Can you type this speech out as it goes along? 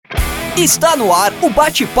Está no ar o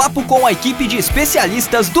bate-papo com a equipe de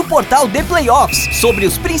especialistas do portal The Playoffs sobre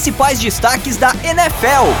os principais destaques da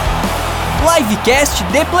NFL. Livecast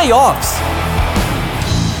The Playoffs.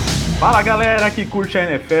 Fala galera que curte a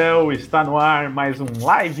NFL, está no ar mais um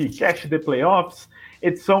Livecast The Playoffs,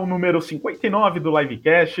 edição número 59 do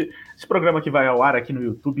Livecast, esse programa que vai ao ar aqui no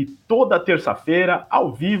YouTube toda terça-feira,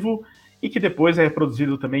 ao vivo, e que depois é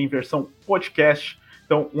reproduzido também em versão podcast.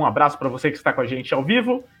 Então, um abraço para você que está com a gente ao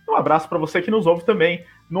vivo e um abraço para você que nos ouve também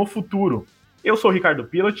no futuro. Eu sou o Ricardo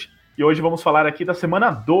Pilat e hoje vamos falar aqui da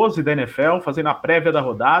semana 12 da NFL, fazendo a prévia da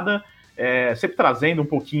rodada, sempre trazendo um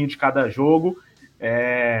pouquinho de cada jogo.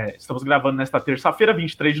 Estamos gravando nesta terça-feira,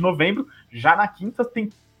 23 de novembro. Já na quinta tem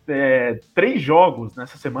 3 jogos.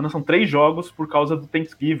 Nessa semana são 3 jogos por causa do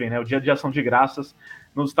Thanksgiving, né? O Dia de Ação de Graças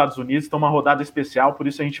nos Estados Unidos. Então, uma rodada especial, por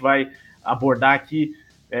isso a gente vai abordar aqui,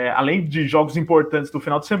 além de jogos importantes do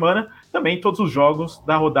final de semana, também todos os jogos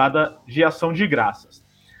da rodada de Ação de Graças.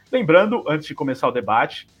 Lembrando, antes de começar o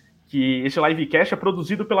debate, que esse livecast é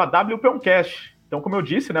produzido pela WP1Cast. Então, como eu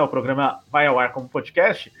disse, né, o programa vai ao ar como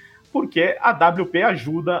podcast, porque a WP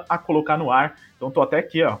ajuda a colocar no ar. Então, estou até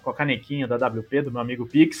aqui com a canequinha da WP, do meu amigo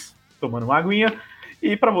Pix, tomando uma aguinha.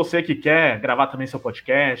 E para você que quer gravar também seu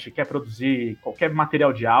podcast, quer produzir qualquer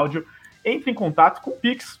material de áudio, entre em contato com o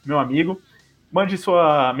Pix, meu amigo. Mande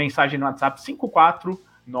sua mensagem no WhatsApp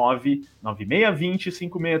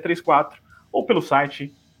 549-9620-5634 ou pelo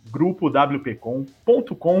site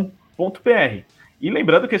grupowpcom.com.br. E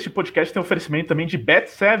lembrando que este podcast tem oferecimento também de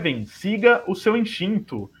Bet7, siga o seu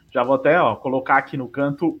instinto. Já vou até colocar aqui no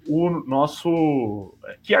canto o nosso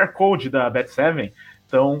QR Code da Bet7.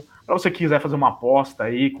 Então, para você que quiser fazer uma aposta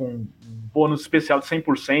aí com um bônus especial de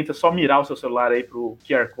 100%, é só mirar o seu celular aí para o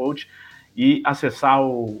QR Code e acessar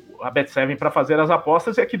a Bet7 para fazer as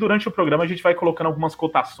apostas. E aqui durante o programa a gente vai colocando algumas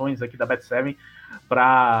cotações aqui da Bet7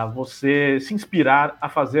 para você se inspirar a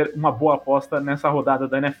fazer uma boa aposta nessa rodada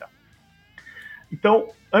da NFL. Então,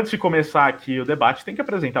 antes de começar aqui o debate, tem que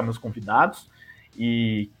apresentar meus convidados.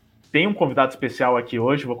 E tem um convidado especial aqui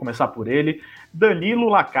hoje, vou começar por ele, Danilo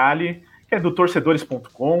Lacalle, que é do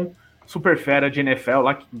torcedores.com, super fera de NFL,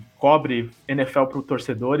 lá que cobre NFL para os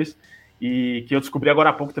torcedores, e que eu descobri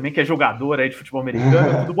agora há pouco também que é jogador aí de futebol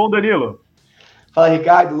americano. Tudo bom, Danilo? Fala,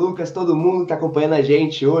 Ricardo, Lucas, todo mundo que está acompanhando a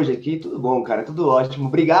gente hoje aqui, tudo bom, cara, tudo ótimo.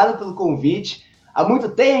 Obrigado pelo convite. Há muito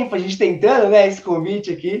tempo a gente tentando, né, esse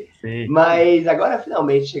convite aqui, sim. Mas agora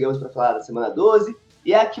finalmente chegamos para falar da semana 12,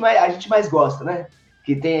 e é a que a gente mais gosta, né?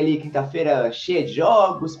 Que tem ali quinta-feira cheia de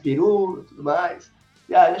jogos, peru e tudo mais.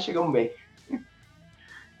 Já chegamos bem.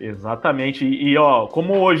 Exatamente. E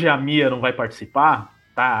como hoje a Mia não vai participar,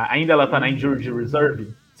 tá? Ainda ela tá na Injured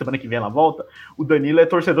Reserve, semana que vem ela volta, o Danilo é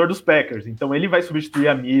torcedor dos Packers, então ele vai substituir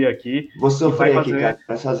a Mia aqui. Vou sofrer aqui, cara,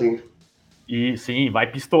 sozinho. E sim, vai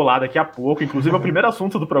pistolar daqui a pouco. Inclusive, é o primeiro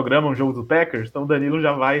assunto do programa, um jogo do Packers, então o Danilo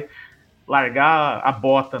já vai largar a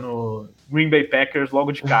bota no Green Bay Packers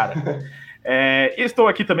logo de cara. Estou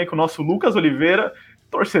aqui também com o nosso Lucas Oliveira,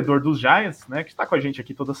 torcedor dos Giants, né, que está com a gente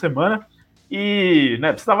aqui toda semana. E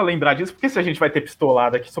precisava lembrar disso, porque se a gente vai ter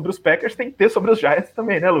pistolada aqui sobre os Packers, tem que ter sobre os Giants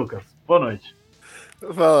também, né, Lucas? Boa noite.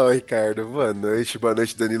 Fala, Ricardo. Boa noite,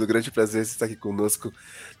 Danilo. Grande prazer você estar aqui conosco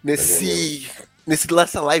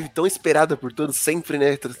nessa live tão esperada por todos, sempre,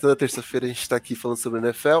 né? Toda terça-feira a gente está aqui falando sobre a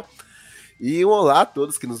NFL. E um olá a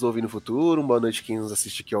todos que nos ouvem no futuro, uma boa noite quem nos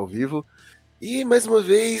assiste aqui ao vivo. E mais uma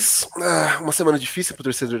vez, uma semana difícil para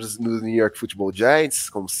torcedores do New York Football Giants,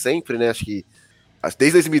 como sempre, né? Acho que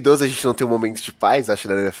desde 2012 a gente não tem um momento de paz, acho,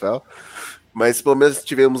 na NFL. Mas pelo menos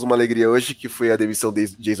tivemos uma alegria hoje, que foi a demissão de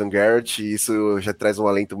Jason Garrett, e isso já traz um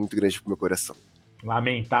alento muito grande pro meu coração.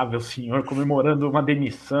 Lamentável senhor comemorando uma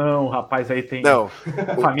demissão, o rapaz aí tem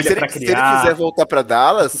família pra criar. Se ele quiser voltar pra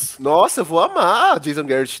Dallas, nossa, eu vou amar Jason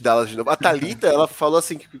Garrett de Dallas de novo. A Thalita, ela falou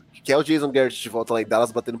assim que quer o Jason Garrett de volta lá em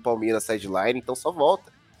Dallas, batendo palminha na sideline, então só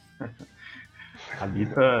volta.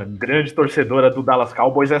 Thalita, grande torcedora do Dallas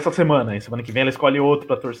Cowboys essa semana. E semana que vem ela escolhe outro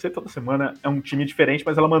pra torcer. Toda semana é um time diferente,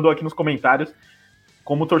 mas ela mandou aqui nos comentários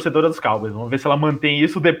como torcedora dos Cowboys. Vamos ver se ela mantém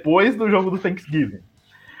isso depois do jogo do Thanksgiving.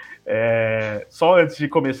 Só antes de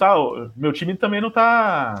começar, meu time também não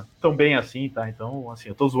tá tão bem assim, tá? Então, assim,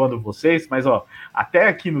 eu tô zoando vocês, mas até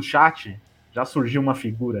aqui no chat já surgiu uma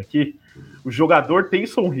figura aqui. O jogador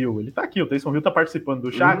Taysom Hill, ele tá aqui, o Taysom Hill tá participando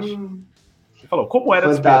do chat. Ele falou, como era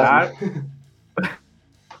de esperar...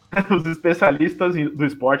 Os especialistas do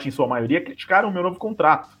esporte, em sua maioria, criticaram o meu novo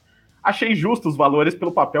contrato. Achei justo os valores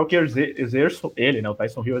pelo papel que exerço, ele, né, o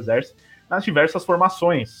Taysom Hill exerce, nas diversas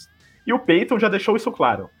formações. E o Peyton já deixou isso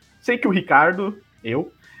claro. Sei que o Ricardo,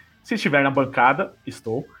 se estiver na bancada,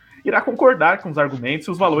 estou, irá concordar com os argumentos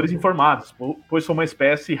e os valores informados, pois sou uma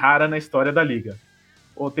espécie rara na história da liga.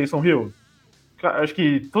 Ô, Taysom Hill, acho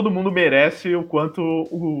que todo mundo merece o quanto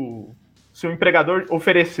o seu empregador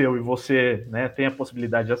ofereceu e você, né, tem a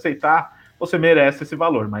possibilidade de aceitar, você merece esse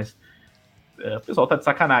valor, mas o pessoal tá de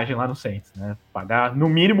sacanagem lá no Saints, né? Pagar no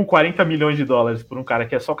mínimo 40 milhões de dólares por um cara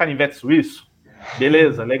que é só canivete suíço,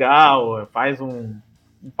 beleza, legal, faz um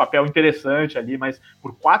papel interessante ali, mas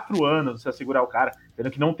por 4 anos você segurar o cara,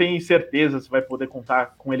 sendo que não tem certeza se vai poder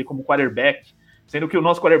contar com ele como quarterback, sendo que o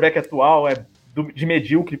nosso quarterback atual é de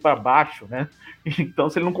medíocre para baixo, né? Então,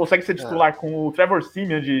 se ele não consegue ser titular com o Trevor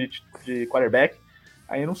Siemian de quarterback,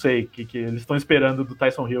 aí eu não sei o que eles estão esperando do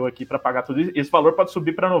Taysom Hill aqui para pagar tudo isso. Esse valor pode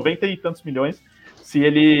subir para 90 e tantos milhões se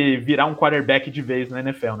ele virar um quarterback de vez na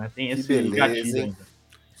NFL, né? Tem esse gatilho ainda.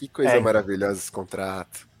 Que coisa maravilhosa esse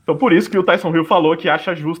contrato. Então, por isso que o Taysom Hill falou que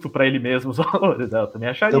acha justo para ele mesmo os valores. Eu também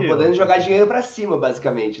acharia. Estão podendo jogar dinheiro para cima,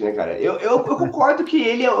 basicamente, né, cara? Eu concordo que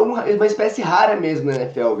ele é uma espécie rara mesmo na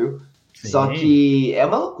NFL, viu? Sim. Só que é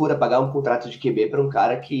uma loucura pagar um contrato de QB para um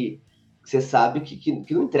cara que você sabe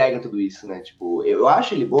que não entrega tudo isso, né? Tipo, eu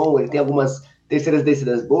acho ele bom, ele tem algumas terceiras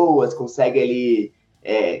descidas boas, consegue ali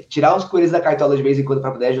tirar uns coelhos da cartola de vez em quando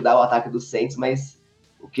para poder ajudar o ataque dos Saints, mas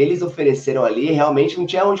o que eles ofereceram ali realmente não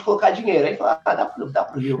tinha onde colocar dinheiro. Aí falou, dá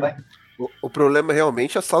pro Rio, vai. O problema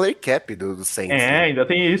realmente é o salary cap do Saints. Né? Ainda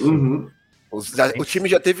tem isso. Uhum. O time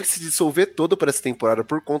já teve que se dissolver todo para essa temporada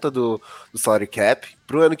por conta do salary cap.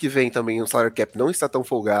 Pro ano que vem também o salary cap não está tão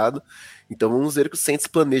folgado. Então vamos ver que os Saints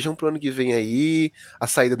planejam pro ano que vem aí. A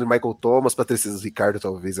saída do Michael Thomas para Terceiros Ricardo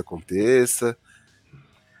talvez aconteça.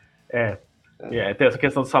 Tem essa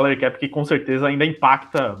questão do salary cap que com certeza ainda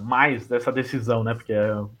impacta mais dessa decisão, né? Porque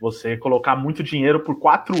você colocar muito dinheiro por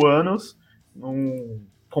 4 anos,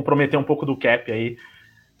 comprometer um pouco do cap aí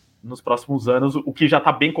nos próximos anos, o que já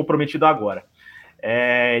está bem comprometido agora.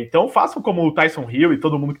 Então façam como o Taysom Hill e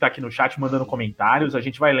todo mundo que está aqui no chat mandando comentários, a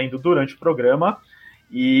gente vai lendo durante o programa,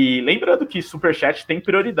 e lembrando que Superchat tem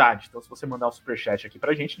prioridade, então se você mandar um Superchat aqui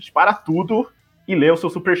pra gente, a gente para tudo e lê o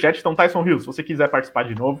seu Superchat. Então Taysom Hill, se você quiser participar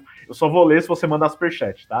de novo, eu só vou ler se você mandar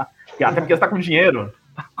Superchat, tá? Até porque você tá com dinheiro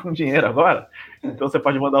agora, então você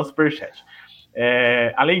pode mandar o Superchat.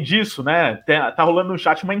 Além disso, né, tá rolando no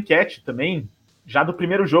chat uma enquete também, já do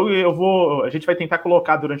primeiro jogo, a gente vai tentar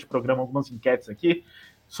colocar durante o programa algumas enquetes aqui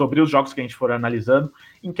sobre os jogos que a gente for analisando,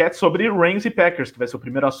 enquetes sobre Rams e Packers, que vai ser o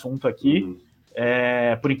primeiro assunto aqui.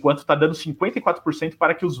 Por enquanto está dando 54%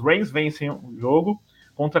 para que os Rams vencem o jogo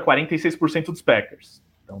contra 46% dos Packers.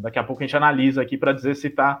 Então daqui a pouco a gente analisa aqui para dizer se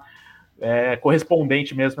está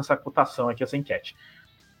correspondente mesmo essa cotação aqui, essa enquete.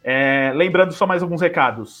 Lembrando só mais alguns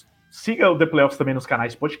recados. Siga o The Playoffs também nos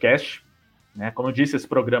canais de podcast. Né? Como eu disse, esse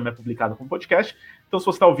programa é publicado como podcast. Então, se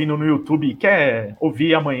você está ouvindo no YouTube e quer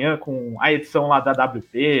ouvir amanhã com a edição lá da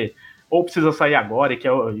WP, ou precisa sair agora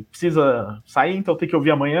e precisa sair, então tem que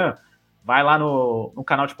ouvir amanhã, vai lá no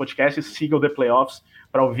canal de podcast e siga o The Playoffs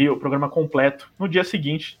para ouvir o programa completo no dia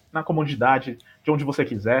seguinte, na comodidade de onde você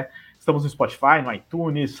quiser. Estamos no Spotify, no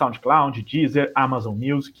iTunes, SoundCloud, Deezer, Amazon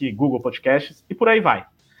Music, Google Podcasts e por aí vai.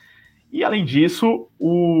 E além disso,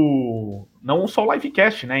 não só o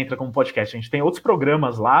Livecast, né, entra como podcast, a gente tem outros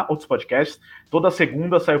programas lá, outros podcasts. Toda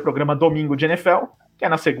segunda sai o programa Domingo de NFL, que é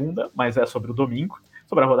na segunda, mas é sobre o domingo,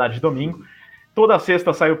 sobre a rodada de domingo. Toda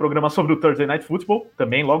sexta sai o programa sobre o Thursday Night Football,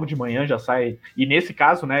 também logo de manhã já sai. E nesse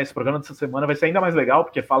caso, né, esse programa dessa semana vai ser ainda mais legal,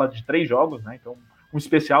 porque fala de 3 jogos, né, então um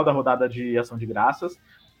especial da rodada de Ação de Graças.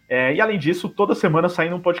 E além disso, toda semana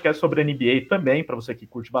saindo um podcast sobre NBA também, para você que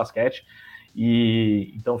curte basquete.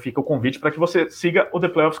 E então fica o convite para que você siga o The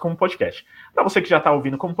Playoffs como podcast. Para você que já está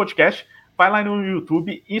ouvindo como podcast, vai lá no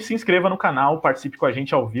YouTube e se inscreva no canal, participe com a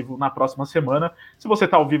gente ao vivo na próxima semana. Se você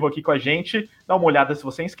está ao vivo aqui com a gente, dá uma olhada se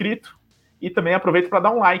você é inscrito. E também aproveita para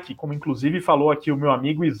dar um like, como inclusive falou aqui o meu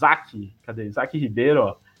amigo Isaac. Cadê? Isaac Ribeiro,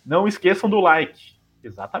 ó. Não esqueçam do like.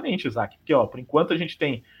 Exatamente, Isaac. Porque, ó, por enquanto a gente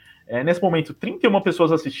tem, nesse momento, 31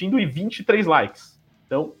 pessoas assistindo e 23 likes.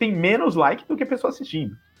 Então, tem menos like do que pessoas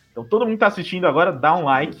assistindo. Então, todo mundo que está assistindo agora, dá um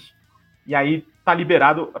like. E aí, tá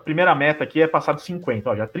liberado. A primeira meta aqui é passar de 50.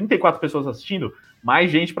 Ó, já 34 pessoas assistindo, mais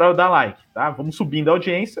gente para dar like, tá? Vamos subindo a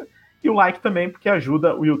audiência. E o like também, porque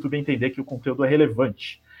ajuda o YouTube a entender que o conteúdo é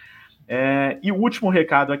relevante. E o último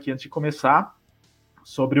recado aqui, antes de começar,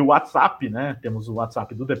 sobre o WhatsApp, né? Temos o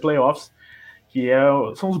WhatsApp do The Playoffs, que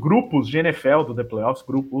são os grupos de NFL do The Playoffs,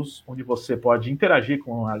 grupos onde você pode interagir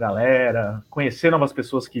com a galera, conhecer novas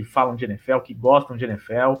pessoas que falam de NFL, que gostam de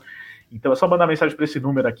NFL. Então é só mandar mensagem para esse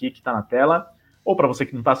número aqui que está na tela, ou para você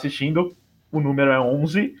que não está assistindo, o número é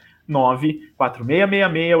 11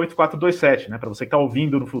 94666 8427, né? Para você que está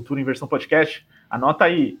ouvindo no futuro em versão podcast, anota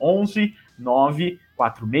aí, 11 94666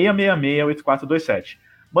 99666-8427.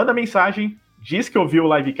 Manda mensagem, diz que ouviu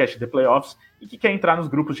o Livecast The Playoffs e que quer entrar nos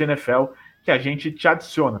grupos de NFL que a gente te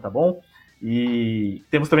adiciona, tá bom? E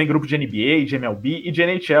temos também grupo de NBA, de MLB e de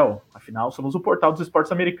NHL. Afinal, somos o portal dos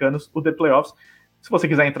esportes americanos, o The Playoffs. Se você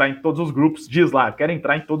quiser entrar em todos os grupos, diz lá, quero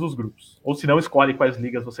entrar em todos os grupos. Ou se não, escolhe quais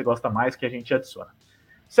ligas você gosta mais que a gente adiciona.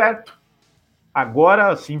 Certo?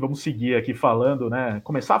 Agora sim, vamos seguir aqui falando, né?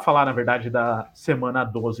 Começar a falar, na verdade, da semana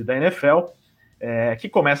 12 da NFL, que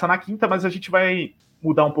começa na quinta, mas a gente vai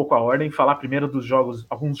mudar um pouco a ordem, falar primeiro dos jogos,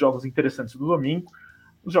 alguns jogos interessantes do domingo,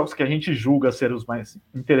 os jogos que a gente julga ser os mais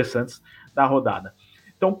interessantes da rodada.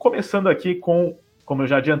 Então, começando aqui com, como eu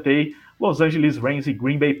já adiantei, Los Angeles Rams e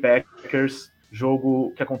Green Bay Packers,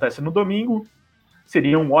 jogo que acontece no domingo.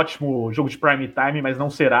 Seria um ótimo jogo de prime time, mas não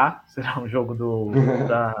será. Será um jogo do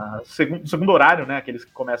segundo horário, né? Aqueles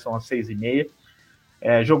que começam às 6h30.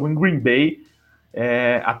 Jogo em Green Bay.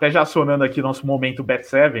 Até já acionando aqui nosso momento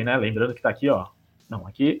Bet7, né? Lembrando que tá aqui, ó. Não,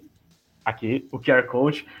 aqui o QR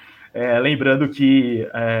Code. Lembrando que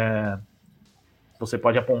você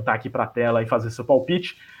pode apontar aqui para a tela e fazer seu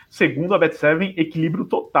palpite. Segundo a Bet7, equilíbrio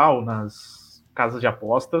total nas casas de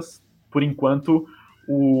apostas. Por enquanto,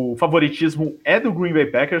 o favoritismo é do Green Bay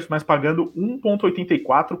Packers, mas pagando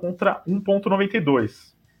 1,84 contra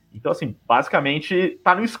 1,92. Então, assim, basicamente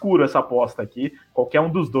tá no escuro essa aposta aqui. Qualquer um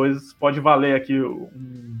dos dois pode valer aqui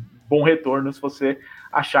um bom retorno se você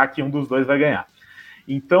achar que um dos dois vai ganhar.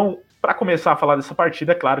 Então, para começar a falar dessa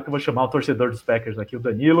partida, é claro que eu vou chamar o torcedor dos Packers aqui, o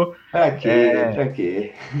Danilo. Pra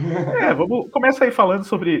quê? Vamos começar aí falando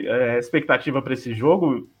sobre expectativa para esse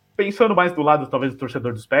jogo, pensando mais do lado, talvez, do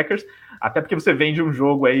torcedor dos Packers, até porque você vem de um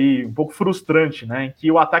jogo aí um pouco frustrante, né, em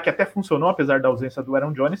que o ataque até funcionou, apesar da ausência do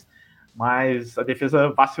Aaron Jones, mas a defesa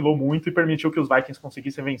vacilou muito e permitiu que os Vikings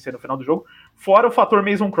conseguissem vencer no final do jogo, fora o fator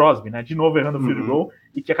Mason Crosby, né, de novo errando o field goal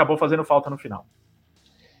e que acabou fazendo falta no final.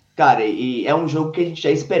 Cara, e é um jogo que a gente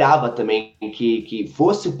já esperava também que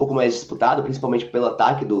fosse um pouco mais disputado, principalmente pelo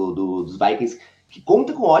ataque dos Vikings, que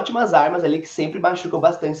conta com ótimas armas ali que sempre machucam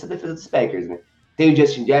bastante essa defesa dos Packers, né? Tem o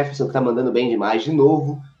Justin Jefferson, que tá mandando bem demais de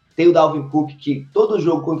novo. Tem o Dalvin Cook, que todo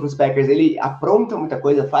jogo contra os Packers, ele apronta muita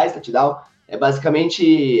coisa, faz touchdown.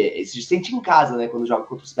 Basicamente, se sente em casa, né, quando joga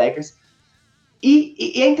contra os Packers. E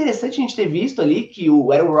é interessante a gente ter visto ali que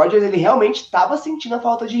o Aaron Rodgers, ele realmente estava sentindo a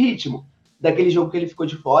falta de ritmo daquele jogo que ele ficou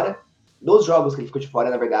de fora, dos jogos que ele ficou de fora,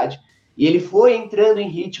 na verdade. E ele foi entrando em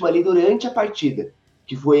ritmo ali durante a partida,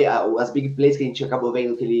 que foi as big plays que a gente acabou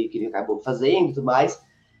vendo que ele acabou fazendo e tudo mais.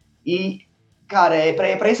 E, cara,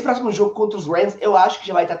 para esse próximo jogo contra os Rams, eu acho que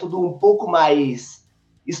já vai estar tudo um pouco mais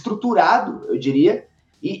estruturado, eu diria.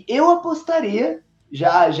 E eu apostaria,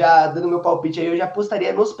 já dando meu palpite aí, eu já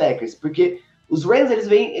apostaria nos Packers, porque os Rams,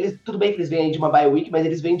 tudo bem que eles vêm aí de uma bye week, mas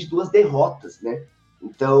eles vêm de 2 derrotas, né?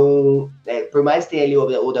 Então, por mais que tenha ali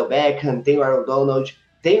o Odell Beckham, tem o Aaron Donald,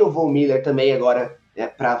 tem o Von Miller também agora,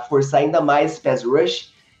 para forçar ainda mais esse pass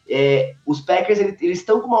rush, os Packers eles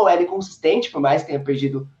estão com uma OL consistente, por mais que tenha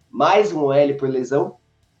perdido mais um OL por lesão,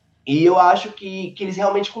 e eu acho que eles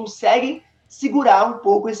realmente conseguem segurar um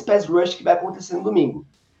pouco esse pass rush que vai acontecer no domingo.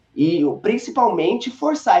 E principalmente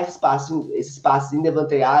forçar esses passes em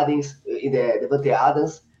Devante Adams,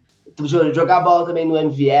 jogar a bola também no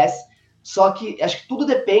MVS. Só que acho que tudo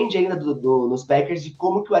depende ainda nos Packers de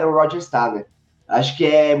como que o Aaron Rodgers está, né? Acho que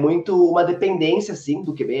é muito uma dependência, sim,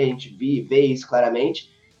 do QB, a gente vê isso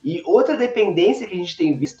claramente. E outra dependência que a gente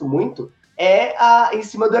tem visto muito é em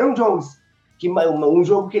cima do Aaron Jones, que um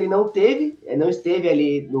jogo que ele não esteve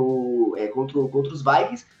ali contra os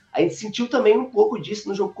Vikings. A gente sentiu também um pouco disso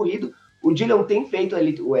no jogo corrido. O Dillon tem feito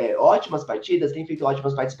ali ótimas partidas, tem feito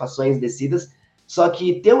ótimas participações descidas, só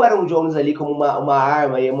que ter o Aaron Jones ali como uma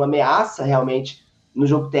arma e uma ameaça realmente no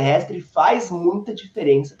jogo terrestre faz muita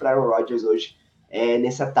diferença para Aaron Rodgers hoje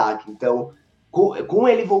nesse ataque. Então, com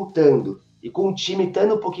ele voltando e com o time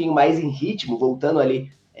estando um pouquinho mais em ritmo, voltando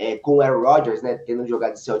ali com o Aaron Rodgers, né, tendo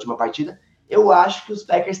jogado essa última partida, eu acho que os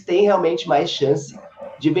Packers têm realmente mais chance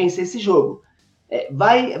de vencer esse jogo.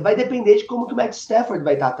 Vai depender de como que o Matt Stafford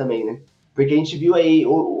vai estar também, né? Porque a gente viu aí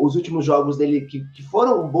os últimos jogos dele que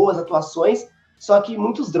foram boas atuações, só que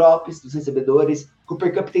muitos drops dos recebedores,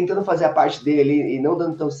 Cooper Kupp tentando fazer a parte dele ali e não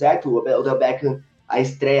dando tão certo, o Odell Beckham, a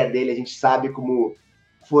estreia dele, a gente sabe como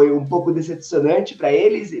foi um pouco decepcionante para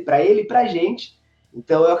ele e para a gente.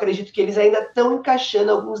 Então eu acredito que eles ainda estão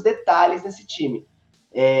encaixando alguns detalhes nesse time.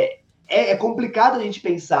 É complicado a gente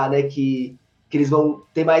pensar, né, que eles vão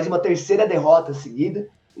ter mais uma terceira derrota seguida,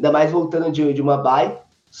 ainda mais voltando de uma bye,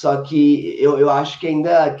 só que eu acho que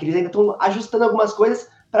eles ainda estão ajustando algumas coisas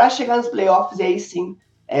para chegar nos playoffs e aí sim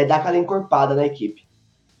dar aquela encorpada na equipe.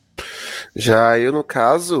 Já eu, no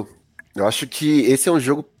caso, Eu acho que esse é um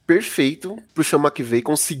jogo perfeito pro Sean McVay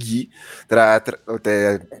conseguir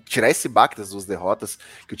tirar esse baque das 2 derrotas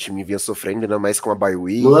que o time vinha sofrendo, ainda mais com a bye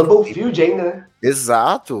week. No Lambeau Field ainda, né?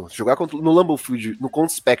 Exato. Jogar no Lambeau Field,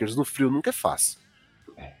 contra os Packers, no frio, nunca é fácil.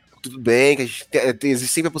 Tudo bem, que a gente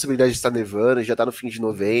existe sempre a possibilidade de estar nevando, já tá no fim de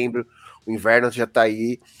novembro, o inverno já tá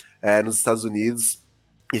aí nos Estados Unidos,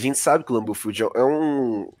 e a gente sabe que o Lambeau Field é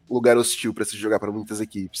um lugar hostil para se jogar para muitas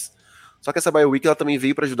equipes. Só que essa bye week ela também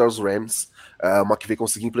veio para ajudar os Rams, o McVay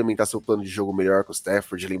conseguir implementar seu plano de jogo melhor com o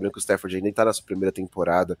Stafford, lembrando que o Stafford ainda está na sua primeira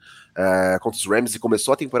temporada contra os Rams e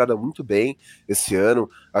começou a temporada muito bem esse ano,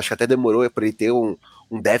 acho que até demorou para ele ter um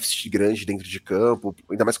déficit grande dentro de campo,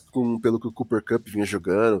 ainda mais pelo que o Cooper Kupp vinha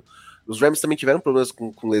jogando. Os Rams também tiveram problemas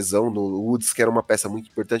com lesão no Woods, que era uma peça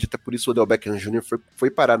muito importante, até por isso o Odell Beckham Jr.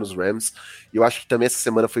 foi parar nos Rams, e eu acho que também essa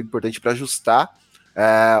semana foi importante para ajustar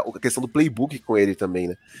a questão do playbook com ele também,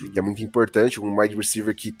 né? Que é muito importante, um wide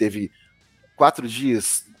receiver que teve 4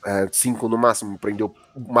 dias, 5 no máximo, aprendeu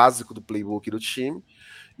o básico do playbook do time,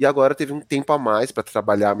 e agora teve um tempo a mais para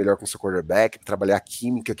trabalhar melhor com seu quarterback, para trabalhar a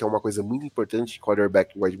química, que é uma coisa muito importante,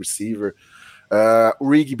 quarterback e wide receiver. O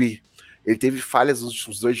Rigby, ele teve falhas nos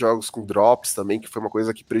últimos 2 jogos com drops também, que foi uma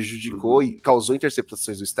coisa que prejudicou e causou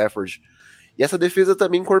interceptações do Stafford. E essa defesa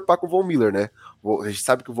também encorpar com o Von Miller, né? A gente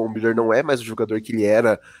sabe que o Von Miller não é mais o jogador que ele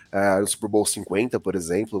era no Super Bowl 50, por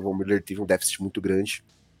exemplo. O Von Miller teve um déficit muito grande.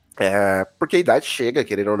 Porque a idade chega,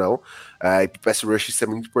 querendo ou não, e pro pass rush isso é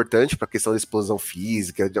muito importante para a questão da explosão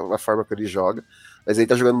física, da forma que ele joga, mas ele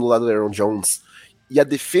tá jogando do lado do Aaron Jones, e a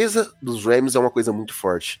defesa dos Rams é uma coisa muito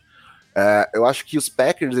forte. Eu acho que os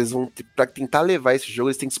Packers, eles vão para tentar levar esse jogo,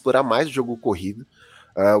 eles têm que explorar mais o jogo corrido.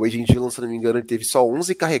 O A.J. Dillon, se não me engano, ele teve só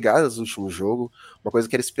 11 carregadas no último jogo, uma coisa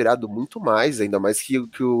que era esperado muito mais, ainda mais que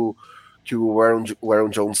o Aaron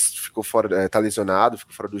Jones ficou fora, tá lesionado,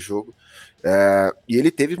 ficou fora do jogo. E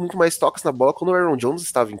ele teve muito mais toques na bola quando o Aaron Jones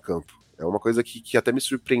estava em campo. É uma coisa que até me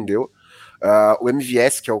surpreendeu. O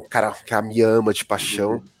MVS, que é o cara que a Mia ama de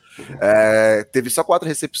paixão, teve só 4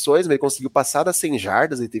 recepções, mas ele conseguiu passar das 100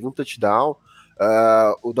 jardas, ele teve um touchdown.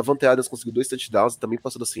 O Davante Adams conseguiu 2 touchdowns e também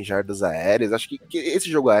passou das 100 jardas aéreas. Acho que esse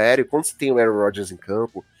jogo aéreo, quando você tem o Aaron Rodgers em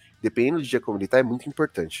campo, dependendo do dia como ele tá, é muito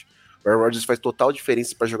importante. O Aaron Rodgers faz total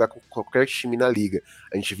diferença para jogar com qualquer time na liga.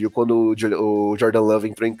 A gente viu quando o Jordan Love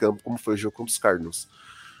entrou em campo, como foi o jogo contra os Cardinals.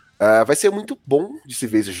 Vai ser muito bom de se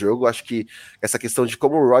ver esse jogo. Acho que essa questão de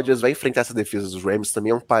como o Rodgers vai enfrentar essa defesa dos Rams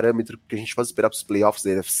também é um parâmetro que a gente pode esperar para os playoffs da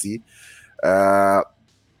NFC.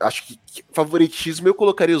 Acho que favoritismo eu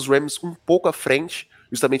colocaria os Rams um pouco à frente,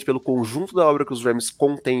 justamente pelo conjunto da obra que os Rams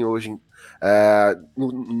contêm hoje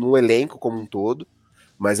no elenco como um todo.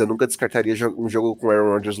 Mas eu nunca descartaria um jogo com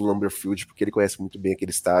Aaron Rodgers no Lambeau Field, porque ele conhece muito bem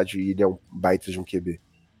aquele estádio e ele é um baita de um QB.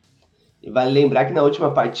 E vale lembrar que na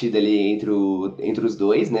última partida ali entre os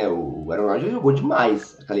dois, né, o Aaron Rodgers jogou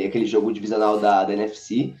demais. Aquele jogo divisional da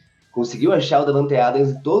NFC, conseguiu achar o Davante Adams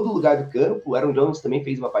em todo lugar do campo. O Aaron Jones também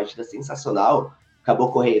fez uma partida sensacional,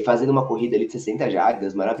 acabou fazendo uma corrida ali de 60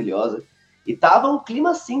 jardas, maravilhosa. E tava um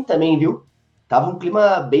clima assim também, viu? Tava um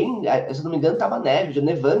clima bem, se não me engano, tava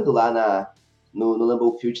nevando lá no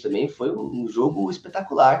Lambeau Field também. Foi um jogo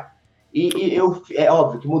espetacular. É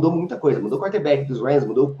óbvio que mudou muita coisa. Mudou o quarterback dos Rams,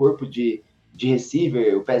 mudou o corpo de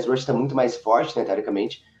receiver. O pass rush está muito mais forte, né,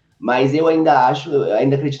 teoricamente. Mas eu ainda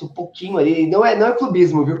acredito um pouquinho ali. Não é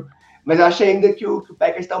clubismo, viu? Mas eu acho ainda que o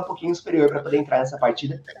Packers está um pouquinho superior para poder entrar nessa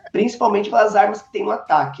partida. Principalmente pelas armas que tem no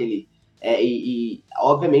ataque ali. E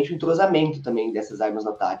obviamente, o entrosamento também dessas armas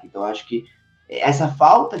no ataque. Então, eu acho que essa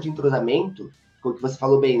falta de entrosamento, como que você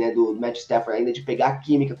falou bem, né, do Matt Stafford, ainda de pegar a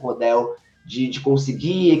química com o Odell, de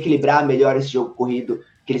conseguir equilibrar melhor esse jogo corrido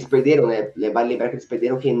que eles perderam, né? Lembrar que eles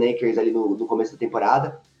perderam o Ken Akers ali no começo da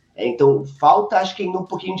temporada. Então, falta, acho que ainda um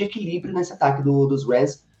pouquinho de equilíbrio nesse ataque dos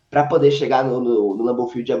Rams para poder chegar no Lambeau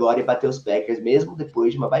Field agora e bater os Packers, mesmo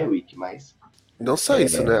depois de uma bye week, mas... Não só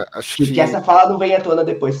isso, né? Acho que essa fala não vem à tona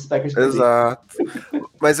depois se os Packers perderem. Exato.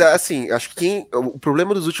 Mas, assim, acho que o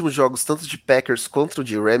problema dos últimos jogos, tanto de Packers quanto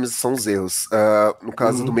de Rams, são os erros. No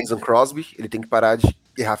caso do Mason Crosby, ele tem que parar de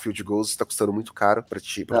errar field goals, tá custando muito caro pra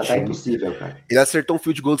ti. Não, tá impossível, cara. Ele acertou um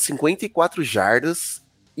field goal de 54 jardas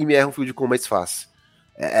e me erra um field goal mais fácil.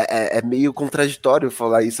 É meio contraditório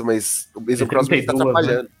falar isso, mas o Mason Crosby tá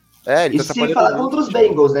atrapalhando. Né? E sem falar contra os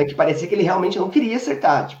Bengals, né? Que parecia que ele realmente não queria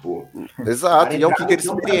acertar, tipo... Exato, e é um kicker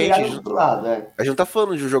experiente. Né? A gente não tá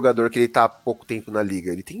falando de um jogador que ele tá há pouco tempo na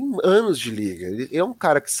liga. Ele tem anos de liga. Ele é um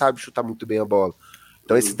cara que sabe chutar muito bem a bola.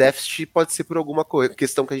 Então esse déficit pode ser por alguma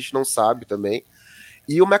questão que a gente não sabe também.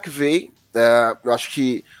 E o McVay, eu acho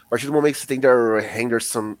que a partir do momento que você tem Darrell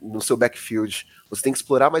Henderson no seu backfield, você tem que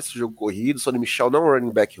explorar mais o jogo corrido. Sonny Michel não é um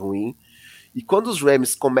running back ruim. E quando os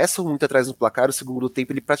Rams começam muito atrás no placar, o segundo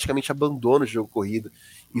tempo ele praticamente abandona o jogo corrido.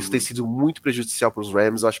 Isso tem sido muito prejudicial para os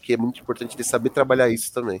Rams. Eu acho que é muito importante ele saber trabalhar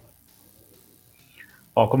isso também.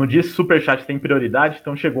 Ó, como eu disse, Superchat tem prioridade,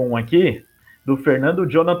 então chegou um aqui do Fernando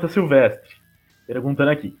Jonathan Silvestre,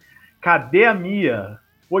 perguntando aqui: cadê a Mia?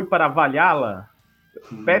 Foi para Valhalla?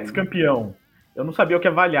 Pets campeão. Eu não sabia o que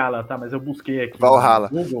é Valhalla, tá? Mas eu busquei aqui Valhalla.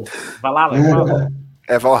 no Google. Valhalla?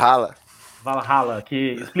 É Valhalla. Valhalla,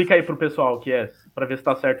 que explica aí pro pessoal o que é, para ver se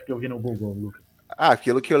tá certo o que eu vi no Google, Lucas.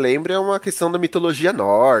 Aquilo que eu lembro é uma questão da mitologia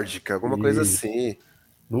nórdica, alguma coisa assim.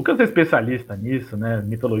 Lucas é especialista nisso, né?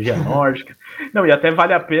 Mitologia nórdica. Não, e até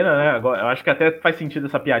vale a pena, né? Agora, eu acho que até faz sentido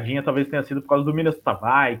essa piadinha, talvez tenha sido por causa do Minnesota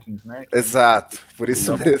Vikings, né? Exato, por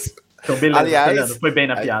isso mesmo. Então, beleza, aliás, Fernando, foi bem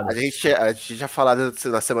na piada. A gente já falou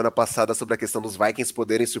na semana passada sobre a questão dos Vikings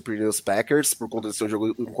poderem surpreender os Packers por conta de ser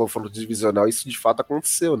um confronto divisional. Isso de fato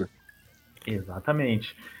aconteceu, né?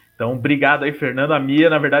 Exatamente. Então, obrigado aí, Fernando. A Mia,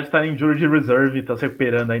 na verdade, está em Injured Reserve, está se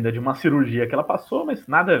recuperando ainda de uma cirurgia que ela passou, mas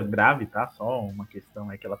nada grave, tá? Só uma questão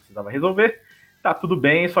aí que ela precisava resolver. Tá tudo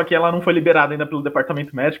bem, só que ela não foi liberada ainda pelo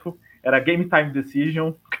departamento médico. Era Game Time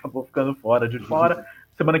Decision, acabou ficando fora de fora.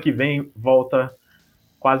 Semana que vem volta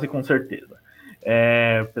quase com certeza.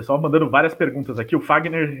 O pessoal mandando várias perguntas aqui. O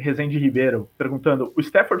Fagner Rezende Ribeiro perguntando: o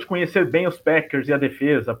Stafford conhecer bem os Packers e a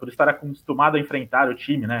defesa, por estar acostumado a enfrentar o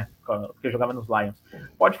time, né? Porque jogava nos Lions,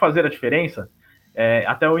 pode fazer a diferença?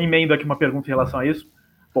 Até eu emendo aqui uma pergunta em relação a isso.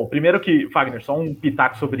 Bom, primeiro que, Fagner, só um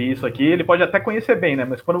pitaco sobre isso aqui, ele pode até conhecer bem, né?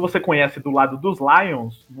 Mas quando você conhece do lado dos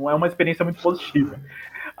Lions, não é uma experiência muito positiva.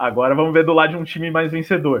 Agora vamos ver do lado de um time mais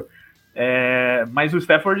vencedor. Mas o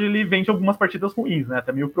Stafford, ele vem de algumas partidas ruins, né?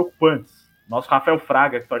 Até meio preocupantes. Nosso Rafael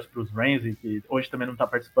Fraga, que torce para os Rams e que hoje também não está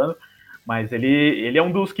participando, mas ele é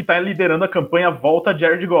um dos que está liderando a campanha Volta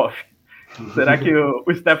Jared Goff. Será que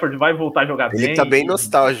o Stafford vai voltar a jogar bem? Ele tá bem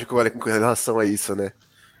nostálgico com relação a isso, né?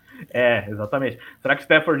 Exatamente. Será que o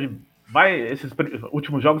Stafford esses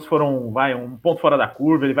últimos jogos foram um ponto fora da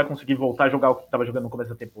curva, ele vai conseguir voltar a jogar o que estava jogando no começo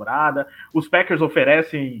da temporada? Os Packers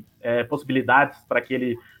oferecem possibilidades para que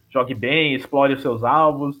ele jogue bem, explore os seus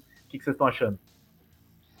alvos? O que vocês estão achando?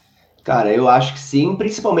 Cara, eu acho que sim,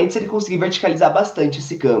 principalmente se ele conseguir verticalizar bastante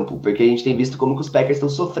esse campo, porque a gente tem visto como que os Packers estão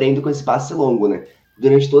sofrendo com esse passe longo, né?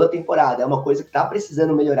 Durante toda a temporada. É uma coisa que tá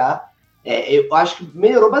precisando melhorar. Eu acho que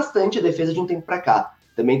melhorou bastante a defesa de um tempo para cá.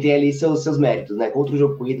 Também tem ali seus méritos, né? Contra o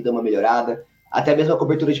jogo corrido deu uma melhorada. Até mesmo a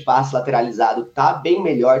cobertura de passe lateralizado tá bem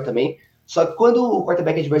melhor também. Só que quando o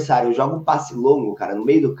quarterback adversário joga um passe longo, cara, no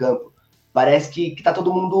meio do campo, parece que tá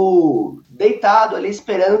todo mundo deitado ali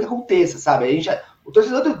esperando que aconteça, sabe? O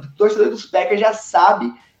torcedor dos Packers já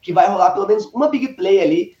sabe que vai rolar pelo menos uma big play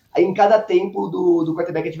ali em cada tempo do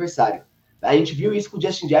quarterback adversário. A gente viu isso com o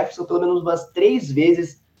Justin Jefferson pelo menos umas 3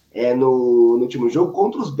 vezes no último jogo.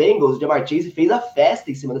 Contra os Bengals, o Ja'Marr Chase fez a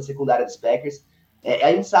festa em cima da secundária dos Packers.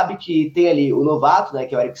 A gente sabe que tem ali o novato, né,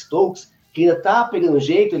 que é o Eric Stokes, que ainda tá pegando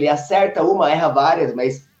jeito, ele acerta uma, erra várias,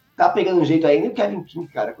 mas tá pegando jeito ainda. E o Kevin King,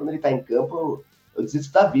 cara, quando ele tá em campo, eu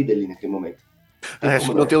desisto da vida ali naquele momento. Acho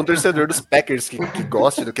que não tem um torcedor dos Packers que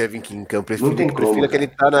goste do Kevin King em campo. Prefiro que ele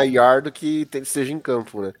tá na yard do que esteja em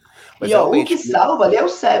campo, né? Mas e o que salva ali é o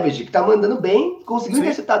Savage, que tá mandando bem, conseguiu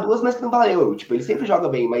interceptar 2, mas que não valeu. Tipo, ele sempre joga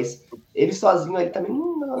bem, mas ele sozinho ali também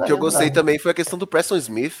não. O que eu gostei também foi a questão do Preston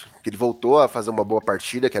Smith, que ele voltou a fazer uma boa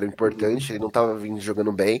partida, que era importante, ele não tava vindo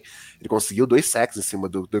jogando bem, ele conseguiu 2 sacks em cima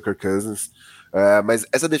do Kirk Cousins. Mas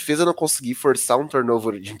essa defesa não conseguir forçar um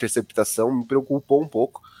turnover de interceptação me preocupou um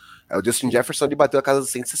pouco. O Justin Jefferson ele bateu a casa de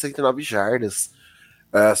 169 jardas,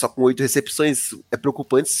 só com 8 recepções. É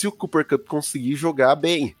preocupante se o Cooper Kupp conseguir jogar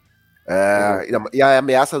bem. E a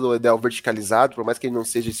ameaça do Edel verticalizado, por mais que ele não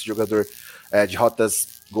seja esse jogador de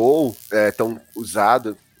rotas gol tão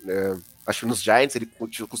usado, acho que nos Giants ele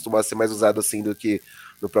costuma ser mais usado assim do que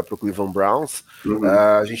no próprio Cleveland Browns.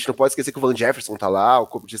 A gente não pode esquecer que o Van Jefferson tá lá, o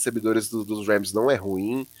corpo de recebedores dos Rams não é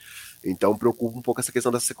ruim, então preocupa um pouco essa questão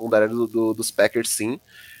da secundária dos Packers, sim.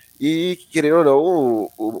 E, querendo ou não,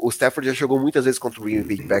 o Stafford já jogou muitas vezes contra o Green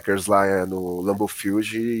Bay Packers lá no Lambeau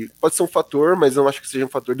Field. E pode ser um fator, mas eu não acho que seja um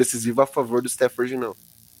fator decisivo a favor do Stafford, não.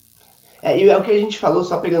 E é o que a gente falou,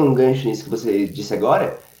 só pegando um gancho nisso que você disse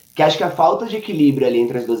agora, que acho que a falta de equilíbrio ali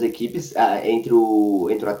entre as duas equipes, entre o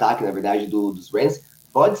ataque, na verdade, dos Rams,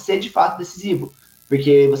 pode ser de fato decisivo.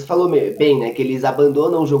 Porque você falou bem, né, que eles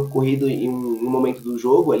abandonam o jogo corrido em um momento do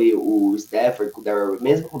jogo, ali o Stafford,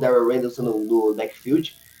 mesmo com o Darrell Randolph no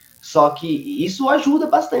backfield. Só que isso ajuda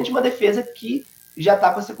bastante uma defesa que já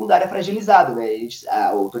tá com a secundária fragilizada, né?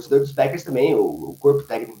 O torcedor dos Packers também, o corpo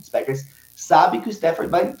técnico dos Packers, sabe que o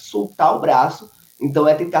Stafford vai soltar o braço, então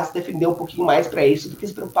tentar se defender um pouquinho mais para isso do que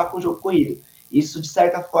se preocupar com o jogo corrido. isso, de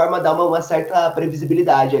certa forma, dá uma certa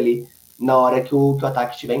previsibilidade ali na hora que o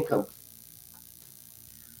ataque estiver em campo.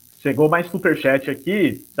 Chegou mais superchat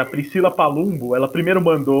aqui da Priscila Palumbo. Ela primeiro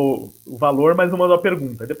mandou o valor, mas não mandou a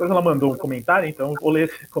pergunta. Depois ela mandou um comentário, então eu vou ler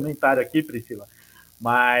esse comentário aqui, Priscila.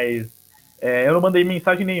 Mas eu não mandei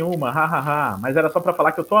mensagem nenhuma, hahaha. Mas era só para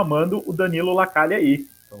falar que eu tô amando o Danilo Lacalle aí.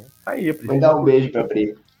 Então tá aí, Priscila. Vou dar um beijo pra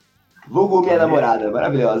Pri. Vulgo minha namorada,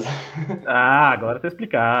 maravilhosa. Ah, agora tá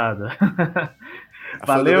explicado.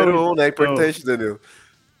 Valeu. Número 1, né? Importante, Danilo.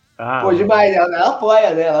 Pô, demais, ela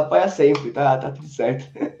apoia, né? Ela apoia sempre, tá tudo certo.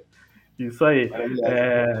 Isso aí.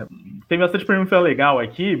 Tem bastante pergunta legal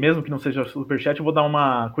aqui, mesmo que não seja superchat, eu vou dar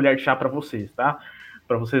uma colher de chá para vocês, tá?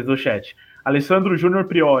 Para vocês do chat. Alessandro Júnior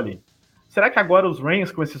Prioli. Será que agora os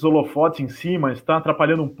Rams, com esses holofotes em cima, estão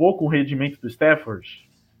atrapalhando um pouco o rendimento do Stafford?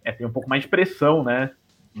 Tem um pouco mais de pressão, né?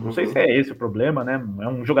 Não sei se é esse o problema, né? É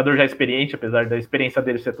um jogador já experiente, apesar da experiência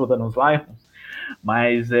dele ser toda nos Lions.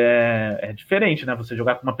 Mas é diferente, né? Você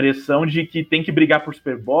jogar com uma pressão de que tem que brigar por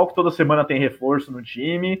Super Bowl, que toda semana tem reforço no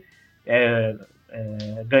time,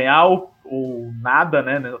 ganhar ou nada,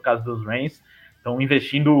 né? No caso dos Rams. Estão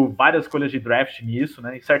investindo várias escolhas de draft nisso,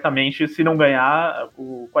 né? E certamente, se não ganhar,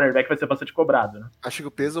 o quarterback vai ser bastante cobrado, né? Acho que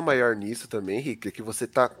o peso maior nisso também, Rick, é que você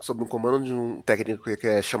tá sob o comando de um técnico que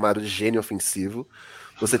é chamado de gênio ofensivo.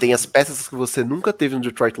 Você tem as peças que você nunca teve no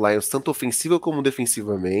Detroit Lions, tanto ofensiva como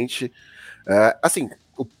defensivamente. Assim,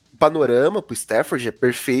 o panorama pro Stafford é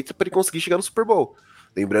perfeito para ele conseguir chegar no Super Bowl.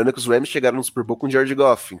 Lembrando que os Rams chegaram no Super Bowl com o Jared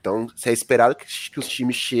Goff, então é esperado que os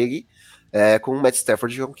times cheguem com o Matt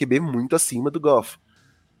Stafford com um QB muito acima do Goff.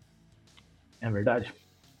 É verdade.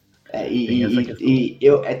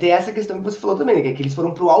 Tem essa questão que você falou também, né, que eles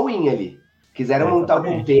foram pro all-in ali. Quiseram montar o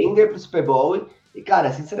contender pro Super Bowl e,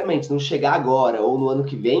 cara, sinceramente, se não chegar agora ou no ano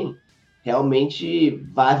que vem, realmente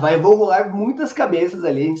vão rolar muitas cabeças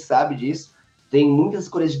ali, a gente sabe disso. Tem muitas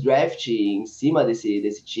escolhas de draft em cima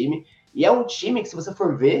desse time. E é um time que, se você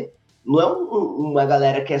for ver, não é uma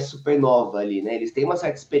galera que é super nova ali, né? Eles têm uma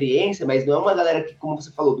certa experiência, mas não é uma galera que, como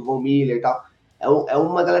você falou, do Von Miller e tal, é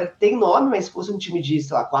uma galera que tem nome, mas se fosse um time de,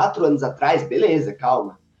 sei lá, 4 anos atrás, beleza,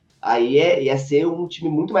 calma. Aí ia ser um time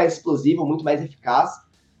muito mais explosivo, muito mais eficaz.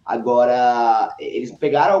 Agora, eles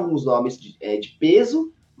pegaram alguns nomes de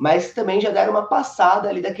peso, mas também já deram uma passada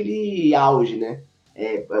ali daquele auge, né?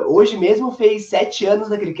 Hoje mesmo fez 7 anos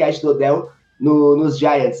daquele catch do Odell nos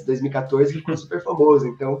Giants, 2014, que ficou super famoso.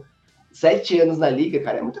 Então, 7 anos na liga,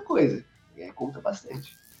 cara, é muita coisa. Conta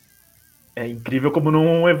bastante. É incrível como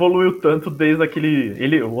não evoluiu tanto desde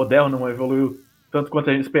aquele... O Odell não evoluiu tanto quanto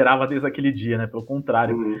a gente esperava desde aquele dia, né? Pelo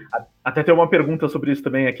contrário. Até tem uma pergunta sobre isso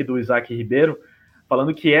também aqui do Isaac Ribeiro,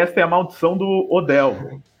 falando que esta é a maldição do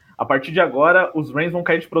Odell. A partir de agora, os Rams vão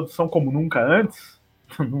cair de produção como nunca antes?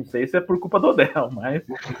 Não sei se é por culpa do Odell, mas...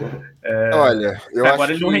 Olha, eu acho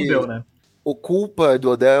agora ele não rendeu, né? O culpa do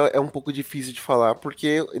Odell é um pouco difícil de falar,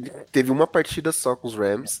 porque ele teve uma partida só com os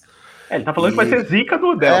Rams. Ele tá falando que vai ser zica do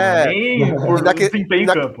Odell, nem por desempenho em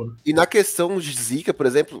campo. E na questão de zica, por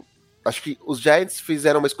exemplo, acho que os Giants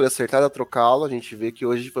fizeram uma escolha acertada a trocá-lo. A gente vê que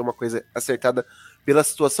hoje foi uma coisa acertada pela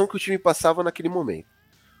situação que o time passava naquele momento.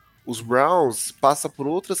 Os Browns passam por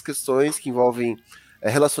outras questões que envolvem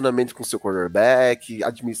relacionamento com seu quarterback,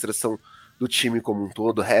 administração do time como um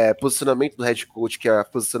todo, posicionamento do head coach, que é o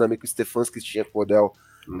posicionamento que o Stefanski tinha com o Odell,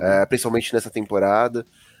 principalmente nessa temporada.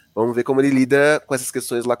 Vamos ver como ele lida com essas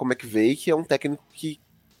questões lá com o McVay, que é um técnico que,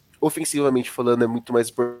 ofensivamente falando, é muito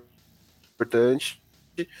mais importante.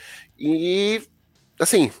 E,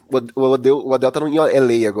 assim, o Odell tá no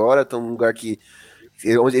LA agora, tá num lugar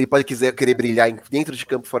onde ele pode querer brilhar dentro de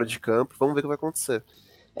campo, fora de campo. Vamos ver o que vai acontecer.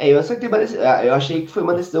 Eu achei que foi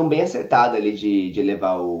uma decisão bem acertada ali de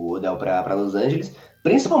levar o Odell para Los Angeles,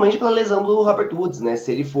 principalmente pela lesão do Robert Woods, né?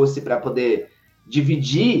 Se ele fosse para poder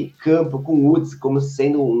dividir campo com o Woods como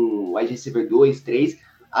sendo um wide receiver 2, 3,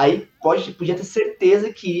 aí podia ter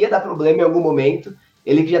certeza que ia dar problema em algum momento.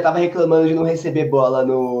 Ele que já estava reclamando de não receber bola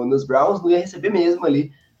nos Browns, não ia receber mesmo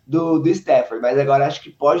ali do Stafford, mas agora acho que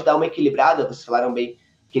pode dar uma equilibrada. Vocês falaram bem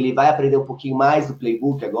que ele vai aprender um pouquinho mais do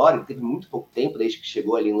playbook agora, ele teve muito pouco tempo desde que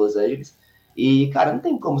chegou ali em Los Angeles, e, cara, não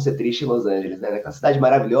tem como ser triste em Los Angeles, né? Naquela cidade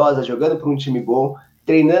maravilhosa, jogando para um time bom,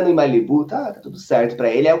 treinando em Malibu, tá tudo certo para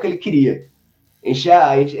ele, é o que ele queria.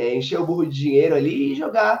 Encher o burro de dinheiro ali e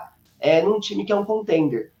jogar num time que é um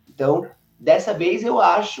contender. Então, dessa vez, eu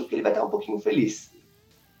acho que ele vai estar um pouquinho feliz.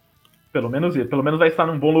 Pelo menos vai estar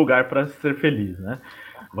num bom lugar para ser feliz, né?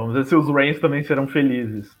 Vamos ver se os Rams também serão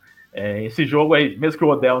felizes. Esse jogo aí, mesmo que o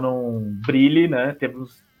Odell não brilhe, né?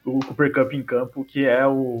 Temos o Cooper Kupp em campo, que é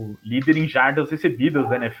o líder em jardas recebidas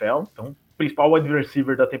da NFL, então, principal wide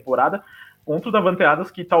receiver da temporada, contra o Davante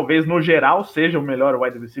Adams, que talvez no geral seja o melhor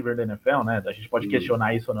wide receiver da NFL, né? A gente pode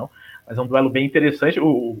questionar isso ou não, mas é um duelo bem interessante.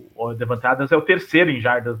 O Davante Adams é o terceiro em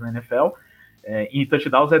jardas na NFL, em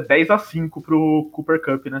touchdowns é 10-5 pro Cooper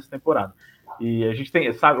Kupp nessa temporada. E a gente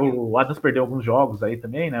tem, sabe, o Adams perdeu alguns jogos aí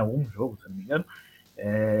também, né? Um jogo, se não me engano.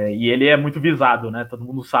 E ele é muito visado, né? Todo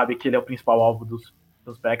mundo sabe que ele é o principal alvo dos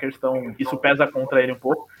Packers, então isso pesa contra ele um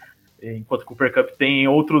pouco. Enquanto o Cooper Kupp tem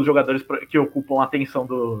outros jogadores que ocupam a atenção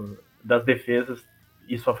das defesas,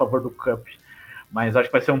 isso a favor do Kupp. Mas acho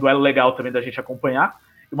que vai ser um duelo legal também da gente acompanhar.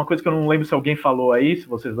 E uma coisa que eu não lembro se alguém falou aí, se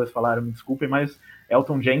vocês dois falaram, me desculpem, mas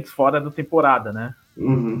Elgton Jenkins fora da temporada, né?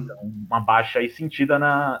 Então, uma baixa aí sentida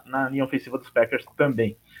na linha ofensiva dos Packers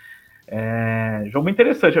também. Jogo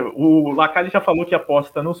interessante. O Lacalle já falou que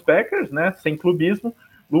aposta nos Packers, né? Sem clubismo.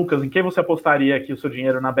 Lucas, em quem você apostaria aqui o seu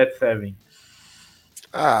dinheiro na Bet7?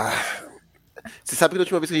 Você sabe que da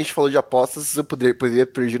última vez que a gente falou de apostas, eu poderia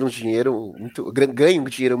perder um dinheiro ganho um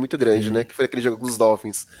dinheiro muito grande, né? Que foi aquele jogo com os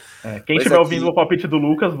Dolphins. Quem estiver ouvindo o palpite do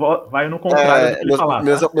Lucas, vai no contrário do que ele falar.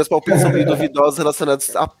 Meus palpites são meio duvidosos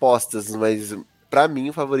relacionados a apostas, mas pra mim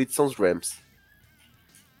o favorito são os Rams.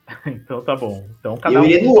 Então tá bom. Então, eu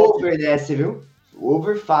iria no over dessa, viu?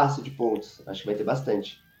 Over fácil de pontos. Acho que vai ter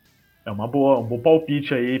bastante. É um bom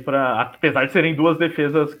palpite aí, apesar de serem duas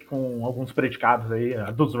defesas com alguns predicados aí, a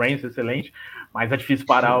dos Rams excelente, mas é difícil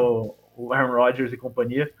parar o Aaron Rodgers e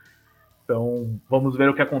companhia. Então vamos ver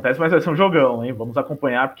o que acontece, mas vai ser um jogão, hein? Vamos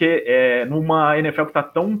acompanhar, porque numa NFL que tá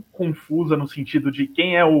tão confusa no sentido de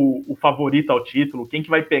quem é o favorito ao título, quem que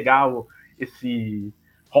vai pegar esse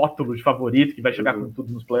rótulo de favorito, que vai chegar com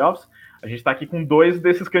tudo nos playoffs, a gente tá aqui com dois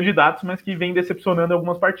desses candidatos, mas que vem decepcionando em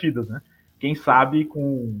algumas partidas, né? Quem sabe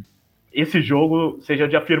com esse jogo seja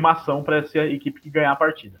de afirmação para essa equipe que ganhar a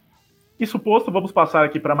partida. Isso posto, vamos passar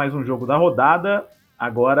aqui para mais um jogo da rodada.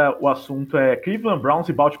 Agora o assunto é Cleveland Browns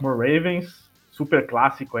e Baltimore Ravens, super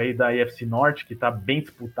clássico aí da AFC Norte, que está bem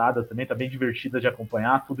disputada também, está bem divertida de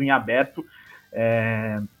acompanhar, tudo em aberto.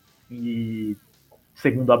 E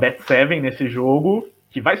segundo a Bet7 nesse jogo,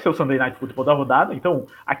 que vai ser o Sunday Night Football da rodada, então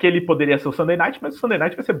aquele poderia ser o Sunday Night, mas o Sunday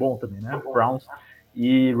Night vai ser bom também, né? Browns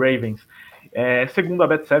e Ravens. Segundo a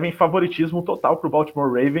Bet7, favoritismo total para o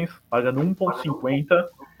Baltimore Ravens, pagando 1,50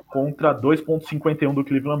 contra 2,51 do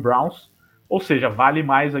Cleveland Browns. Ou seja, vale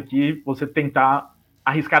mais aqui você tentar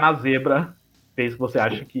arriscar na zebra, desde que você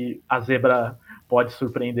acha que a zebra pode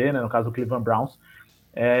surpreender, né, no caso do Cleveland Browns.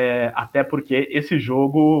 Até porque esse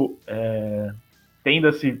jogo, tendo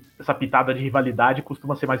essa pitada de rivalidade,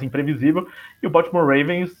 costuma ser mais imprevisível. E o Baltimore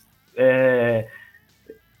Ravens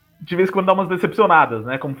de vez em quando dá umas decepcionadas,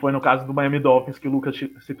 né? Como foi no caso do Miami Dolphins, que o Lucas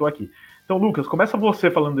citou aqui. Então, Lucas, começa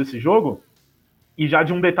você falando desse jogo, e já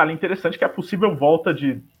de um detalhe interessante, que é a possível volta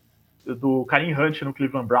do Kareem Hunt no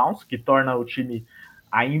Cleveland Browns, que torna o time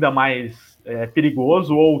ainda mais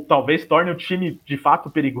perigoso, ou talvez torne o time de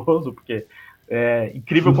fato perigoso, porque é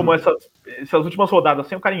incrível como essas últimas rodadas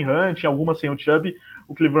sem o Kareem Hunt, algumas sem o Chubb,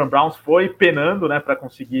 o Cleveland Browns foi penando, né, para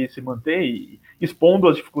conseguir se manter e expondo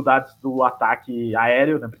as dificuldades do ataque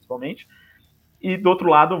aéreo, né, principalmente. E do outro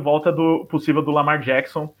lado, volta possível do Lamar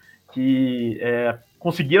Jackson, que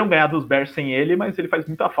conseguiram ganhar dos Bears sem ele, mas ele faz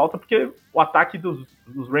muita falta porque o ataque dos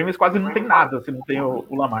Ravens quase não tem nada se não tem o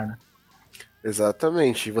Lamar, né?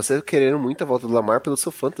 Exatamente. E você querendo muito a volta do Lamar pelo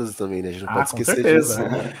seu fantasy também, né? A gente não pode esquecer certeza,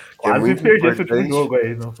 disso. Quase perdi esse último jogo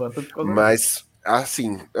aí no fantasy. Mas,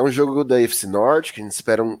 assim, é um jogo da AFC Norte, que a gente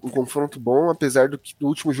espera um confronto bom, apesar do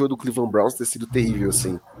último jogo do Cleveland Browns ter sido terrível,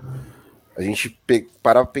 assim. A gente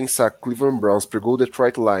parar pra pensar, Cleveland Browns pegou o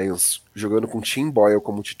Detroit Lions jogando com Tim Boyle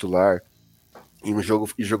como titular, e o jogo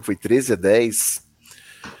foi 13-10,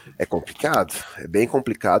 é complicado, é bem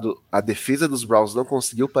complicado. A defesa dos Browns não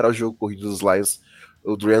conseguiu parar o jogo corrido dos Lions.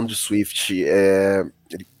 O DeAndre Swift,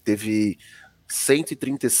 ele teve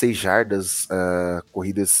 136 jardas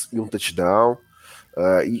corridas e um touchdown,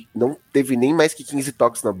 e não teve nem mais que 15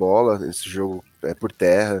 toques na bola nesse jogo por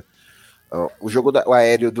terra. O jogo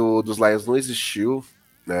aéreo dos Lions não existiu,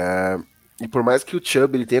 e por mais que o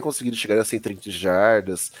Chubb ele tenha conseguido chegar a 130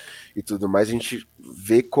 jardas e tudo mais, a gente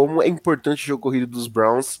vê como é importante o jogo corrido dos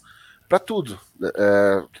Browns para tudo,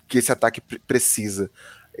 que esse ataque precisa.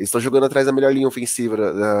 Eles estão jogando atrás da melhor linha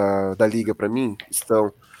ofensiva da liga para mim.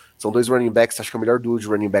 São dois running backs, acho que é o melhor duo de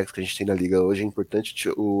running backs que a gente tem na liga hoje. É importante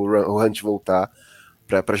o Hunt voltar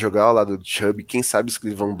para jogar ao lado do Chubb. Quem sabe os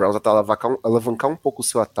Cleveland Browns até alavancar um pouco o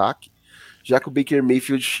seu ataque, já que o Baker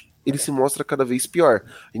Mayfield ele se mostra cada vez pior.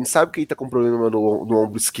 A gente sabe que ele tá com problema no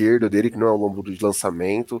ombro esquerdo dele, que não é o ombro de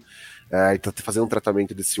lançamento, ele tá fazendo um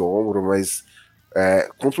tratamento desse ombro, mas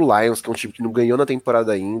contra o Lions, que é um time que não ganhou na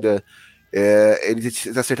temporada ainda, Ele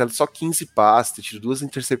ter acertado só 15 passes, ter tido 2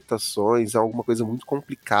 interceptações, é alguma coisa muito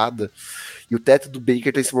complicada. E o teto do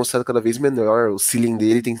Baker tem se mostrado cada vez menor, o ceiling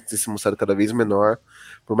dele tem se mostrado cada vez menor.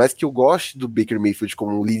 Por mais que eu goste do Baker Mayfield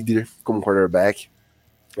como líder, como quarterback,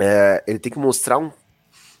 ele tem que mostrar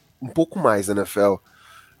um pouco mais na NFL.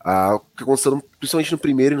 O que aconteceu, principalmente no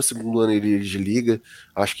primeiro e no segundo ano de liga,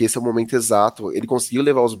 acho que esse é o momento exato. Ele conseguiu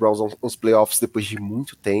levar os Browns aos playoffs depois de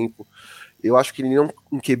muito tempo. Eu acho que ele não é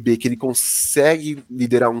um QB que ele consegue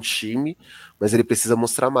liderar um time, mas ele precisa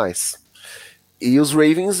mostrar mais. E os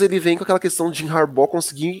Ravens, ele vem com aquela questão de Jim Harbaugh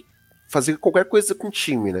conseguir fazer qualquer coisa com o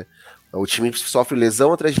time, né? O time sofre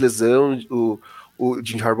lesão atrás de lesão, o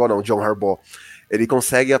Jim Harbaugh não, o John Harbaugh. Ele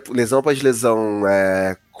consegue, lesão após lesão,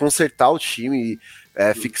 consertar o time,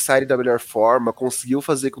 fixar ele da melhor forma, conseguiu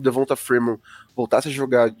fazer com o Devonta Freeman voltasse a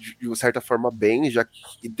jogar de certa forma bem, já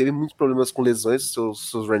que teve muitos problemas com lesões dos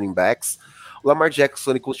seus running backs. O Lamar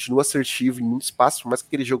Jackson ele continua assertivo em muitos passos, por mais que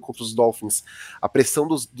aquele jogo contra os Dolphins, a pressão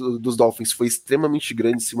dos Dolphins foi extremamente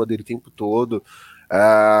grande em cima dele o tempo todo.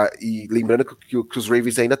 E lembrando que os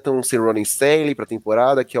Ravens ainda estão sem Ronnie Stanley para a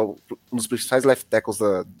temporada, que é um dos principais left tackles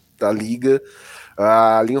da liga.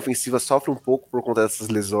 A linha ofensiva sofre um pouco por conta dessas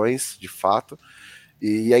lesões, de fato.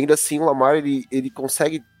 E ainda assim o Lamar ele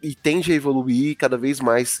consegue e tende a evoluir cada vez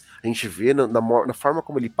mais. A gente vê na forma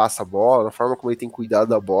como ele passa a bola, na forma como ele tem cuidado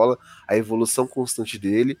da bola, a evolução constante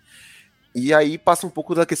dele. E aí passa um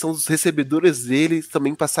pouco da questão dos recebedores dele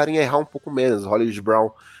também passarem a errar um pouco menos. O Hollywood Brown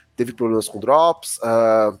teve problemas com drops,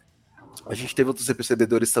 a gente teve outros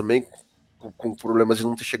recebedores também com problemas de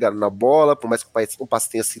não ter chegado na bola, por mais que o passe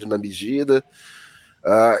tenha sido na medida.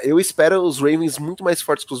 Eu espero os Ravens muito mais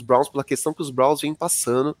fortes que os Browns pela questão que os Browns vêm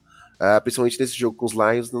passando, principalmente nesse jogo com os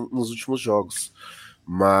Lions nos últimos jogos.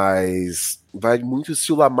 Mas vai muito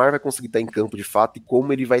se o Lamar vai conseguir estar em campo de fato e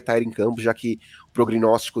como ele vai estar em campo, já que o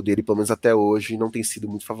prognóstico dele, pelo menos até hoje, não tem sido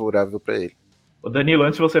muito favorável para ele. Ô Danilo,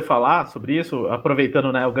 antes de você falar sobre isso,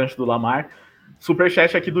 aproveitando, né, o gancho do Lamar,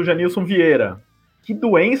 superchat aqui do Janilson Vieira. Que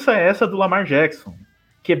doença é essa do Lamar Jackson?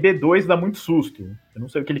 QB2 dá muito susto. Eu não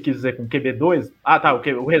sei o que ele quis dizer com QB2. Tá,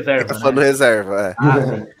 o reserva. Ele tá falando reserva,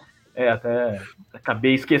 sim. Até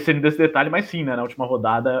acabei esquecendo desse detalhe, mas sim, né? Na última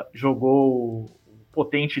rodada jogou o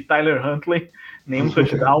potente Tyler Huntley, nenhum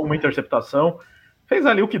touchdown, uma interceptação. Fez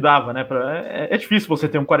ali o que dava, né? É difícil você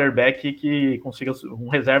ter um quarterback que consiga, um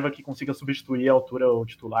reserva que consiga substituir a altura o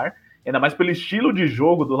titular. Ainda mais pelo estilo de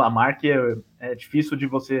jogo do Lamar, que é difícil de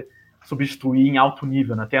você substituir em alto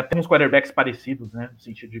nível, né? Tem até uns quarterbacks parecidos, né? No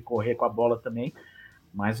sentido de correr com a bola também.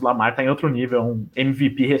 Mas o Lamar tá em outro nível, é um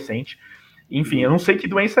MVP recente. Enfim, eu não sei que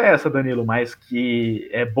doença é essa, Danilo, mas que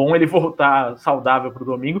é bom ele voltar saudável pro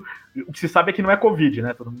domingo. O que se sabe é que não é Covid,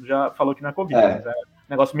 né? Todo mundo já falou que não é Covid, mas é um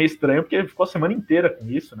negócio meio estranho, porque ele ficou a semana inteira com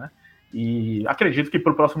isso, né? E acredito que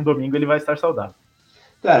pro próximo domingo ele vai estar saudável.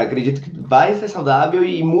 Cara, acredito que vai estar saudável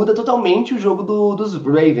e muda totalmente o jogo dos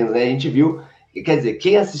Ravens, né? A gente viu, quer dizer,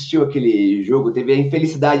 quem assistiu aquele jogo, teve a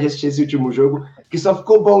infelicidade de assistir esse último jogo, que só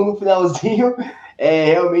ficou bom no finalzinho,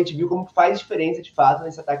 realmente viu como faz diferença de fato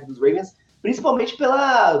nesse ataque dos Ravens, principalmente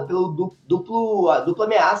pela dupla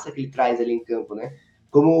ameaça que ele traz ali em campo, né?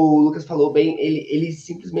 Como o Lucas falou bem, ele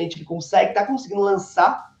simplesmente tá conseguindo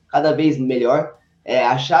lançar cada vez melhor,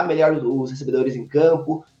 achar melhor os recebedores em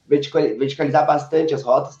campo, verticalizar bastante as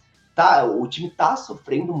rotas. O time tá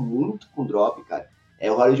sofrendo muito com drop, cara.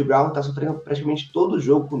 O Hollywood Brown tá sofrendo praticamente todo o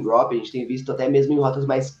jogo com drop, a gente tem visto até mesmo em rotas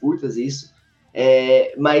mais curtas isso.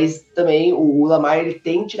 Mas também o Lamar ele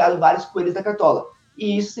tem tirado vários coelhos da cartola.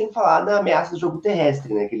 E isso sem falar da ameaça do jogo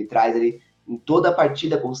terrestre, né? Que ele traz ali em toda a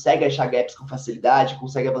partida, consegue achar gaps com facilidade,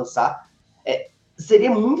 consegue avançar. Seria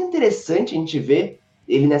muito interessante a gente ver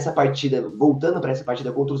ele nessa partida, voltando para essa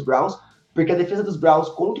partida contra os Browns, porque a defesa dos Browns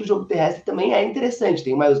contra o jogo terrestre também é interessante.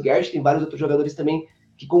 Tem o Myles Garrett, tem vários outros jogadores também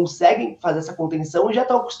que conseguem fazer essa contenção e já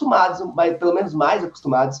estão acostumados, pelo menos mais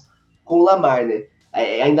acostumados, com o Lamar, né?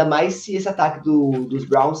 Ainda mais se esse ataque dos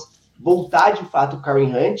Browns voltar de fato o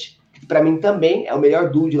Kareem Hunt, que para mim também é o melhor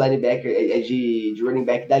duo de linebacker, de running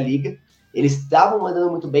back da liga. Eles estavam mandando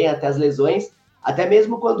muito bem até as lesões, até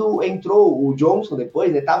mesmo quando entrou o Johnson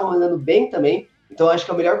depois, né? Estavam mandando bem também. Então acho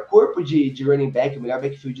que é o melhor corpo de running back, o melhor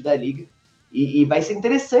backfield da liga. E vai ser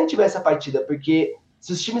interessante ver essa partida, porque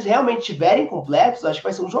se os times realmente estiverem completos, acho que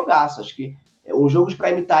vai ser um jogaço. Acho que é um jogo de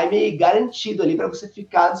prime time garantido ali para você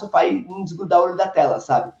ficar no sofá e não desgrudar o olho da tela,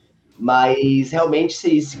 sabe? Mas realmente,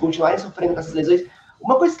 se continuarem sofrendo com essas lesões,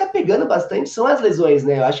 uma coisa que está pegando bastante são as lesões,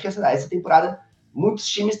 né? Eu acho que essa temporada muitos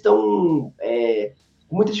times estão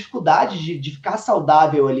com muita dificuldade de ficar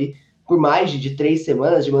saudável ali por mais de 3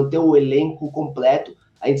 semanas, de manter o elenco completo.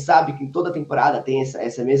 A gente sabe que em toda temporada tem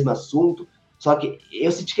esse mesmo assunto. Só que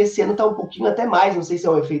eu senti que esse ano tá um pouquinho até mais, não sei se é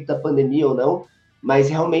um efeito da pandemia ou não, mas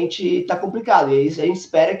realmente tá complicado. E aí a gente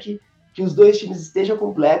espera que os dois times estejam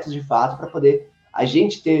completos de fato para poder a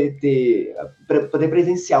gente para poder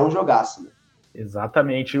presenciar um jogaço, né?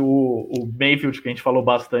 Exatamente, o Mayfield, que a gente falou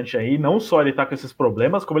bastante aí, não só ele tá com esses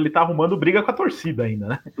problemas, como ele tá arrumando briga com a torcida ainda,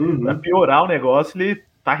 né? Pra piorar o negócio, ele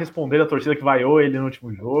tá respondendo a torcida que vaiou ele no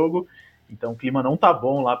último jogo, então o clima não tá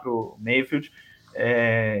bom lá pro Mayfield,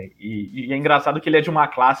 e é engraçado que ele é de uma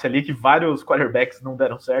classe ali que vários quarterbacks não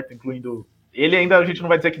deram certo, incluindo ele. Ainda a gente não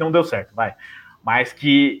vai dizer que não deu certo, mas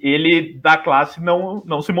que ele da classe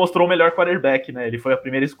não se mostrou o melhor quarterback, né? Ele foi a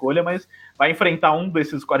primeira escolha, mas vai enfrentar um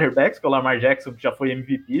desses quarterbacks, que é o Lamar Jackson, que já foi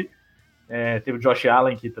MVP. Teve o Josh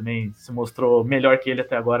Allen, que também se mostrou melhor que ele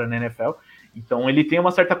até agora na NFL. Então ele tem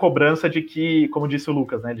uma certa cobrança de que, como disse o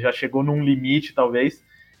Lucas, né? Ele já chegou num limite, talvez,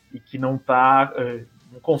 e que não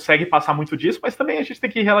consegue passar muito disso, mas também a gente tem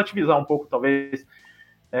que relativizar um pouco, talvez,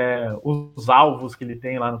 os alvos que ele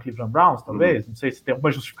tem lá no Cleveland Browns, talvez. Não sei se tem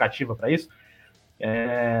alguma justificativa para isso.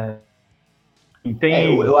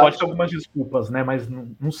 Pode ter algumas desculpas, né? Mas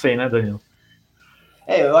não sei, né, Danilo?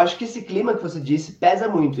 Eu acho que esse clima que você disse pesa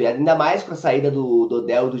muito, e ainda mais com a saída do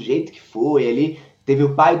Odell do jeito que foi. Ali teve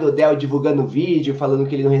o pai do Odell divulgando vídeo, falando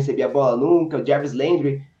que ele não recebia a bola nunca. O Jarvis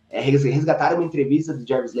Landry, resgataram uma entrevista do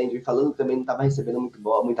Jarvis Landry falando que também não estava recebendo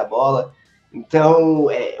muita bola. Então,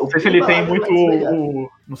 não sei se ele tem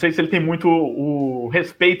muito não sei se ele tem muito o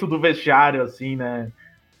respeito do vestiário, assim, né?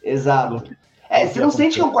 Exato. Você não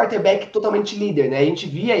sente que é um quarterback totalmente líder, né? A gente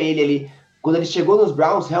via ele ali, quando ele chegou nos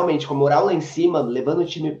Browns, realmente com a moral lá em cima, levando o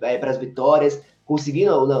time para as vitórias,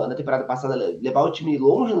 conseguindo na temporada passada levar o time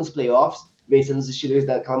longe nos playoffs, vencendo os Steelers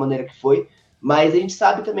daquela maneira que foi. Mas a gente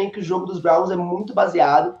sabe também que o jogo dos Browns é muito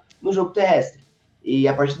baseado no jogo terrestre. E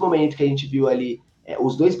a partir do momento que a gente viu ali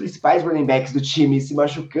os dois principais running backs do time se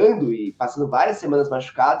machucando e passando várias semanas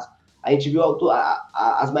machucados, a gente viu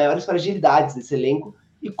as maiores fragilidades desse elenco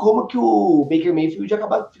e como que o Baker Mayfield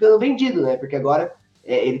acaba ficando vendido, né? Porque agora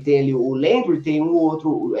ele tem ali o Landry, tem um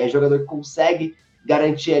outro jogador que consegue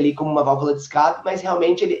garantir ali como uma válvula de escape, mas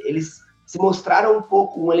realmente eles se mostraram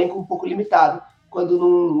um elenco um pouco limitado quando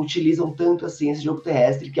não utilizam tanto assim esse jogo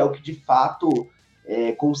terrestre, que é o que de fato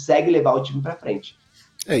consegue levar o time para frente.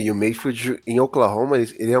 E o Mayfield em Oklahoma,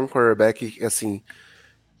 ele é um quarterback, assim,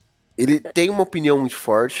 ele tem uma opinião muito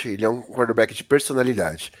forte, ele é um quarterback de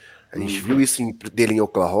personalidade. A gente viu isso dele em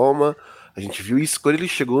Oklahoma, a gente viu isso quando ele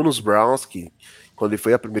chegou nos Browns, quando ele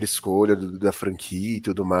foi a primeira escolha da franquia e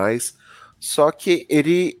tudo mais. Só que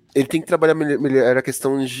ele tem que trabalhar melhor a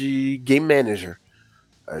questão de game manager.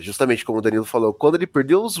 Justamente como o Danilo falou, quando ele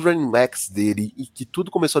perdeu os running backs dele e que tudo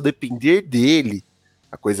começou a depender dele,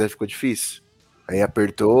 a coisa ficou difícil. Aí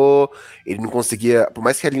apertou, ele não conseguia, por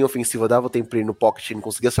mais que a linha ofensiva dava o tempo pra ele no pocket, ele não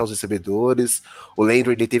conseguia sair os recebedores. O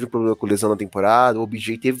Landry, ele teve problema com lesão na temporada, o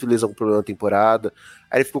OBJ teve lesão com problema na temporada.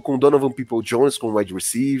 Aí ele ficou com o Donovan Peoples-Jones como wide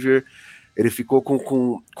receiver. Ele ficou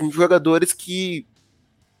com jogadores que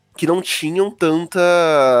não tinham tanto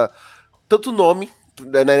nome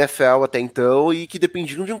na NFL até então e que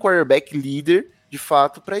dependiam de um quarterback líder de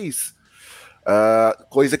fato para isso.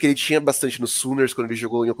 Coisa que ele tinha bastante no Sooners quando ele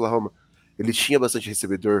jogou em Oklahoma. Ele tinha bastante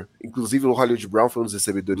recebedor, inclusive o Hollywood Brown foi um dos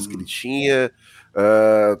recebedores que ele tinha.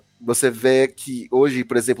 Você vê que hoje,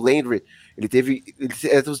 por exemplo, Landry, ele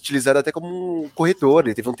é utilizado até como um corretor,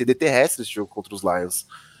 ele teve um TD terrestre nesse jogo contra os Lions.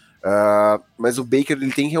 Mas o Baker,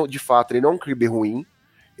 ele tem de fato, ele não é um QB ruim,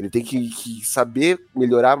 ele tem que saber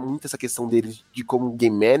melhorar muito essa questão dele de como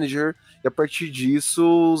game manager, e a partir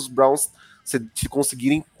disso, os Browns, se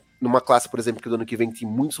conseguirem, numa classe, por exemplo, que do ano que vem tem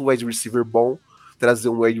muitos wide receiver bom, trazer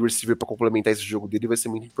um wide receiver para complementar esse jogo dele vai ser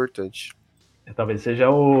muito importante. Talvez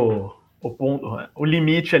seja o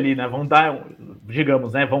limite ali, né? Vão dar,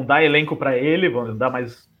 digamos, né? Vão dar elenco para ele, vão dar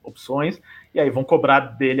mais opções, e aí vão cobrar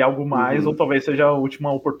dele algo mais, ou talvez seja a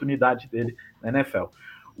última oportunidade dele na NFL.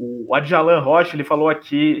 O Adjalan Rocha, ele falou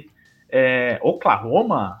aqui,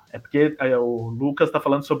 Oklahoma, porque o Lucas está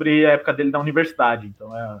falando sobre a época dele na universidade,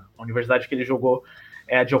 então a universidade que ele jogou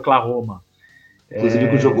é a de Oklahoma. Inclusive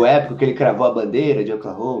com o jogo épico que ele cravou a bandeira de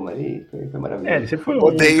Oklahoma ali, foi maravilhoso. Ele sempre foi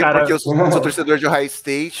Odeio cara... porque eu sou torcedor de Ohio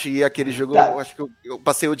State e aquele jogo eu acho que eu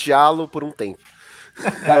passei a odiá-lo por um tempo.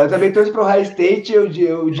 Cara, eu também torço pro Ohio State, eu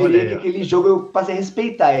diria que aquele jogo eu passei a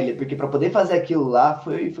respeitar ele, porque para poder fazer aquilo lá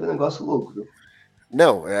foi um negócio louco, viu?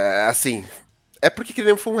 Não, assim, é porque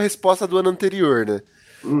que foi uma resposta do ano anterior, né?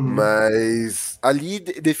 Mas ali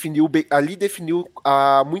definiu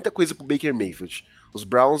muita coisa pro Baker Mayfield. Os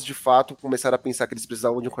Browns, de fato, começaram a pensar que eles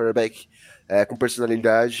precisavam de um quarterback com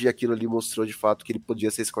personalidade, e aquilo ali mostrou, de fato, que ele podia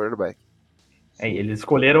ser esse quarterback. Eles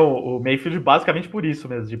escolheram o Mayfield basicamente por isso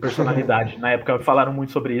mesmo, de personalidade. Na época falaram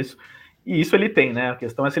muito sobre isso. E isso ele tem, né? A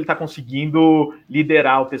questão é se ele tá conseguindo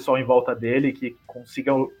liderar o pessoal em volta dele, que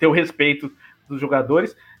consiga ter o respeito dos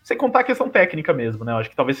jogadores, sem contar a questão técnica mesmo, né? Eu acho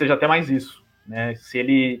que talvez seja até mais isso, né? Se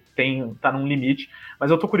ele tá num limite. Mas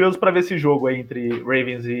eu tô curioso para ver esse jogo aí entre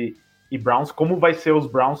Ravens e Browns, como vai ser os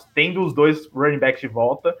Browns tendo os dois running backs de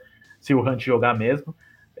volta, se o Hunt jogar mesmo.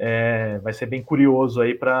 Vai ser bem curioso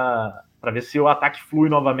aí para ver se o ataque flui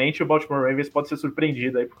novamente e o Baltimore Ravens pode ser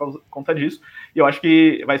surpreendido aí por conta disso. E eu acho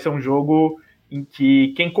que vai ser um jogo em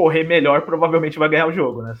que quem correr melhor provavelmente vai ganhar o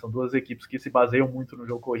jogo, né? São duas equipes que se baseiam muito no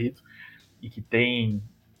jogo corrido e que tem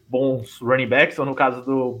bons running backs, ou no caso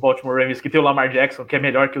do Baltimore Ravens, que tem o Lamar Jackson, que é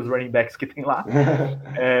melhor que os running backs que tem lá.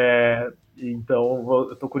 Então,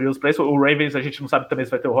 eu tô curioso para isso. O Ravens, a gente não sabe também se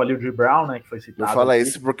vai ter o Hollywood Brown, né, que foi citado. Não fala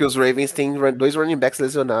isso porque os Ravens têm 2 running backs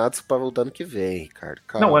lesionados para voltar ano que vem, cara.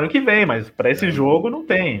 Calma. Não, ano que vem, mas para esse jogo não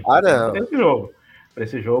tem. Não. Para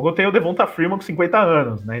esse jogo tem o Devonta Freeman com 50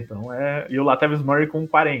 anos, né, então e o Latavius Murray com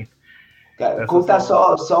 40. Cara, contar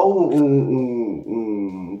só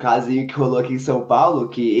um casinho que rolou aqui em São Paulo,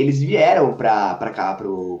 que eles vieram pra cá,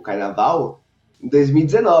 pro Carnaval, em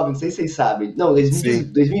 2019, não sei se vocês sabem. Não,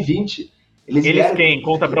 2020. Eles quem?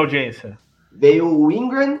 Conta pra audiência. Veio o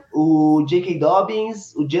Ingram, o J.K.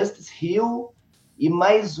 Dobbins, o Justice Hill e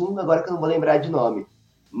mais um, agora que eu não vou lembrar de nome.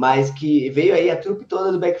 Mas que veio aí a trupe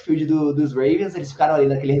toda do backfield dos Ravens, eles ficaram ali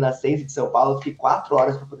naquele Renascença de São Paulo, fiquei 4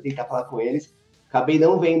 horas para poder tentar falar com eles. Acabei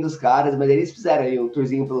não vendo os caras, mas eles fizeram aí um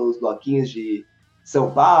tourzinho pelos bloquinhos de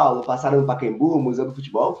São Paulo, passaram no Pacaembu, Museu do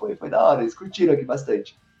Futebol, foi da hora, eles curtiram aqui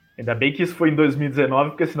bastante. Ainda bem que isso foi em 2019,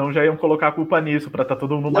 porque senão já iam colocar a culpa nisso, pra estar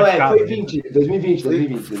todo mundo machucado. Foi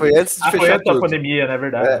 2020. Foi antes de fechar foi antes tudo. Da pandemia, né,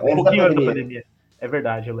 verdade? Um pouquinho antes da pandemia. É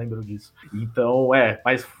verdade, eu lembro disso. Então,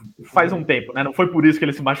 mas faz um tempo, né? Não foi por isso que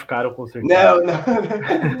eles se machucaram, com certeza.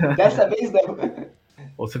 Não. Dessa vez não.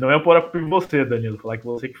 Ou senão eu pôr a culpa em você, Danilo. Falar que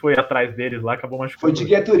você que foi atrás deles lá, acabou machucando. Foi de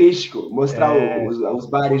guia turístico, mostrar os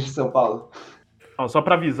bares de São Paulo. Só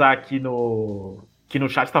para avisar aqui que no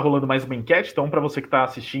chat está rolando mais uma enquete, então para você que está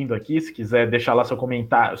assistindo aqui, se quiser deixar lá seu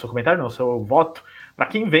voto, para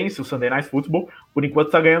quem vence o Sunday Night Football, por enquanto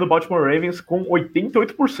está ganhando o Baltimore Ravens com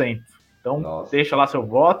 88%. Então deixa lá seu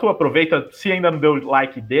voto, aproveita, se ainda não deu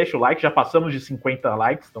like, deixa o like, já passamos de 50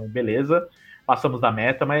 likes, então beleza, passamos da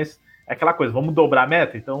meta, mas é aquela coisa, vamos dobrar a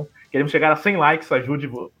meta, então queremos chegar a 100 likes, ajude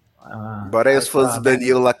Bora aí os fãs do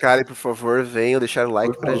Danilo Lacari, por favor, venham deixar o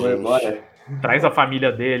like pra gente. Bora. Traz a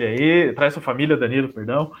família dele aí, traz sua família, Danilo,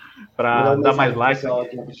 perdão, para dar mais likes.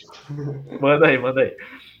 Manda aí.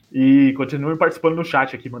 E continuem participando no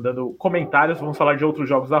chat aqui, mandando comentários. Vamos falar de outros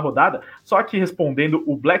jogos da rodada. Só aqui respondendo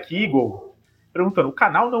o Black Eagle, perguntando: o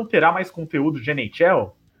canal não terá mais conteúdo de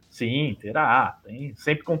NHL? Sim, terá. Tem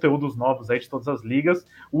sempre conteúdos novos aí de todas as ligas.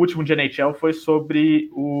 O último de NHL foi sobre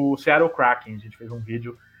o Seattle Kraken. A gente fez um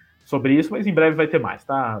vídeo sobre isso, mas em breve vai ter mais,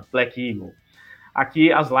 tá? Black Eagle.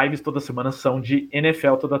 Aqui as lives toda semana são de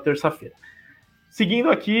NFL toda terça-feira.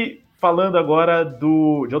 Seguindo aqui, falando agora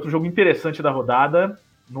de outro jogo interessante da rodada.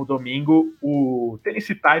 No domingo, o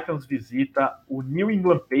Tennessee Titans visita o New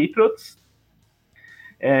England Patriots.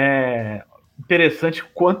 Interessante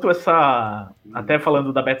quanto até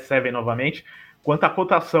falando da Bet7 novamente, quanto a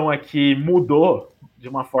cotação aqui mudou de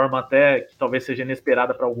uma forma até que talvez seja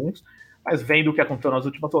inesperada para alguns, mas vendo o que aconteceu nas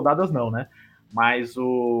últimas rodadas, não, né? Mas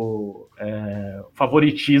o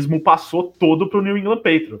favoritismo passou todo para o New England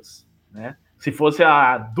Patriots, né? Se fosse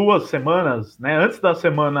há 2 semanas, né, antes da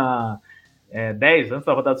semana 10, antes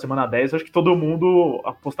da rodada da semana 10, acho que todo mundo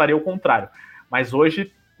apostaria o contrário. Mas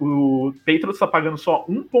hoje o Patriots está pagando só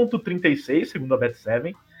 1,36, segundo a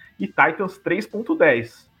Bet7, e Titans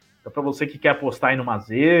 3,10. Então, para você que quer apostar aí numa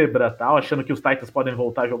zebra, tal, achando que os Titans podem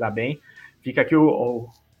voltar a jogar bem, fica aqui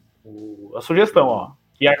a sugestão, ó.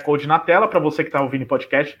 QR Code na tela, para você que está ouvindo o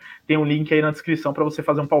podcast, tem um link aí na descrição para você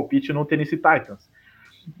fazer um palpite no Tennessee Titans.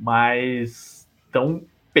 Mas, então,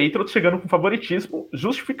 Patriots chegando com favoritismo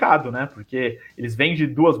justificado, né? Porque eles vêm de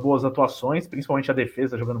 2 boas atuações, principalmente a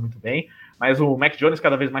defesa jogando muito bem, mas o Mac Jones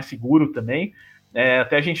cada vez mais seguro também.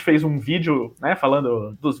 Até a gente fez um vídeo, né,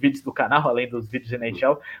 falando dos vídeos do canal, além dos vídeos de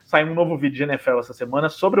NHL. Saiu um novo vídeo de NFL essa semana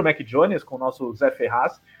sobre o Mac Jones, com o nosso Zé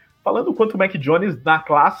Ferraz, falando o quanto o Mac Jones, na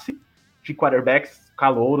classe de quarterbacks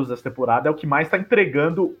calouros dessa temporada, é o que mais está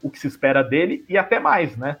entregando o que se espera dele e até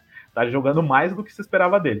mais, né? Tá jogando mais do que se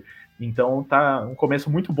esperava dele. Então tá um começo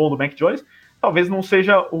muito bom do Mac Jones. Talvez não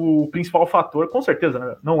seja o principal fator, com certeza,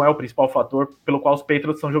 né? Não é o principal fator pelo qual os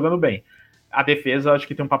Patriots estão jogando bem. A defesa acho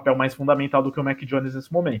que tem um papel mais fundamental do que o Mac Jones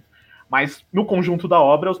nesse momento. Mas no conjunto da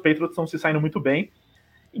obra, os Patriots estão se saindo muito bem,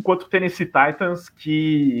 enquanto o Tennessee Titans,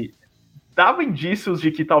 que dava indícios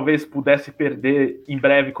de que talvez pudesse perder em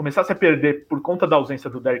breve, começasse a perder por conta da ausência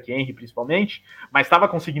do Derrick Henry, principalmente, mas estava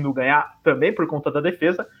conseguindo ganhar também por conta da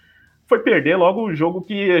defesa, foi perder logo o jogo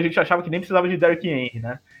que a gente achava que nem precisava de Derrick Henry,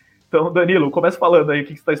 né? Então, Danilo, começa falando aí o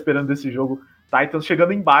que você está esperando desse jogo. Titans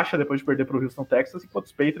chegando em baixa depois de perder para o Houston Texans, enquanto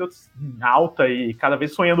os Patriots em alta e cada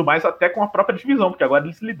vez sonhando mais até com a própria divisão, porque agora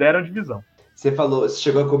eles lideram a divisão. Você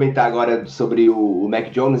chegou a comentar agora sobre o Mac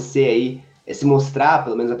Jones ser aí, se mostrar,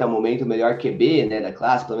 pelo menos até o momento, o melhor QB, né, da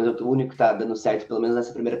classe, pelo menos o único que tá dando certo, pelo menos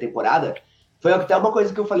nessa primeira temporada. Foi até uma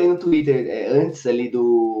coisa que eu falei no Twitter antes ali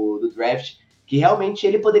do draft, que realmente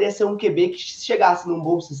ele poderia ser um QB que, se chegasse num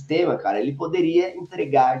bom sistema, cara, ele poderia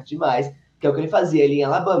entregar demais, que é o que ele fazia ali em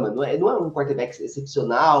Alabama. Não é um quarterback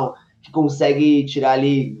excepcional, que consegue tirar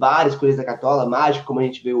ali várias coisas da cartola, mágico, como a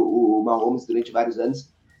gente vê o Mahomes durante vários anos.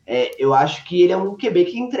 Eu acho que ele é um QB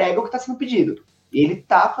que entrega o que está sendo pedido. E ele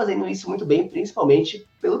tá fazendo isso muito bem, principalmente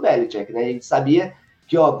pelo Belichick, né? A gente sabia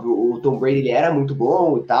que, óbvio, o Tom Brady ele era muito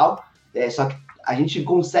bom e tal, só que a gente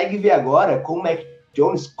consegue ver agora com o Mac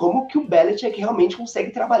Jones como que o Belichick realmente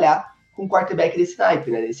consegue trabalhar com um quarterback desse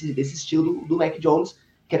naipe, né? Desse estilo do Mac Jones,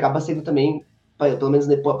 que acaba sendo também, pelo menos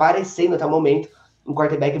aparecendo até o momento, um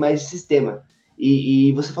quarterback mais de sistema.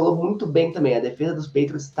 E você falou muito bem também, a defesa dos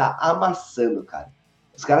Patriots está amassando, cara.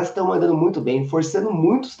 Os caras estão mandando muito bem, forçando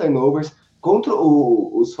muitos turnovers. Contra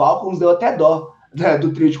os Falcons deu até dó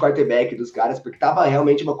do trio de quarterback dos caras, porque tava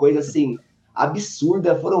realmente uma coisa assim,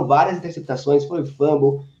 absurda. Foram várias interceptações, foi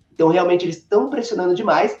fumble. Então realmente eles estão pressionando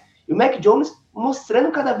demais. E o Mac Jones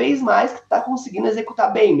mostrando cada vez mais que tá conseguindo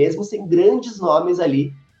executar bem, mesmo sem grandes nomes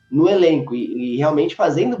ali no elenco. E realmente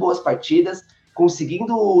fazendo boas partidas,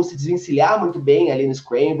 conseguindo se desvencilhar muito bem ali no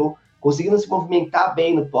scramble, conseguindo se movimentar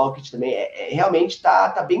bem no pocket também. Realmente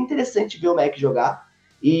tá bem interessante ver o Mac jogar.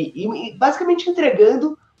 E basicamente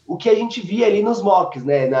entregando o que a gente via ali nos mocks,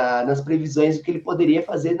 né, nas previsões do que ele poderia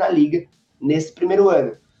fazer na liga nesse primeiro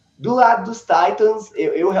ano. Do lado dos Titans,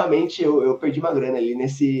 eu realmente perdi uma grana ali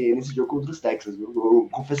nesse jogo contra os Texans, vou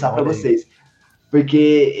confessar para vocês.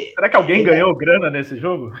 Porque... Será que alguém ganhou grana nesse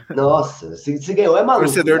jogo? Nossa, se ganhou é maluco.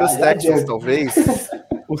 Torcedor dos Texans, talvez.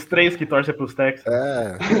 Os 3 que torcem para os Texans.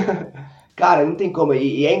 Cara, não tem como.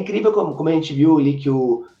 E é incrível como a gente viu ali que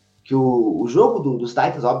o jogo dos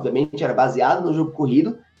Titans, obviamente, era baseado no jogo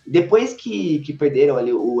corrido. Depois que perderam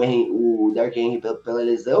ali o Derrick Henry pela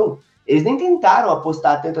lesão, eles nem tentaram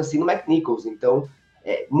apostar tanto assim no McNichols. Então,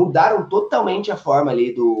 mudaram totalmente a forma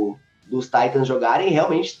ali dos Titans jogarem e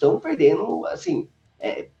realmente estão perdendo, assim,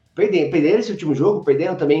 perderam esse último jogo,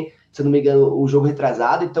 perderam também, se eu não me engano, o jogo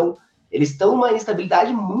retrasado. Então, eles estão numa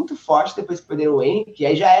instabilidade muito forte depois que perderam o Henry, que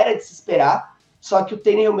aí já era de se esperar. Só que o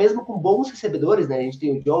Tannehill, mesmo com bons recebedores, né? A gente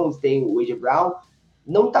tem o Jones, tem o A.J. Brown,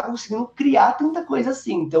 não está conseguindo criar tanta coisa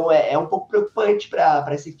assim. Então é um pouco preocupante para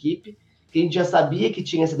essa equipe, que a gente já sabia que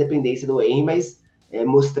tinha essa dependência do Henry, mas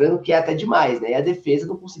mostrando que é até demais, né? E a defesa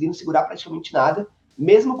não conseguindo segurar praticamente nada,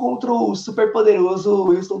 mesmo contra o super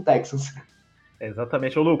poderoso Houston Texans.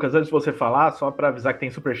 Exatamente. Ô, Lucas, antes de você falar, só para avisar que tem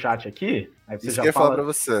superchat aqui, aí você já falar para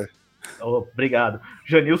você. Obrigado.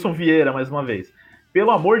 Janilson Vieira, mais uma vez. Pelo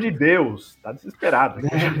amor de Deus, tá desesperado.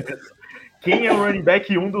 Quem é o running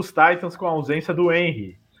back 1 dos Titans com a ausência do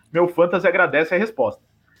Henry? Meu fantasy agradece a resposta.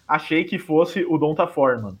 Achei que fosse o Donta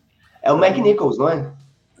Foreman. É o McNichols, não é?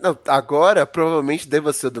 Não, agora provavelmente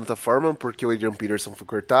deve ser o Donta Foreman, porque o Adrian Peterson foi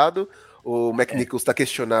cortado. O McNichols tá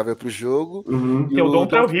questionável pro jogo. E o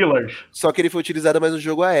Donta é o Hillard. Só que ele foi utilizado mais no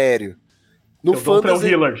jogo aéreo. No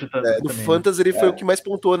Fantasy, ele foi o que mais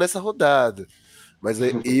pontuou nessa rodada. Mas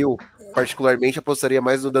eu, particularmente, apostaria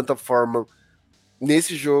mais no Donta Foreman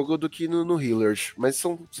nesse jogo do que no Hillard. Mas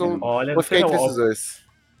são vou ficar entre esses dois.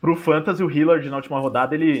 Pro Fantasy, o Hillard, na última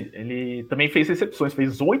rodada, ele também fez recepções.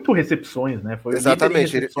 Fez 8 recepções, né? Foi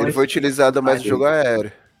exatamente, ele foi utilizado mais no jogo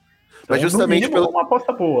aéreo. Então, mas justamente pelo uma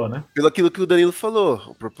aposta boa, né? Pelo aquilo que o Danilo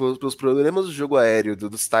falou, pelos problemas do jogo aéreo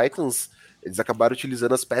dos Titans, eles acabaram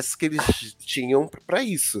utilizando as peças que eles tinham para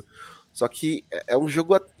isso. Só que é um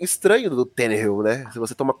jogo estranho do Tannehill, né? Se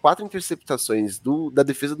você toma 4 interceptações da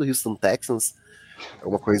defesa do Houston Texans, é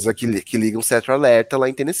uma coisa que liga um certo alerta lá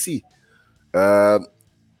em Tennessee.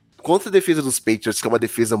 Contra a defesa dos Patriots, que é uma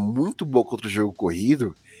defesa muito boa contra o jogo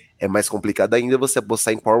corrido, é mais complicado ainda você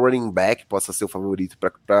apostar em qual running back possa ser o favorito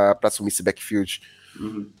para assumir esse backfield.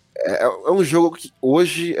 Uhum. É um jogo que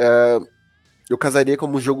hoje eu casaria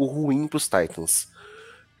como um jogo ruim para os Titans.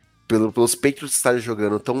 Pelos Patriots estarem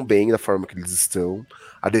jogando tão bem da forma que eles estão,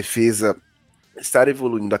 a defesa estar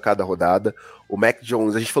evoluindo a cada rodada, o Mac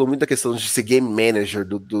Jones, a gente falou muito da questão de ser game manager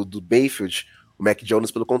do Mayfield, o Mac Jones,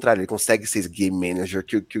 pelo contrário, ele consegue ser game manager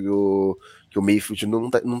que o Mayfield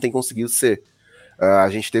não tem conseguido ser. A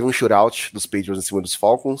gente teve um shootout dos Patriots em cima dos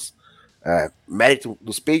Falcons. Mérito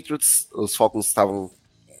dos Patriots, os Falcons estavam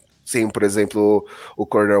sem, por exemplo, o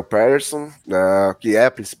Cornell Patterson, que é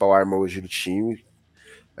a principal arma hoje do time.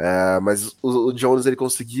 Mas o Jones ele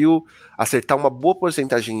conseguiu acertar uma boa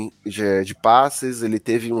porcentagem de passes, ele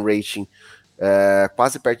teve um rating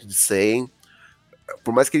quase perto de 100.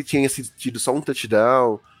 Por mais que ele tenha tido só um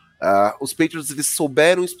touchdown, os Patriots eles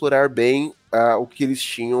souberam explorar bem o que eles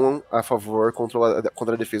tinham a favor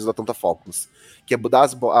contra a defesa do Atlanta Falcons, que é dar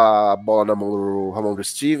a bola na mão do Ramondre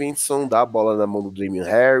Stevenson, dar a bola na mão do Damian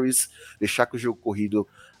Harris, deixar que o jogo corrido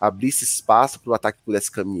abrisse espaço para o ataque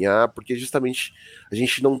pudesse caminhar, porque justamente a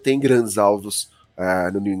gente não tem grandes alvos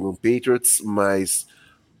no New England Patriots, mas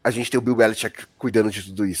a gente tem o Bill Belichick cuidando de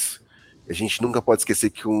tudo isso. A gente nunca pode esquecer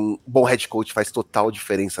que um bom head coach faz total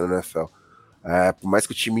diferença na NFL. Por mais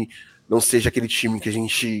que o time não seja aquele time que a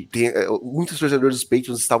gente tem. Muitos torcedores dos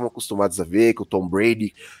Patriots estavam acostumados a ver, com o Tom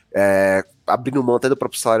Brady abrindo mão até do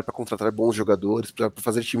próprio salário para contratar bons jogadores, para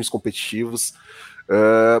fazer times competitivos.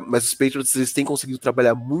 Mas os Patriots eles têm conseguido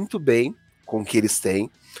trabalhar muito bem com o que eles têm.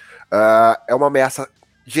 É uma ameaça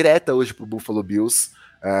direta hoje para o Buffalo Bills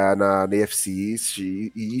na AFC East,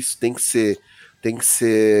 e isso tem que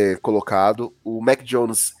ser colocado. O Mac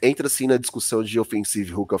Jones entra assim na discussão de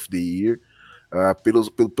Offensive Hook of the Year,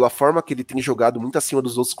 pela forma que ele tem jogado muito acima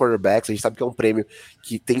dos outros quarterbacks. A gente sabe que é um prêmio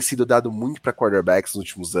que tem sido dado muito para quarterbacks nos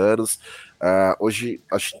últimos anos. Hoje,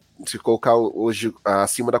 se colocar hoje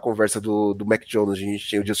acima da conversa do Mac Jones, a gente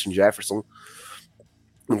tem o Justin Jefferson.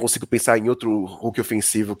 Não consigo pensar em outro rookie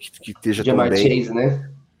ofensivo que esteja tão bem. Jamar Chase, né?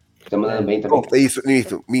 Tá mandando bem também.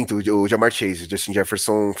 Minto, o Jamar Chase. O Justin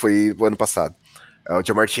Jefferson foi o ano passado. O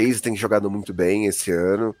Jamar Chase tem jogado muito bem esse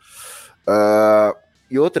ano.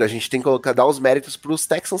 E outra, a gente tem que dar os méritos para os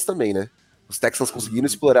Texans também, né? Os Texans conseguiram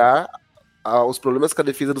explorar os problemas que a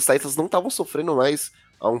defesa dos Titans não estavam sofrendo mais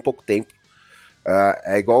há um pouco tempo.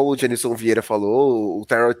 É igual o Janison Vieira falou, o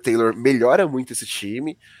Tyrod Taylor melhora muito esse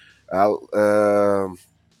time.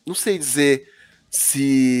 Não sei dizer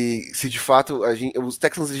se de fato os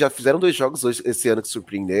Texans já fizeram 2 jogos esse ano que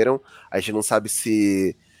surpreenderam. A gente não sabe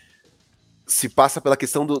se passa pela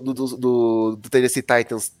questão do Tennessee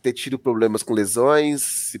Titans ter tido problemas com lesões,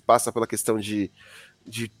 se passa pela questão de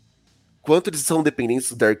quanto eles são dependentes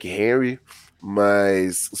do Derrick Henry,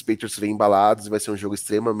 mas os Patriots vêm embalados e vai ser um jogo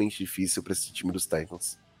extremamente difícil para esse time dos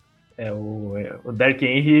Titans. O Derrick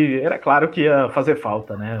Henry era claro que ia fazer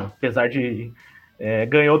falta, né? Apesar de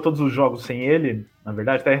ganhou todos os jogos sem ele, na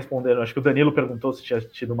verdade, até respondendo, acho que o Danilo perguntou se tinha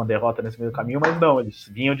tido uma derrota nesse meio caminho, mas não, eles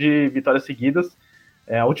vinham de vitórias seguidas.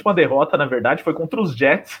 A última derrota, na verdade, foi contra os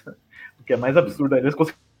Jets, o que é mais absurdo. Eles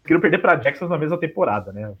conseguiram perder para Jackson na mesma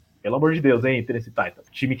temporada, né? Pelo amor de Deus, hein, Tennessee Titans.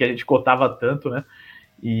 Time que a gente cotava tanto, né?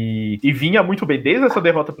 E vinha muito bem. Desde essa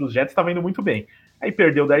derrota para os Jets, estava indo muito bem. Aí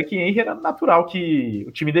perdeu o Derrick Henry, era natural que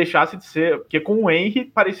o time deixasse de ser... Porque com o Henry,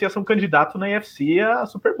 parecia ser um candidato na AFC a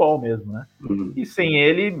Super Bowl mesmo, né? Uhum. E sem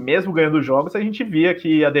ele, mesmo ganhando jogos, a gente via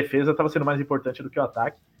que a defesa estava sendo mais importante do que o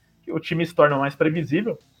ataque. Que o time se torna mais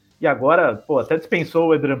previsível. E agora, até dispensou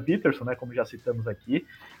o Adrian Peterson, né, como já citamos aqui.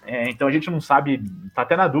 Então a gente não sabe, tá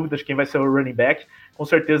até na dúvida de quem vai ser o running back. Com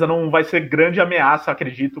certeza não vai ser grande ameaça,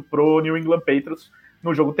 acredito, pro New England Patriots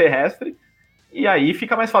no jogo terrestre. E aí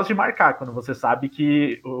fica mais fácil de marcar, quando você sabe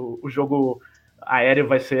que o jogo aéreo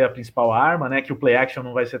vai ser a principal arma, né, que o play action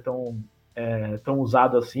não vai ser tão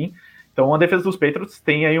usado assim. Então a defesa dos Patriots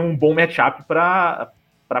tem aí um bom matchup para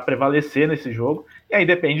prevalecer nesse jogo, e aí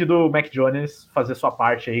depende do Mac Jones fazer sua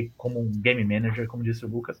parte aí como um game manager, como disse o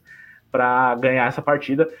Lucas, para ganhar essa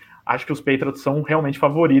partida. Acho que os Patriots são realmente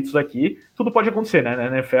favoritos aqui. Tudo pode acontecer, né?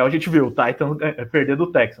 Na NFL a gente viu o Titans perder do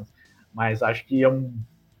Texans, mas acho que é um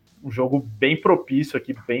jogo bem propício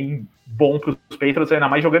aqui, bem bom para os Patriots, ainda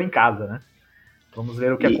mais jogando em casa, né? Vamos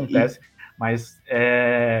ver o que acontece. Mas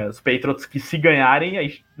os Patriots que se ganharem,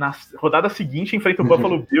 aí, na rodada seguinte enfrentam o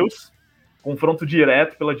Buffalo Bills, confronto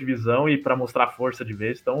direto pela divisão e para mostrar força de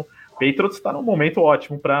vez. Então, o Patriots está num momento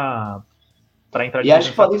ótimo para entrar de E acho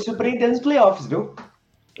que podem surpreender nos playoffs, viu?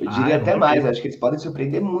 Eu diria até mais. Acho que eles podem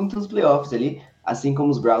surpreender muito nos playoffs ali, assim como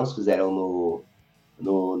os Browns fizeram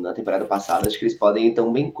na temporada passada. Acho que eles podem ir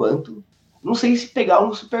tão bem quanto. Não sei se pegar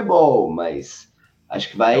um Super Bowl, mas acho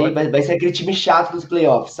que vai ser aquele time chato dos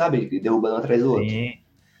playoffs, sabe? Derrubando atrás do outro. Sim.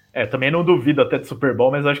 Também não duvido até de Super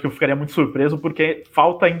Bowl, mas acho que eu ficaria muito surpreso, porque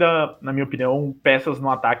falta ainda, na minha opinião, peças no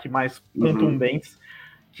ataque mais contundentes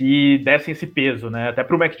que dessem esse peso, né? Até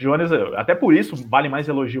pro Mac Jones, até por isso vale mais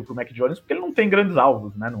elogio pro Mac Jones, porque ele não tem grandes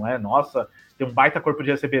alvos, né? Não é, nossa, tem um baita corpo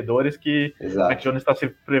de recebedores que o Mac Jones está se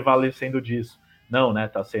prevalecendo disso. Não, né?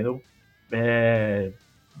 Tá sendo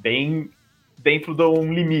bem dentro de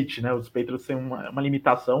um limite, né? Os Patriots têm uma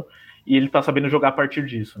limitação e ele tá sabendo jogar a partir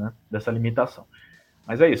disso, né? Dessa limitação.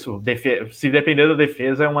 Mas é isso, se depender da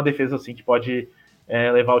defesa, é uma defesa assim que pode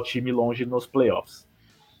levar o time longe nos playoffs.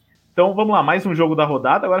 Então vamos lá, mais um jogo da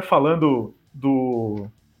rodada, agora falando do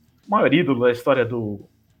maior ídolo da história do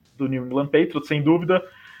New England Patriots, sem dúvida,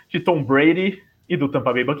 de Tom Brady e do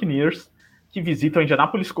Tampa Bay Buccaneers, que visitam o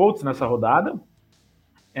Indianapolis Colts nessa rodada.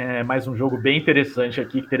 Mais um jogo bem interessante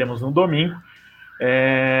aqui que teremos no domingo.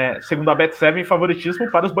 Segundo a Bet7, favoritismo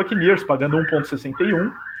para os Buccaneers, pagando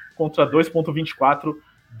 1,61 contra 2,24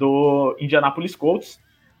 do Indianapolis Colts.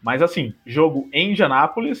 Mas assim, jogo em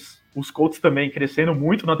Indianapolis, os Colts também crescendo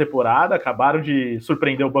muito na temporada, acabaram de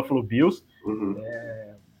surpreender o Buffalo Bills.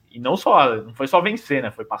 E não foi só vencer,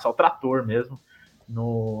 né? Foi passar o trator mesmo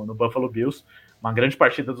no Buffalo Bills. Uma grande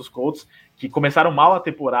partida dos Colts, que começaram mal a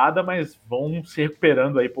temporada, mas vão se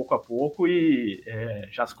recuperando aí pouco a pouco e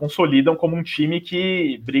já se consolidam como um time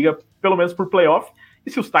que briga pelo menos por playoff, e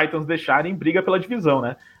se os Titans deixarem, briga pela divisão,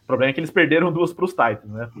 né? O problema é que eles perderam 2 para os Titans,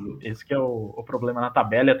 né? Esse que é o problema na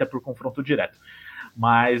tabela, e até por confronto direto.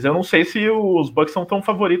 Mas eu não sei se os Bucks são tão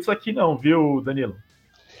favoritos aqui não, viu, Danilo?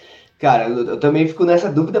 Cara, eu também fico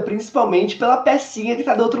nessa dúvida, principalmente pela pecinha que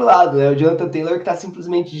tá do outro lado, né? O Jonathan Taylor que tá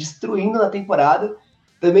simplesmente destruindo na temporada,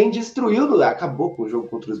 também destruiu, acabou com o jogo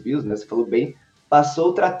contra os Bills, né? Você falou bem, passou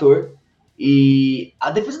o trator. E a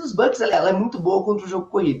defesa dos Bucks, ela é muito boa contra o jogo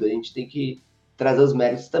corrido, a gente tem que trazer os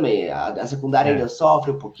méritos também. A secundária ainda sofre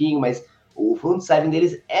um pouquinho, mas o front seven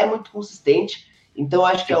deles é muito consistente. Então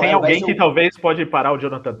acho que tem alguém que talvez pode parar o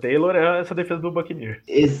Jonathan Taylor, é essa defesa do Buccaneers.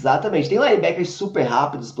 Exatamente. Tem linebackers super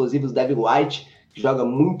rápidos, explosivos, Devin White, que joga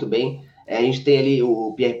muito bem. A gente tem ali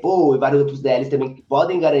o Pierre-Paul e vários outros DLs também que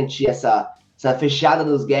podem garantir essa fechada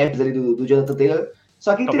nos gaps ali do Jonathan Taylor.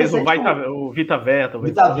 Só que é interessante... Talvez o Vita Vea.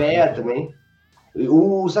 Vita Vea também.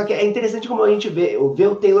 Só que é interessante como a gente vê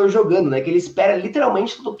o Taylor jogando, né? Que ele espera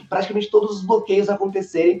literalmente praticamente todos os bloqueios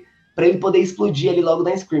acontecerem para ele poder explodir ali logo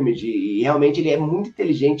na scrimmage. E realmente ele é muito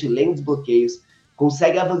inteligente, lendo os bloqueios,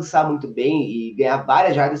 consegue avançar muito bem e ganhar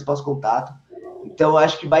várias jardas pós-contato. Então eu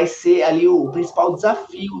acho que vai ser ali o principal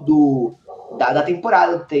desafio da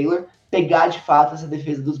temporada do Taylor, pegar de fato essa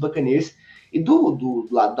defesa dos Buccaneers. E do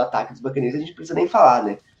lado do ataque dos Buccaneers a gente não precisa nem falar,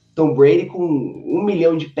 né? Tom Brady com 1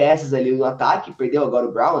 milhão de peças ali no ataque, perdeu agora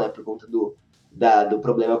o Brown, né? Por conta do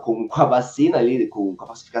problema com a vacina ali, com a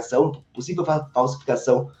falsificação, possível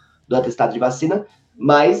falsificação do atestado de vacina,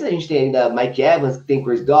 mas a gente tem ainda Mike Evans, que tem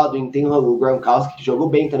Chris Godwin, tem o Gronkowski, que jogou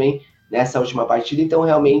bem também nessa última partida, então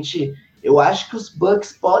realmente eu acho que os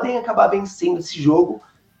Bucks podem acabar vencendo esse jogo,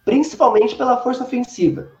 principalmente pela força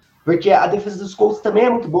ofensiva, porque a defesa dos Colts também é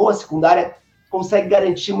muito boa, a secundária consegue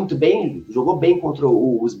garantir muito bem, jogou bem contra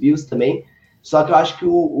os Bills também, só que eu acho que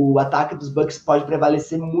o ataque dos Bucks pode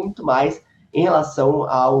prevalecer muito mais em relação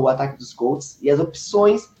ao ataque dos Colts, e as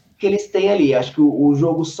opções que eles têm ali. Acho que o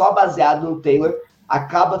jogo só baseado no Taylor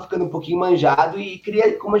acaba ficando um pouquinho manjado e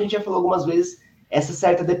cria, como a gente já falou algumas vezes, essa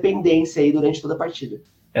certa dependência aí durante toda a partida.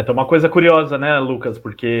 Tem uma coisa curiosa, né, Lucas?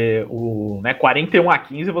 Porque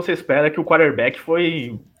 41-15 você espera que o quarterback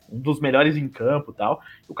foi um dos melhores em campo e tal.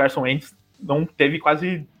 O Carson Wentz não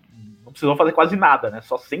precisou fazer quase nada, né?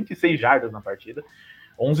 Só 106 jardas na partida.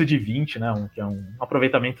 11 de 20, né? Que é um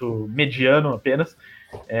aproveitamento mediano apenas.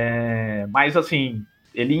 Mas, assim,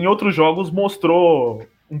 ele em outros jogos mostrou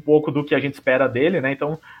um pouco do que a gente espera dele, né?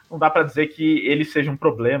 Então não dá para dizer que ele seja um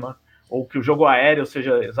problema ou que o jogo aéreo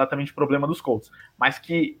seja exatamente o problema dos Colts, mas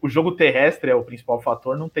que o jogo terrestre é o principal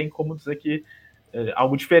fator, não tem como dizer que é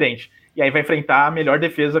algo diferente. E aí vai enfrentar a melhor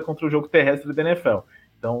defesa contra o jogo terrestre da NFL.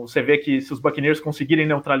 Então você vê que se os Buccaneers conseguirem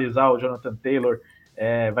neutralizar o Jonathan Taylor,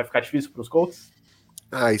 vai ficar difícil para os Colts?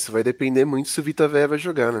 Isso vai depender muito se o Vita Vea vai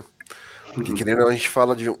jogar, né? Porque querendo, a gente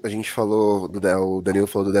falou, o Danilo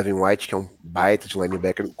falou do Devin White, que é um baita de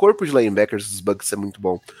linebacker. O corpo de linebackers dos Bucks é muito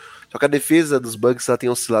bom. Só que a defesa dos Bucks ela tem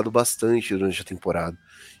oscilado bastante durante a temporada.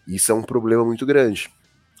 E isso é um problema muito grande.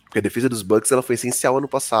 Porque a defesa dos Bucks ela foi essencial ano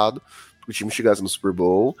passado, para o time chegasse no Super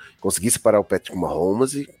Bowl, conseguisse parar o Patrick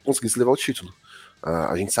Mahomes e conseguisse levar o título.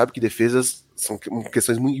 A gente sabe que defesas são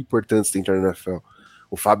questões muito importantes dentro da NFL.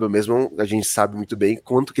 O Fábio mesmo, a gente sabe muito bem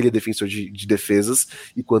quanto que ele é defensor de defesas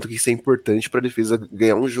e quanto que isso é importante para a defesa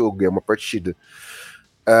ganhar um jogo, ganhar uma partida.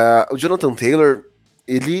 O Jonathan Taylor,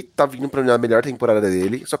 ele tá vindo para a melhor temporada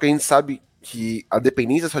dele, só que a gente sabe que a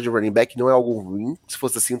dependência só de running back não é algo ruim. Se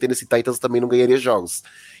fosse assim, o Tennessee Titans também não ganharia jogos.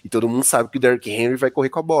 E todo mundo sabe que o Derrick Henry vai correr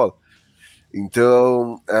com a bola.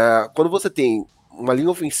 Então, quando você tem uma linha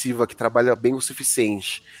ofensiva que trabalha bem o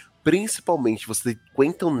suficiente, principalmente você tem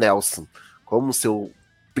Quentin Nelson como seu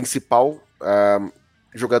principal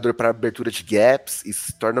jogador para abertura de gaps, isso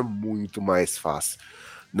se torna muito mais fácil.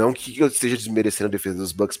 Não que eu esteja desmerecendo a defesa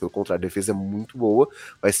dos Bucks, pelo contrário, a defesa é muito boa,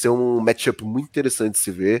 vai ser um matchup muito interessante de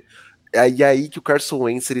se ver. É aí que o Carson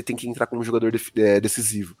Wentz ele tem que entrar como jogador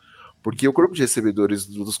decisivo, porque o corpo de recebedores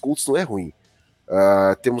dos Colts não é ruim.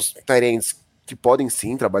 Temos tight ends que podem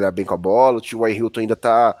sim trabalhar bem com a bola, o T.Y. Hilton ainda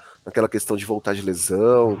tá naquela questão de voltar de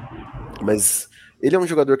lesão, mas ele é um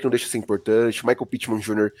jogador que não deixa de ser importante. Michael Pittman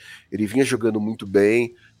Jr., ele vinha jogando muito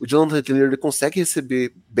bem. O Jonathan Taylor, ele consegue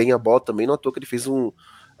receber bem a bola também, não à toa que ele fez um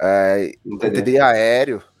TD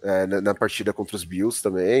aéreo na partida contra os Bills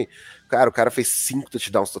também. Cara, o cara fez 5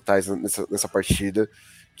 touchdowns totais nessa partida,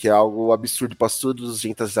 que é algo absurdo, passou dos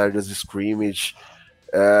 200 yardas de scrimmage.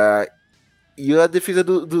 E a defesa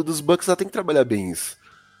dos Bucks ela tem que trabalhar bem isso.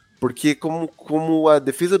 Porque como a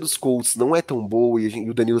defesa dos Colts não é tão boa, e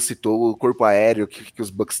o Danilo citou o corpo aéreo que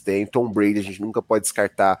os Bucks têm, Tom Brady a gente nunca pode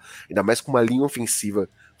descartar, ainda mais com uma linha ofensiva.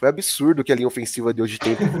 Foi absurdo que a linha ofensiva deu de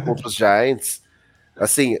tempo contra os Giants.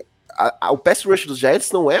 Assim, o pass rush dos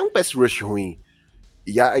Giants não é um pass rush ruim.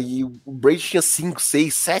 E o Brady tinha 5,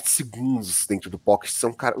 6, 7 segundos dentro do pocket, isso é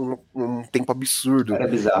um tempo absurdo. Era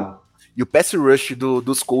bizarro. E o pass rush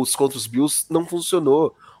dos Colts contra os Bills não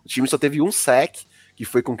funcionou. O time só teve um sack, que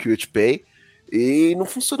foi com o QHP, e não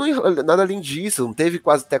funcionou nada além disso, não teve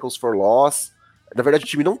quase tackles for loss. Na verdade, o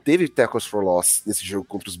time não teve tackles for loss nesse jogo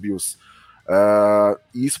contra os Bills.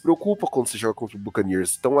 E isso preocupa quando você joga contra o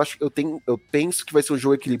Buccaneers. Então eu penso que vai ser um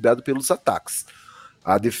jogo equilibrado pelos ataques.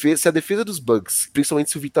 Se a defesa dos Bucks, principalmente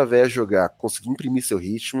se o Vita Vea jogar, conseguir imprimir seu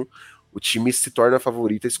ritmo, o time se torna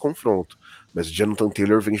favorito a esse confronto. Mas o Jonathan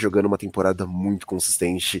Taylor vem jogando uma temporada muito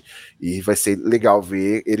consistente e vai ser legal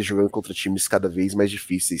ver ele jogando contra times cada vez mais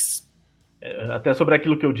difíceis. Até sobre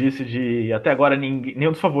aquilo que eu disse de até agora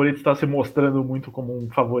nenhum dos favoritos está se mostrando muito como um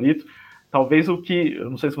favorito. Talvez eu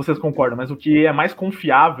não sei se vocês concordam, mas o que é mais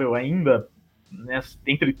confiável ainda, né,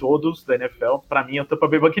 entre todos da NFL, para mim é o Tampa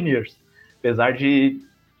Bay Buccaneers. Apesar de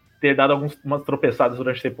ter dado algumas tropeçadas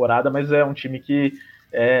durante a temporada, mas é um time que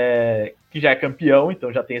já é campeão,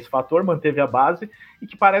 então já tem esse fator, manteve a base, e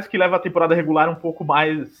que parece que leva a temporada regular um pouco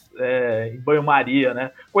mais em banho-maria,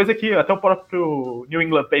 né? Coisa que até o próprio New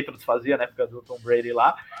England Patriots fazia na época do Tom Brady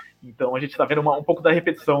lá. Então a gente tá vendo um pouco da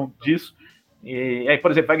repetição disso. E aí,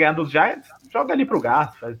 por exemplo, vai ganhar dos Giants, joga ali pro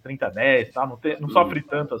gasto, faz 30-10, tá? Não sofre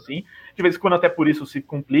tanto assim. De vez em quando até por isso se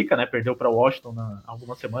complica, né? Perdeu para Washington há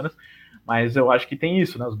algumas semanas, mas eu acho que tem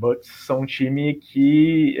isso, né? Os Bucks são um time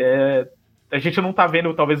que a gente não tá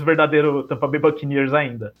vendo, talvez, o verdadeiro Tampa Bay Buccaneers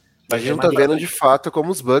ainda. A gente não tá vendo, de fato,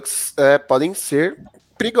 como os Bucks podem ser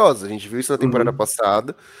perigosos. A gente viu isso na temporada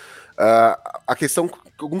passada. A questão,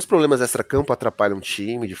 alguns problemas extra-campo atrapalham o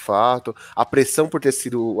time, de fato. A pressão por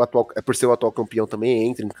ser o atual campeão também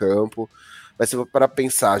entra em campo. Mas se para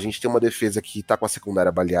pensar, a gente tem uma defesa que tá com a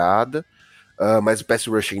secundária baleada, mas o pass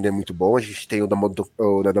rush ainda é muito bom. A gente tem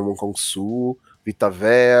o Nadamon Kongsu, Vita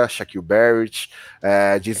Vea, Shaquille Barrett,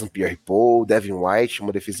 Jason Pierre-Paul, Devin White,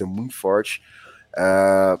 uma defesa muito forte,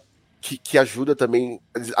 que ajuda também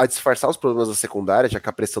a disfarçar os problemas da secundária, já que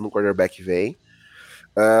a pressão no quarterback vem.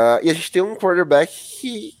 E a gente tem um quarterback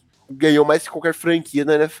que ganhou mais que qualquer franquia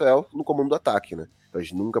na NFL no comando do ataque, né? Então a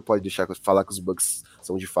gente nunca pode deixar de falar que os Bucks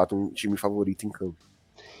são de fato um time favorito em campo.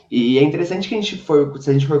 E é interessante que se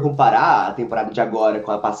a gente for comparar a temporada de agora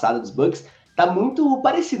com a passada dos Bucks, tá muito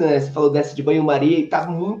parecido, né? Você falou dessa de banho-maria e tá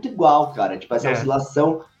muito igual, cara. Tipo, essa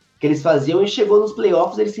oscilação que eles faziam, e chegou nos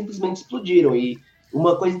playoffs, eles simplesmente explodiram. E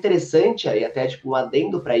uma coisa interessante, e até tipo um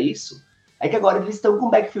adendo pra isso, é que agora eles estão com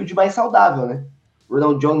um backfield mais saudável, né?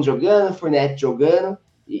 Ronald Jones jogando, Fournette jogando,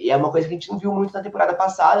 e é uma coisa que a gente não viu muito na temporada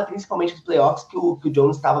passada, principalmente nos playoffs, que o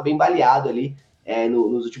Jones estava bem baleado ali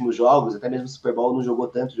nos últimos jogos, até mesmo o Super Bowl não jogou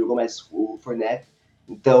tanto, jogou mais o Fournette.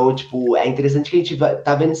 Então, tipo, é interessante que a gente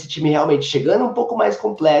tá vendo esse time realmente chegando um pouco mais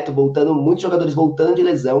completo, muitos jogadores voltando de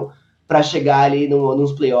lesão para chegar ali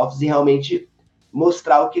nos playoffs e realmente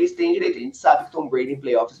mostrar o que eles têm direito. A gente sabe que Tom Brady em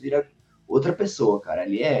playoffs vira outra pessoa, cara.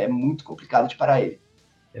 Ali é muito complicado de parar ele.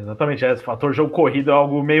 Exatamente, esse fator jogo corrido é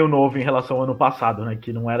algo meio novo em relação ao ano passado, né?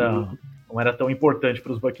 Que não era tão importante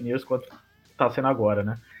para os Buccaneers quanto está sendo agora,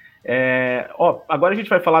 né? Agora a gente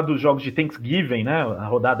vai falar dos jogos de Thanksgiving, né? A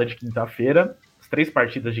rodada de quinta-feira, as 3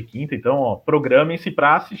 partidas de quinta. Então, programem-se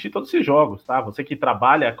para assistir todos esses jogos, tá? Você que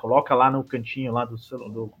trabalha, coloca lá no cantinho lá do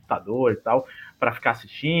computador e tal, para ficar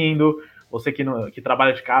assistindo. Você que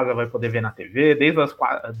trabalha de casa vai poder ver na TV, desde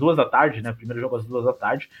as 2 da tarde, né? Primeiro jogo às 2 da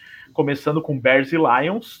tarde, começando com Bears e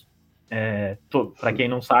Lions. Para quem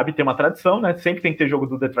não sabe, tem uma tradição, né? Sempre tem que ter jogo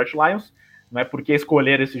do Detroit Lions. Não é porque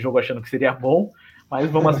escolher esse jogo achando que seria bom, mas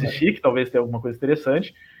vamos assistir, que talvez tenha alguma coisa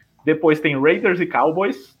interessante. Depois tem Raiders e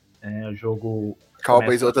Cowboys, O jogo...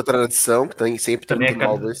 Cowboys é outra tradição, que sempre tem também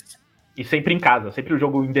Cowboys. E sempre em casa. Sempre o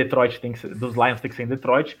jogo em Detroit dos Lions tem que ser em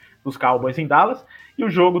Detroit, dos Cowboys em Dallas. E o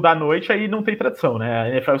jogo da noite aí não tem tradição, né? A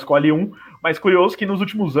NFL escolhe um, mas curioso que nos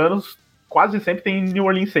últimos anos quase sempre tem New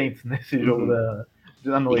Orleans Saints nesse jogo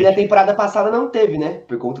da noite. E que na temporada passada não teve, né?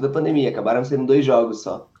 Por conta da pandemia. Acabaram sendo 2 jogos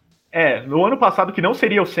só. No ano passado, que não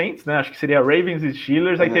seria o Saints, né? Acho que seria Ravens e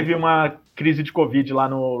Steelers. Aí teve uma crise de Covid lá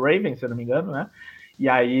no Ravens, se eu não me engano, né? E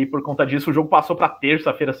aí, por conta disso, o jogo passou para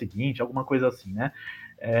terça-feira seguinte, alguma coisa assim, né?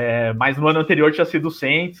 Mas no ano anterior tinha sido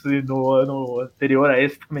Saints, e no ano anterior a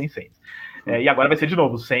esse também Saints. E agora vai ser de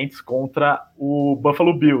novo Saints contra o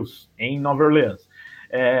Buffalo Bills, em Nova Orleans.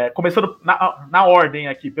 Começando na ordem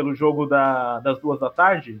aqui, pelo jogo das 2 da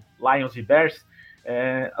tarde, Lions e Bears.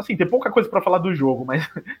 Assim, tem pouca coisa para falar do jogo, mas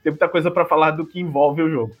tem muita coisa para falar do que envolve o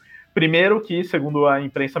jogo. Primeiro que, segundo a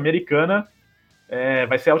imprensa americana,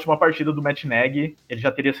 vai ser a última partida do Matt Nagy. Ele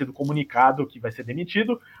já teria sido comunicado que vai ser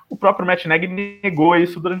demitido. O próprio Matt Nagy negou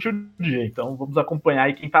isso durante o dia. Então vamos acompanhar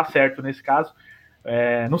aí quem tá certo nesse caso.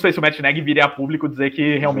 Não sei se o Matt Nagy viria a público dizer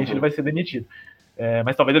que realmente ele vai ser demitido.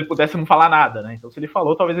 Mas talvez ele pudesse não falar nada, né? Então se ele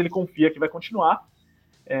falou, talvez ele confia que vai continuar.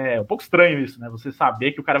 É um pouco estranho isso, né? Você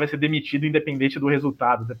saber que o cara vai ser demitido independente do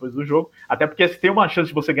resultado depois do jogo. Até porque se tem uma chance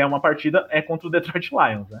de você ganhar uma partida, é contra o Detroit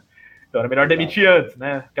Lions, né? Então era melhor demitir antes,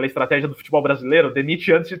 né? Aquela estratégia do futebol brasileiro,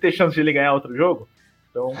 demite antes de ter chance de ele ganhar outro jogo.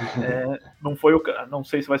 Então, não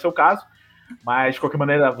sei se vai ser o caso, mas de qualquer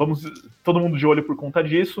maneira, vamos todo mundo de olho por conta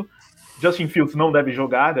disso. Justin Fields não deve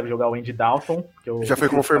jogar o Andy Dalton. Já foi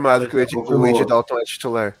confirmado que o Andy Dalton é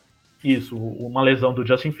titular. Isso, uma lesão do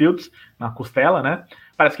Justin Fields na costela, né?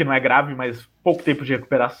 Parece que não é grave, mas pouco tempo de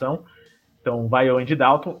recuperação. Então vai o Andy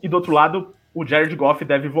Dalton. E do outro lado, o Jared Goff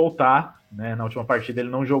deve voltar, né? Na última partida ele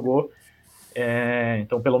não jogou.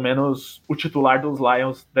 Então, pelo menos, o titular dos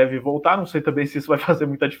Lions deve voltar. Não sei também se isso vai fazer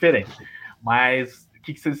muita diferença. Mas o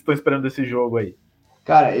que vocês estão esperando desse jogo aí?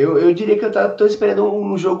 Cara, eu diria que eu tô esperando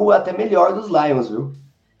um jogo até melhor dos Lions, viu?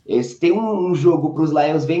 Se tem um jogo para os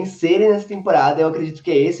Lions vencerem nessa temporada, eu acredito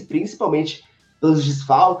que é esse, principalmente pelos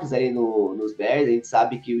desfalques aí nos Bears. A gente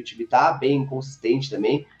sabe que o time tá bem consistente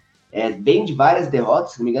também. Bem de várias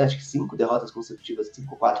derrotas, se não me engano, acho que 5 derrotas consecutivas,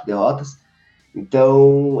 5 ou 4 derrotas.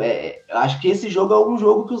 Então, eu acho que esse jogo é um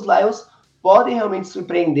jogo que os Lions podem realmente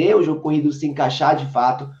surpreender, o jogo corrido se encaixar de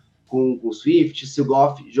fato com o Swift, se o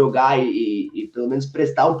Goff jogar e pelo menos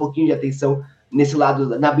prestar um pouquinho de atenção nesse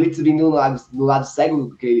lado, na blitz vindo no lado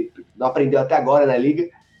cego, que ele não aprendeu até agora na liga.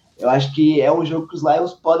 Eu acho que é um jogo que os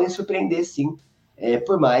Lions podem surpreender, sim,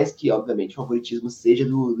 por mais que, obviamente, o favoritismo seja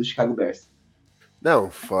do Chicago Bears. Não,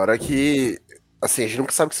 fora que, assim, a gente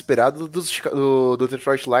nunca sabe o que esperar do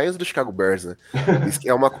Detroit Lions e do Chicago Bears, né? Isso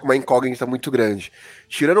é uma incógnita muito grande.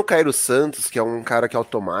 Tirando o Cairo Santos, que é um cara que é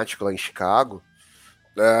automático lá em Chicago,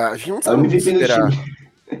 a gente não sabe o que esperar.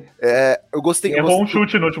 Eu gostei. Errou um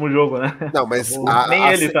chute no último jogo, né? Não, mas nem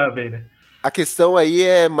ele tá bem, né? A questão aí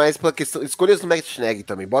é mais pela questão. Escolhas do Matt Nagy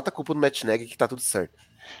também. Bota a culpa no Matt Nagy que tá tudo certo.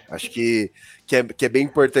 Acho que é bem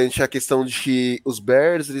importante a questão de que os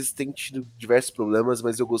Bears eles têm tido diversos problemas,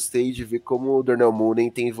 mas eu gostei de ver como o Darnell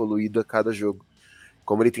Mooney tem evoluído a cada jogo.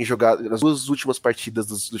 Como ele tem jogado nas 2 últimas partidas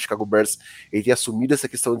do Chicago Bears, ele tem assumido essa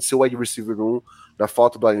questão de ser o wide receiver 1 na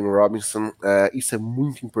falta do Allen Robinson. Isso é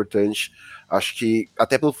muito importante. Acho que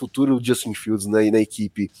até pelo futuro do Justin Fields, né, e na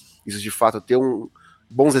equipe, isso de fato ter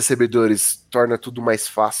bons recebedores torna tudo mais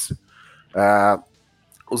fácil.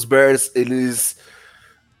 Os Bears, eles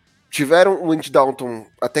tiveram o Andy Dalton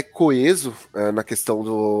até coeso na questão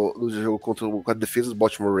do jogo com a defesa do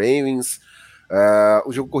Baltimore Ravens.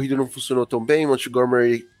 O jogo corrido não funcionou tão bem,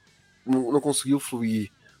 Montgomery não conseguiu fluir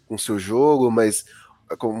com o seu jogo, mas,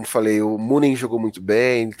 como falei, o Mooney jogou muito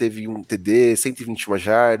bem, ele teve um TD, 121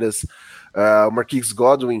 jardas, o Marquise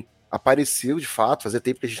Godwin apareceu de fato, fazia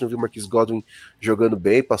tempo que a gente não viu o Marquise Godwin jogando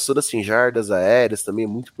bem, passou das 100 jardas aéreas, também é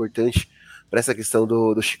muito importante para essa questão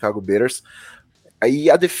do Chicago Bears. Aí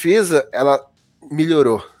a defesa, ela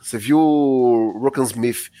melhorou, você viu o Roquan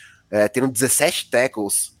Smith tendo 17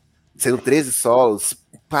 tackles, sendo 13 solos,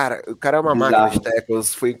 o cara é uma máquina de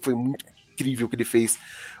tackles, foi muito incrível o que ele fez.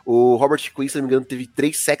 O Robert Quinn, se não me engano, teve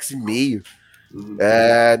 3 sacks e meio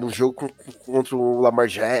no jogo contra o Lamar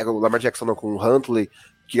Jackson, não, com o Huntley,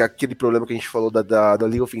 que é aquele problema que a gente falou da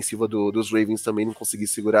linha ofensiva dos Ravens também não conseguir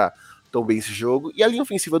segurar tão bem esse jogo, e a linha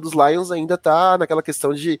ofensiva dos Lions ainda tá naquela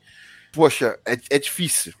questão de, poxa, é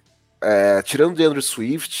difícil. Tirando o DeAndre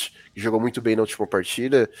Swift, que jogou muito bem na última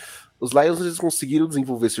partida, os Lions eles conseguiram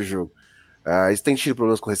desenvolver esse jogo. Eles têm tido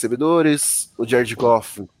problemas com recebedores, o Jared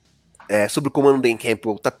Goff, sob o comando do Dan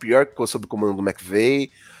Campbell, tá pior que sob o comando do McVay.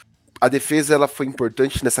 A defesa ela foi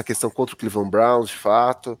importante nessa questão contra o Cleveland Browns, de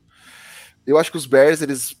fato. Eu acho que os Bears,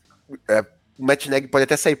 o Matt Nagy pode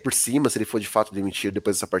até sair por cima se ele for de fato demitido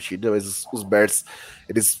depois dessa partida, mas os Bears,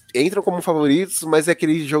 eles entram como favoritos, mas é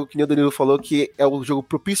aquele jogo que nem o Danilo falou, que é o jogo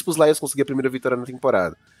propício para os Lions conseguir a primeira vitória na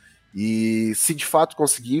temporada. E se de fato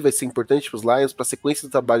conseguir, vai ser importante para os Lions, para a sequência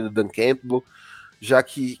do trabalho do Dan Campbell, já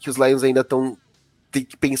que os Lions ainda tem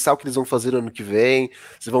que pensar o que eles vão fazer no ano que vem,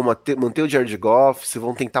 se vão manter o Jared Goff, se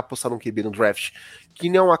vão tentar apostar num QB no draft, que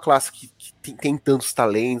não é uma classe que tem tantos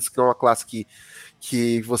talentos, que não é uma classe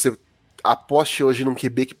que você aposte hoje num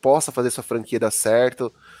QB que possa fazer sua franquia dar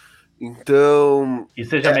certo. Então... E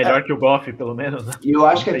seja melhor que o Goff, pelo menos. Né? E eu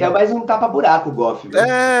acho que até mais um tapa-buraco o Goff. Viu?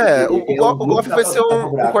 O Goff vai ser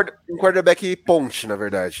um quarterback ponte, na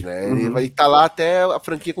verdade, né? Ele vai estar lá até a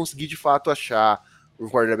franquia conseguir, de fato, achar um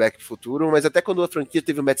quarterback futuro, mas até quando a franquia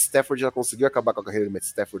teve o Matt Stafford, ela conseguiu acabar com a carreira do Matt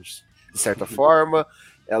Stafford de certa forma,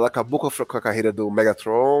 ela acabou com a carreira do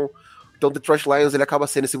Megatron. Então o Detroit Lions ele acaba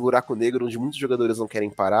sendo esse buraco negro onde muitos jogadores não querem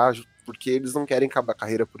parar, porque eles não querem acabar a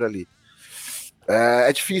carreira por ali.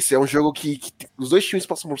 É difícil, é um jogo que os dois times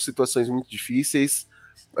passam por situações muito difíceis.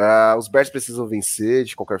 Os Bears precisam vencer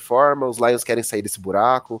de qualquer forma, os Lions querem sair desse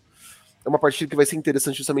buraco. É uma partida que vai ser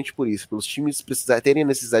interessante justamente por isso, pelos times terem a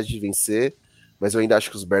necessidade de vencer, mas eu ainda acho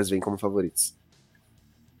que os Bears vêm como favoritos.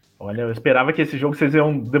 Olha, eu esperava que esse jogo vocês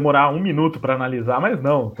iam demorar 1 minuto para analisar, mas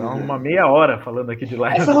não, tá uma meia hora falando aqui de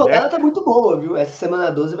Lions. Essa rodada tá muito boa, viu? Essa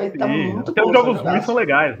semana 12 vai estar muito boa. Os jogos ruins são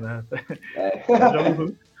legais, né?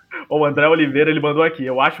 O André Oliveira, ele mandou aqui,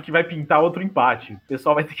 eu acho que vai pintar outro empate. O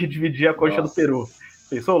pessoal vai ter que dividir a coxa do Peru.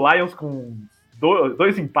 Pensou o Lions com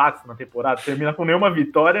 2 empates na temporada, termina com nenhuma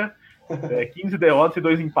vitória, 15 derrotas e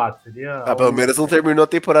 2 empates. Seria pelo menos não terminou a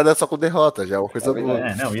temporada só com derrota, já é uma coisa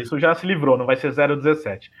boa. Não, isso já se livrou, não vai ser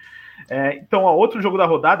 0-17. Então, outro jogo da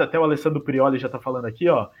rodada, até o Alessandro Prioli já tá falando aqui,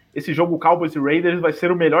 ó. Esse jogo Cowboys e Raiders vai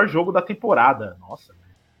ser o melhor jogo da temporada. Nossa,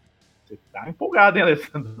 você tá empolgado, hein,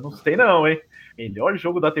 Alessandro? Não sei não, hein? Melhor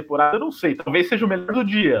jogo da temporada, eu não sei. Talvez seja o melhor do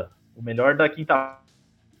dia. O melhor da quinta.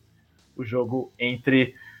 O jogo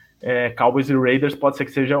entre Cowboys e Raiders pode ser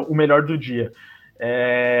que seja o melhor do dia.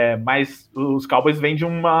 Mas os Cowboys vêm de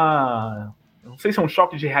uma... Não sei se é um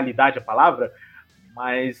choque de realidade a palavra,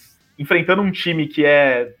 mas enfrentando um time que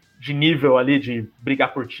é de nível ali de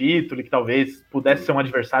brigar por título, que talvez pudesse ser um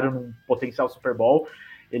adversário num potencial Super Bowl,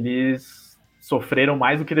 eles sofreram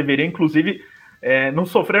mais do que deveriam, inclusive não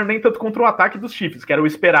sofreram nem tanto contra o ataque dos Chiefs, que era o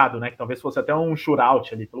esperado, né? Que talvez fosse até um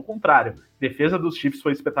shootout ali. Pelo contrário, a defesa dos Chiefs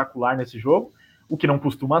foi espetacular nesse jogo, o que não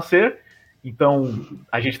costuma ser. Então,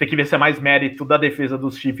 a gente tem que ver se é mais mérito da defesa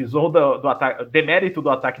dos Chiefs ou do ataque, demérito do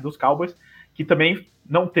ataque dos Cowboys, que também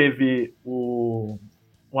não teve o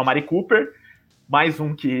Amari Cooper, mais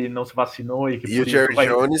um que não se vacinou. E o Jerry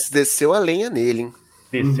Jones desceu a lenha nele, hein?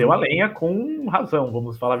 Desceu a lenha com razão,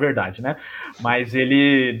 vamos falar a verdade, né? Mas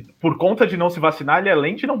ele, por conta de não se vacinar, ele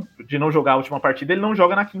além de não jogar a última partida, ele não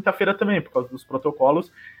joga na quinta-feira também, por causa dos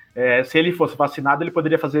protocolos. Se ele fosse vacinado, ele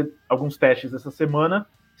poderia fazer alguns testes essa semana.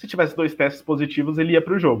 Se tivesse 2 testes positivos, ele ia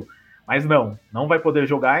para o jogo. Mas não vai poder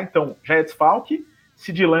jogar, então já é desfalque.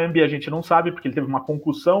 Sid Lamb a gente não sabe, porque ele teve uma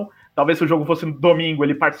concussão. Talvez se o jogo fosse no domingo,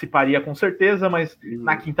 ele participaria com certeza, mas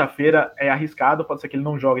na quinta-feira é arriscado, pode ser que ele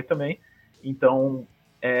não jogue também. Então,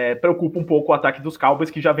 preocupa um pouco o ataque dos Cowboys,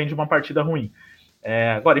 que já vem de uma partida ruim.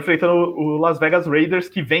 Agora, enfrentando o Las Vegas Raiders,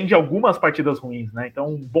 que vem de algumas partidas ruins, né? Então,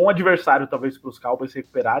 um bom adversário, talvez, para os Cowboys se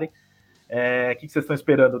recuperarem. O que vocês estão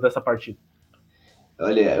esperando dessa partida?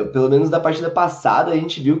 Olha, pelo menos da partida passada, a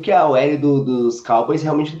gente viu que a OL dos Cowboys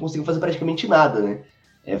realmente não conseguiu fazer praticamente nada, né?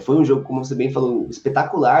 Foi um jogo, como você bem falou,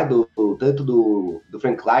 espetacular, tanto do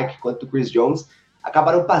Frank Clark quanto do Chris Jones.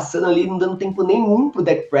 Acabaram passando ali, não dando tempo nenhum pro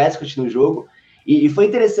Dak Prescott no jogo. E foi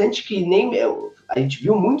interessante que a gente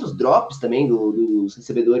viu muitos drops também dos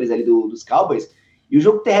recebedores ali dos Cowboys, e o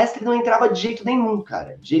jogo terrestre não entrava de jeito nenhum,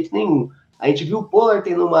 cara, de jeito nenhum. A gente viu o Pollard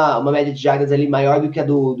tendo uma média de jardas ali maior do que a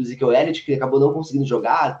do Ezekiel Elliott, que acabou não conseguindo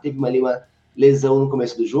jogar, teve uma lesão no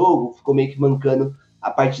começo do jogo, ficou meio que mancando a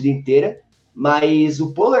partida inteira, mas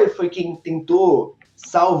o Pollard foi quem tentou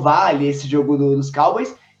salvar ali esse jogo dos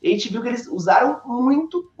Cowboys, e a gente viu que eles usaram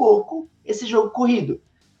muito pouco esse jogo corrido,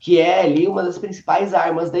 que é ali uma das principais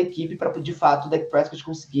armas da equipe para, de fato, o Dak Prescott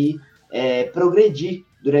conseguir progredir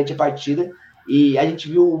durante a partida. E a gente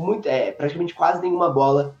viu praticamente quase nenhuma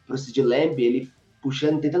bola para o Sid Lamb, ele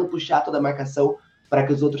tentando puxar toda a marcação para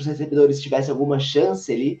que os outros recebedores tivessem alguma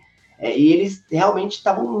chance ali. E eles realmente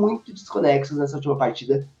estavam muito desconexos nessa última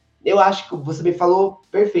partida. Eu acho que você me falou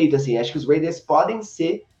perfeito, assim, acho que os Raiders podem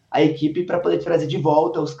ser a equipe para poder trazer de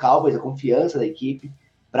volta os Cowboys, a confiança da equipe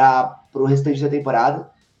para o restante da temporada.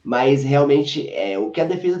 Mas realmente o que a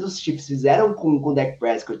defesa dos Chiefs fizeram com o Dak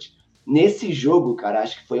Prescott nesse jogo, cara,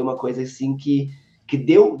 acho que foi uma coisa assim que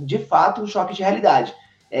deu, de fato, um choque de realidade.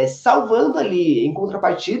 Salvando ali, em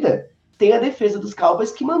contrapartida, tem a defesa dos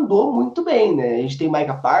Cowboys que mandou muito bem, né? A gente tem o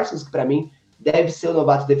Micah Parsons, que para mim deve ser o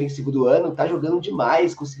novato defensivo do ano, tá jogando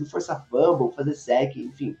demais, conseguiu forçar fumble, fazer sec,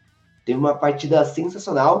 enfim. Teve uma partida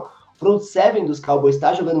sensacional. O front seven dos Cowboys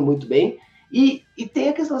tá jogando muito bem. E tem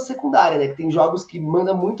a questão da secundária, né? Que tem jogos que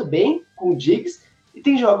mandam muito bem com o Diggs e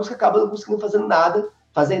tem jogos que acabam não conseguindo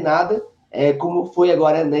fazer nada, como foi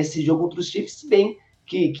agora nesse jogo contra os Chiefs, se bem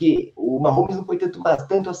que o Mahomes não foi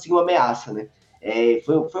tanto assim uma ameaça, né?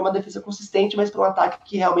 Foi uma defesa consistente, mas para um ataque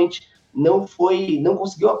que realmente não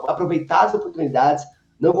conseguiu aproveitar as oportunidades,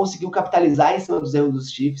 não conseguiu capitalizar em cima dos erros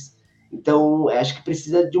dos Chiefs. Então, acho que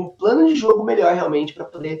precisa de um plano de jogo melhor realmente para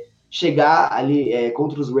poder chegar ali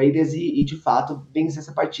contra os Raiders e de fato vencer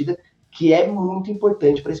essa partida, que é muito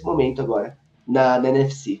importante para esse momento agora na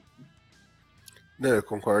NFC. Não, eu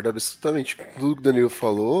concordo absolutamente com tudo que o Danilo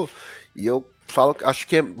falou, e eu falo, acho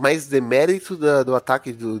que é mais demérito do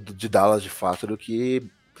ataque de Dallas de fato do que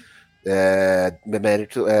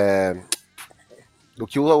demérito do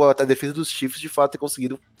que a defesa dos Chiefs de fato ter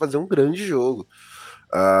conseguido fazer um grande jogo.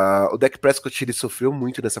 O Dak Prescott ele sofreu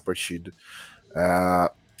muito nessa partida.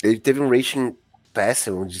 Ele teve um rating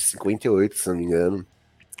péssimo de 58, se não me engano.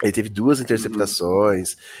 Ele teve 2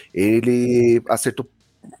 interceptações. Ele acertou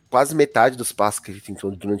quase metade dos passes que ele tentou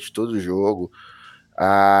durante todo o jogo.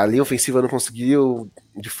 A linha ofensiva não conseguiu,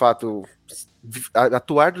 de fato,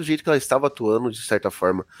 atuar do jeito que ela estava atuando, de certa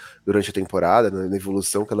forma, durante a temporada, na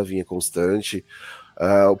evolução que ela vinha constante.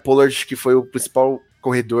 O Pollard, que foi o principal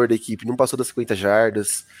corredor da equipe, não passou das 50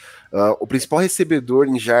 jardas. O principal recebedor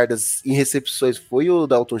em jardas, em recepções, foi o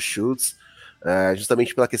Dalton Schultz,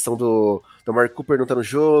 justamente pela questão do Mark Cooper não estar no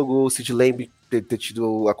jogo, o Sid Lamb ter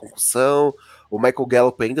tido a concussão, o Michael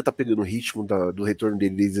Gallup ainda tá pegando o ritmo do retorno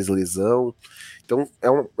dele desde a lesão. Então é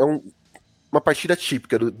uma partida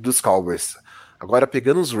típica dos Cowboys. Agora,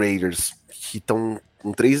 pegando os Raiders, que estão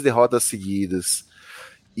com 3 derrotas seguidas,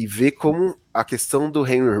 e ver como a questão do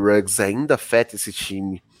Henry Ruggs ainda afeta esse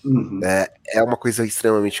time, é uma coisa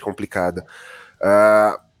extremamente complicada.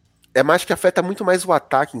 É mais que afeta muito mais o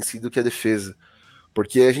ataque em si do que a defesa.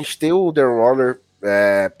 Porque a gente tem o Darren Waller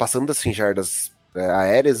passando das 100 jardas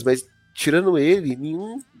aéreas, mas tirando ele,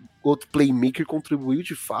 nenhum outro playmaker contribuiu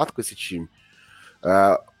de fato com esse time.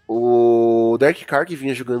 O Derek Carr, que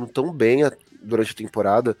vinha jogando tão bem durante a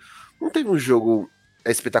temporada, não teve um jogo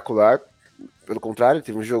espetacular. Pelo contrário,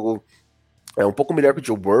 teve um jogo um pouco melhor que o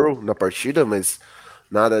Joe Burrow na partida, mas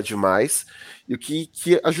nada demais. E o que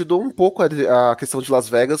ajudou um pouco a questão de Las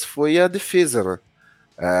Vegas foi a defesa, né?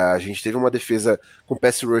 A gente teve uma defesa com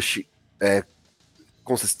pass rush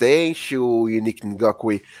consistente, o Yannick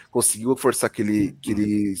Ngakoue conseguiu forçar aquele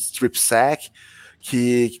strip sack,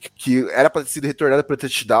 que era para ter sido retornado para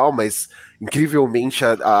touchdown, mas incrivelmente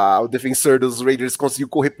o defensor dos Raiders conseguiu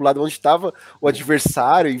correr para o lado onde estava o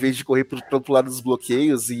adversário, em vez de correr para o lado dos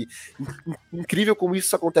bloqueios, e incrível como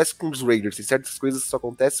isso acontece com os Raiders. Tem certas coisas que só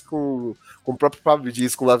acontecem com o próprio Pablo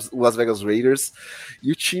diz, com o Las Vegas Raiders,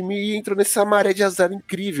 e o time entrou nessa maré de azar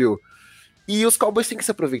incrível. E os Cowboys têm que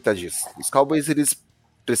se aproveitar disso. Os Cowboys, eles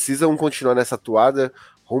precisam continuar nessa atuada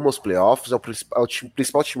rumo aos playoffs, é o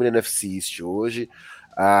principal time da NFC East hoje.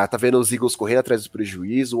 Tá vendo os Eagles correndo atrás do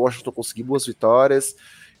prejuízo, o Washington conseguiu boas vitórias,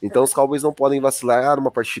 então os Cowboys não podem vacilar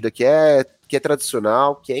numa partida que é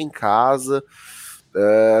tradicional, que é em casa.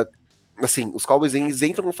 Assim, os Cowboys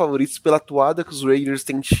entram como favoritos pela atuada que os Raiders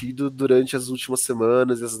têm tido durante as últimas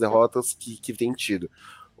semanas e as derrotas que têm tido.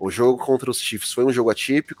 O jogo contra os Chiefs foi um jogo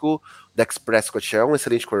atípico, o Dak Prescott é um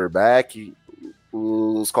excelente quarterback,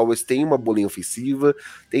 os Cowboys têm uma bolinha ofensiva,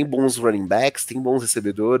 tem bons running backs, tem bons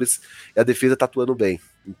recebedores, e a defesa tá atuando bem.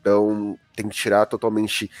 Então tem que tirar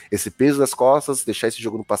totalmente esse peso das costas, deixar esse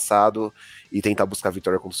jogo no passado e tentar buscar a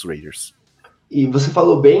vitória contra os Raiders. E você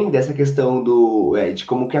falou bem dessa questão de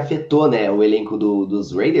como que afetou, né, o elenco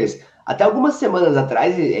dos Raiders. Até algumas semanas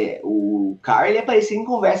atrás, o Carr ele aparecia em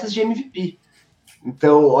conversas de MVP.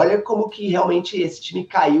 Então, olha como que realmente esse time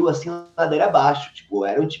caiu assim, ladeira abaixo. Tipo,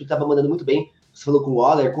 era um time que estava mandando muito bem. Você falou com o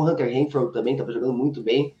Waller, com o Hunter Renfrow também, estava jogando muito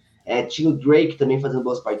bem. Tinha o Drake também fazendo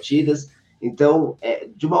boas partidas. Então,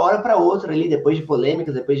 de uma hora para outra ali, depois de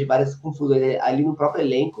polêmicas, depois de várias confusões ali no próprio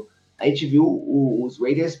elenco, a gente viu os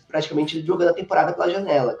Raiders praticamente jogando a temporada pela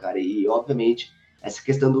janela, cara. E, obviamente, essa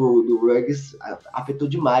questão do Ruggs afetou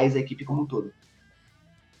demais a equipe como um todo.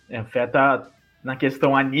 Afeta na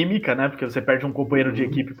questão anímica, né? Porque você perde um companheiro de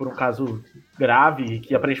equipe por um caso grave,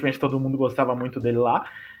 que aparentemente todo mundo gostava muito dele lá,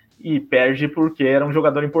 e perde porque era um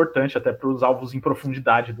jogador importante até para os alvos em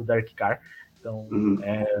profundidade do Derek Carr. Então,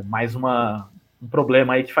 mais uma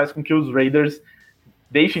problema aí que faz com que os Raiders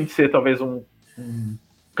deixem de ser talvez um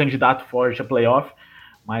candidato forte a playoff,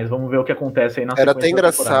 mas vamos ver o que acontece aí na sequência. Era até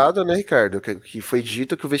engraçado, né, Ricardo, que foi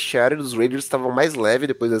dito que o vestiário dos Raiders estava mais leve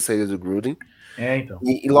depois da saída do Gruden. Então.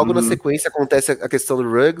 E logo na sequência acontece a questão do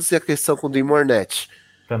Ruggs e a questão com o Dean Mornett.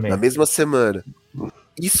 Também. Na mesma semana.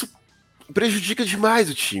 Isso prejudica demais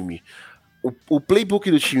o time. O playbook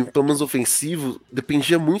do time, pelo menos ofensivo,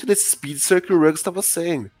 dependia muito desse speedster que o Ruggs estava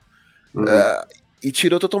sendo. E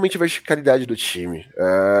tirou totalmente a verticalidade do time.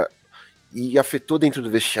 E afetou dentro do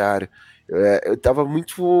vestiário. Eu tava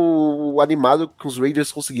muito animado que os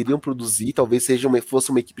Raiders conseguiriam produzir, talvez fosse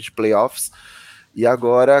uma equipe de playoffs. E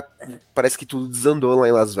agora parece que tudo desandou lá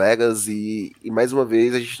em Las Vegas e mais uma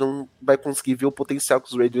vez a gente não vai conseguir ver o potencial que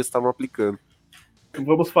os Raiders estavam aplicando.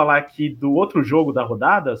 Vamos falar aqui do outro jogo da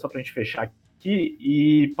rodada, só pra gente fechar aqui,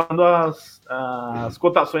 e falando as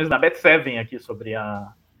cotações da Bet7 aqui sobre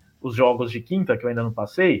os jogos de quinta, que eu ainda não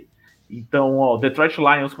passei. Então, Detroit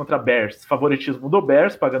Lions contra Bears, favoritismo do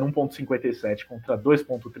Bears, pagando 1,57 contra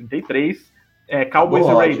 2,33. Cowboys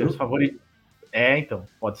e Raiders, favorito. Então,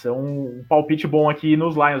 pode ser um palpite bom aqui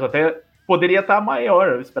nos Lions. Até poderia estar maior,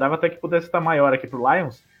 eu esperava até que pudesse estar maior aqui pro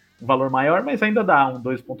Lions, um valor maior, mas ainda dá um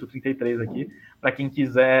 2,33 aqui, para quem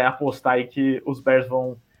quiser apostar aí que os Bears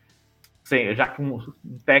vão, já que um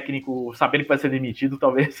técnico sabendo que vai ser demitido,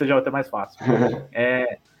 talvez seja até mais fácil.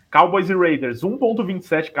 Cowboys e Raiders,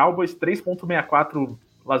 1,27 Cowboys, 3,64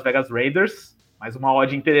 Las Vegas Raiders, mais uma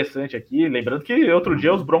odd interessante aqui, lembrando que outro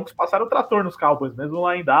dia os Broncos passaram o trator nos Cowboys, mesmo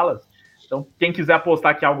lá em Dallas. Então, quem quiser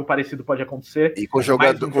apostar que algo parecido pode acontecer. E com os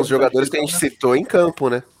jogadores que a gente citou em campo,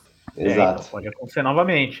 né? Exato. Então pode acontecer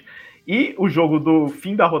novamente. E o jogo do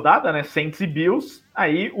fim da rodada, né? Saints e Bills.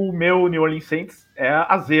 Aí o meu New Orleans Saints é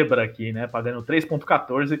a zebra aqui, né? Pagando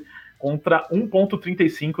 3,14 contra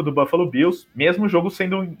 1,35 do Buffalo Bills. Mesmo jogo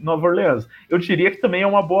sendo em Nova Orleans. Eu diria que também é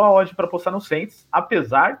uma boa odd para apostar no Saints,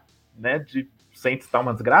 apesar, né, de Saints estar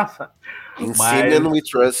uma desgraça. Ensina no We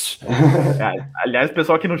Trust. Aliás, o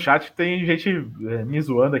pessoal aqui no chat tem gente me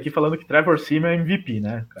zoando aqui, falando que Trevor Siemian é MVP,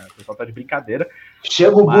 né? O pessoal tá de brincadeira.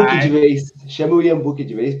 Chama o Book de vez. Chama o William Book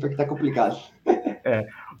de vez, porque tá complicado.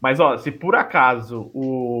 Mas, se por acaso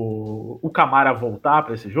o Camara voltar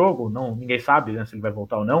para esse jogo, ninguém sabe, né, se ele vai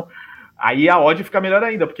voltar ou não, aí a odd fica melhor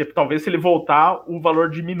ainda, porque talvez se ele voltar, o valor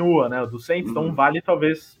diminua, né, do Saints. Então vale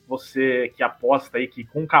talvez você que aposta aí que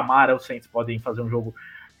com o Camara os Saints podem fazer um jogo,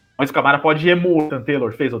 mas o Camara pode emular o Jonathan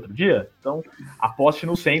Taylor fez outro dia. Então aposte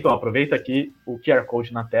no Saints, aproveita aqui o QR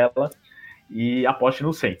Code na tela e aposte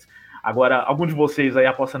no Saints. Agora, algum de vocês aí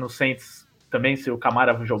aposta no Saints também se o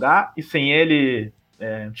Camara vai jogar, e sem ele,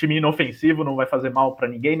 um time inofensivo não vai fazer mal para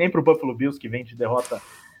ninguém, nem para o Buffalo Bills, que vem de derrota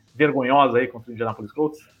vergonhosa aí contra o Indianapolis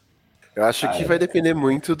Colts? Eu acho que vai depender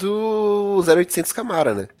muito do 0800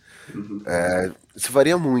 Camara, né? Isso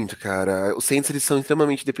varia muito, cara. Os Saints, eles são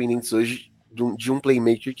extremamente dependentes hoje de um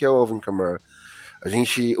playmaker que é o Alvin Kamara.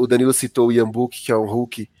 O Danilo citou o Ian Book, que é um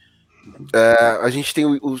rookie. A gente tem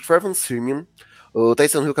o Trevor Siemian. O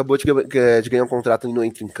Tyson Hill acabou de ganhar um contrato e não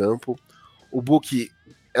entra em campo. O Book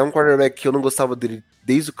é um quarterback que eu não gostava dele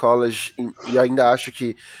desde o college, e ainda acho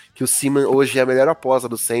que o Siemian hoje é a melhor aposta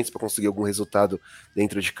do Saints para conseguir algum resultado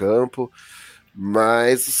dentro de campo.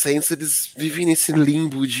 Mas os Saints, eles vivem nesse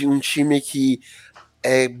limbo de um time que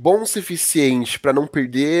é bom o suficiente para não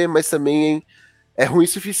perder, mas também é ruim o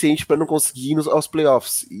suficiente para não conseguir ir aos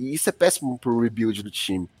playoffs. E isso é péssimo pro rebuild do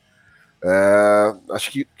time.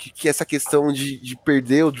 Acho que essa questão de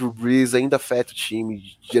perder o Drew Brees ainda afeta o time,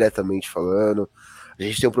 diretamente falando. A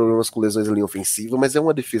gente tem problemas com lesões na linha ofensiva, mas é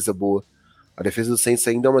uma defesa boa. A defesa do Saints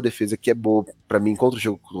ainda é uma defesa que é boa para mim contra o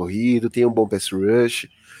jogo corrido, tem um bom pass rush.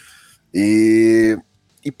 E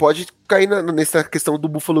pode cair nessa questão do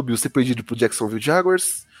Buffalo Bills ter perdido pro Jacksonville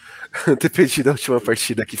Jaguars, ter perdido a última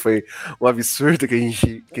partida, que foi um absurdo que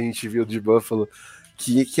a gente viu de Buffalo,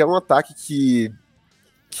 que é um ataque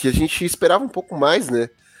que a gente esperava um pouco mais, né?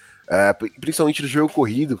 Principalmente do jogo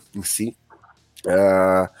corrido em si.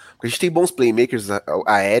 Porque a gente tem bons playmakers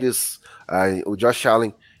aéreos. O Josh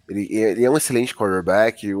Allen, ele é um excelente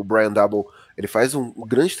quarterback. O Brian Double, ele faz um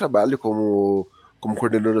grande trabalho como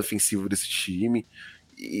coordenador ofensivo desse time.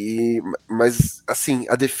 Mas, assim,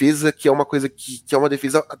 a defesa, que é uma coisa que é uma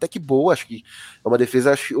defesa até que boa, acho que é uma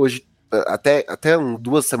defesa, hoje, até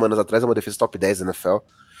 2 semanas atrás, é uma defesa top 10 da NFL.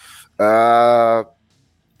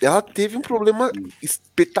 Ela teve um problema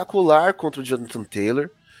espetacular contra o Jonathan Taylor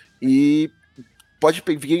e pode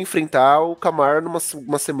vir enfrentar o Kamara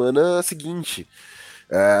numa semana seguinte.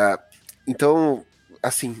 Então,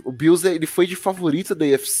 assim, o Bills, ele foi de favorito da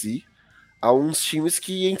AFC a uns times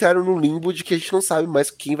que entraram no limbo de que a gente não sabe mais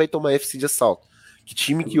quem vai tomar a AFC de assalto. Que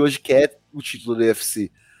time que hoje quer o título da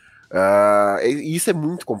AFC. E isso é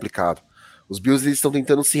muito complicado. Os Bills estão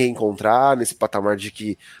tentando se reencontrar nesse patamar de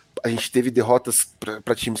que a gente teve derrotas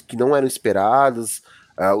para times que não eram esperadas.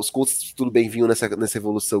 Os Colts, tudo bem, vinham nessa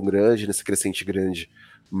evolução grande, nessa crescente grande.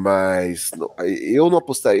 Mas eu não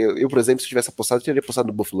apostaria. Eu, por exemplo, se tivesse apostado, eu teria apostado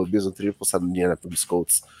no Buffalo Bills, não teria apostado no Indianapolis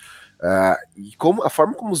Colts. E a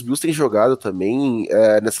forma como os Bills têm jogado também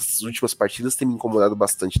nessas últimas partidas tem me incomodado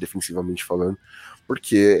bastante defensivamente falando,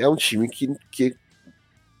 porque é um time que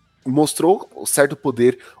mostrou certo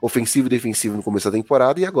poder ofensivo e defensivo no começo da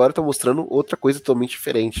temporada e agora tá mostrando outra coisa totalmente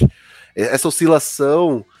diferente. Essa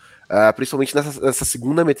oscilação, principalmente nessa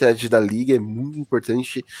segunda metade da liga, é muito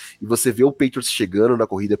importante, e você vê o Patriots chegando na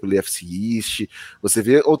corrida pelo AFC East, você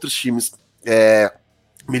vê outros times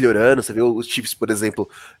melhorando, você vê os Chiefs, por exemplo,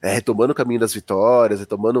 retomando o caminho das vitórias,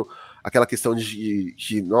 retomando aquela questão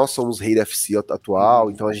de nós somos rei da AFC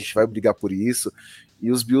atual, então a gente vai brigar por isso. E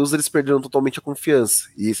os Bills, eles perderam totalmente a confiança.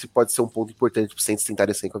 E esse pode ser um ponto importante para os Saints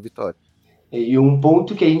tentarem sair com a vitória. E um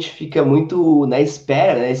ponto que a gente fica muito na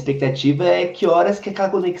espera, né, na expectativa, é que horas que aquela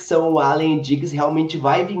conexão Allen e Diggs realmente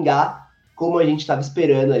vai vingar, como a gente estava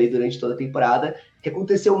esperando ali durante toda a temporada, que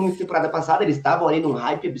aconteceu muito na temporada passada, eles estavam ali num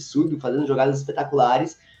hype absurdo, fazendo jogadas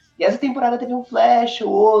espetaculares, e essa temporada teve um flash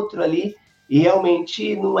ou outro ali, e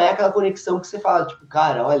realmente não é aquela conexão que você fala, tipo,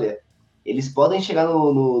 cara, olha, eles podem chegar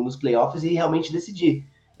nos playoffs e realmente decidir.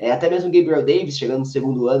 Até mesmo o Gabriel Davis, chegando no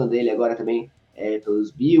segundo ano dele agora também,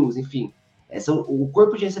 pelos Bills, enfim. O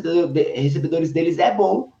corpo de recebedores deles é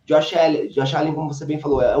bom. Josh Allen, como você bem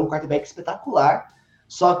falou, é um quarterback espetacular,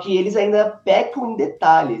 só que eles ainda pecam em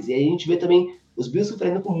detalhes. E aí a gente vê também os Bills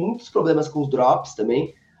sofrendo com muitos problemas com os drops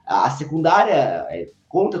também. A secundária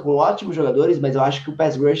conta com ótimos jogadores, mas eu acho que o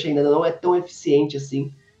pass rush ainda não é tão eficiente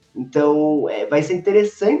assim. Então, vai ser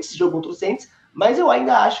interessante esse jogo contra o Saints, mas eu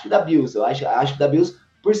ainda acho que da Bills. Eu acho que da Bills,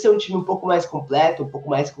 por ser um time um pouco mais completo, um pouco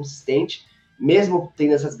mais consistente, mesmo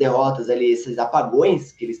tendo essas derrotas ali, esses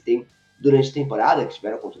apagões que eles têm durante a temporada, que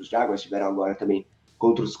tiveram contra os Jaguars, tiveram agora também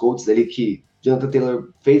contra os Colts ali, que Jonathan Taylor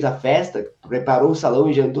fez a festa, preparou o salão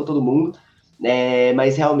e jantou todo mundo,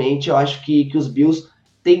 mas realmente eu acho que os Bills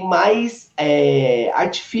têm mais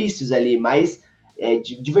artifícios ali, mais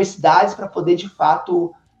diversidades para poder, de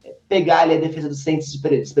fato, pegar ali a defesa do Saints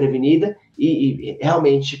desprevenida e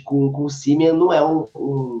realmente com o Simeon não é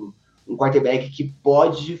um quarterback que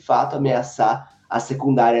pode de fato ameaçar a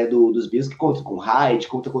secundária dos Bills, que conta com Hyde,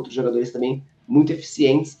 conta com outros jogadores também muito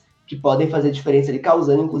eficientes que podem fazer diferença ali,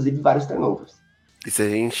 causando inclusive vários turnovers. E se a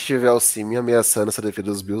gente tiver o Simeon ameaçando essa defesa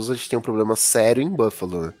dos Bills, a gente tem um problema sério em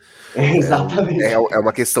Buffalo, né? Exatamente. É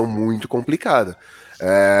uma questão muito complicada.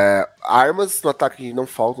 Armas no ataque não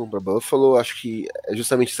faltam para Buffalo. Acho que é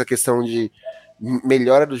justamente essa questão de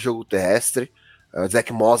melhora do jogo terrestre.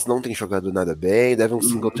 Zach Moss não tem jogado nada bem, Devin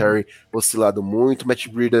Singletary oscilado muito. Matt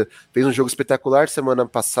Breida fez um jogo espetacular semana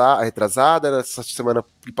passada, retrasada. Nessa semana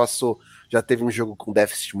que passou já teve um jogo com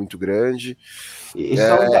déficit muito grande. E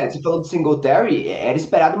só um detalhe, você falou do Singletary, era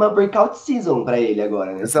esperado uma breakout season para ele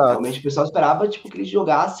agora, né? Exato. Realmente o pessoal esperava que ele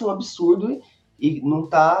jogasse um absurdo e não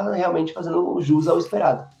tá realmente fazendo jus ao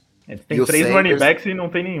esperado. Tem 3 running backs e não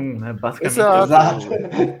tem nenhum, né? Basicamente. Exato.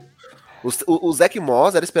 O Zach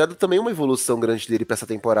Moss era esperado também uma evolução grande dele para essa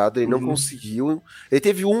temporada, ele não conseguiu. Ele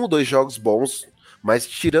teve 1 ou 2 jogos bons, mas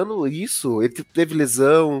tirando isso, ele teve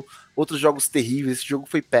lesão, outros jogos terríveis. Esse jogo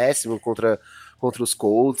foi péssimo contra os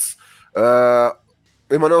Colts.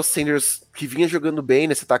 O Emmanuel Sanders, que vinha jogando bem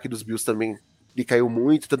nesse ataque dos Bills também, ele caiu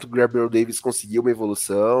muito, tanto que o Gabriel Davis conseguiu uma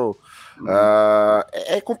evolução.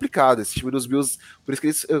 É complicado esse time dos Bills, por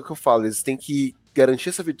isso que eu falo, eles têm que garantir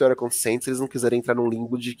essa vitória contra o Saints, eles não quiserem entrar num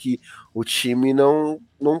limbo de que o time não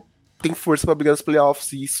tem força para brigar nos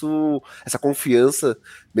playoffs, e essa confiança,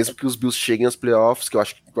 mesmo que os Bills cheguem aos playoffs, que eu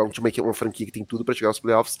acho que é um time, uma franquia que tem tudo para chegar aos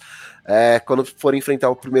playoffs, quando for enfrentar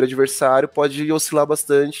o primeiro adversário, pode oscilar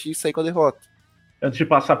bastante e sair com a derrota. Antes de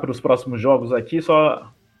passar para os próximos jogos aqui,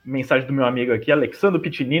 só mensagem do meu amigo aqui, Alexandre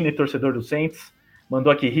Piccinini, torcedor do Saints,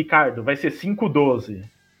 mandou aqui: Ricardo, vai ser 5-12.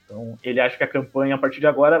 Então, ele acha que a campanha, a partir de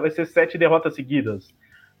agora, vai ser 7 derrotas seguidas.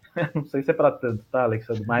 Não sei se é para tanto, tá,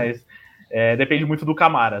 Alexandre? Mas depende muito do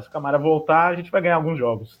Camara. Se o Camara voltar, a gente vai ganhar alguns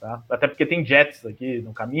jogos, tá? Até porque tem Jets aqui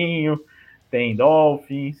no caminho, tem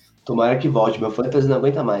Dolphins. Tomara que volte, meu fantasy não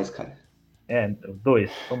aguenta mais, cara.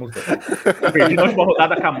 Somos 2. Perdi na última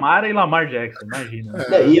rodada Camara e Lamar Jackson, imagina.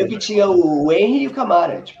 E eu que tinha o Henry e o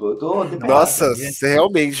Camara, tipo, eu tô... Nossa, você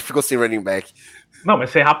realmente ficou sem running back. Não,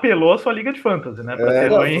 mas você rapelou a sua liga de fantasy, né? Pra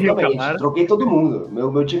ter o Henry e o Camara. Troquei todo mundo.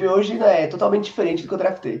 Meu time hoje é totalmente diferente do que eu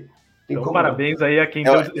draftei. Então, parabéns aí a quem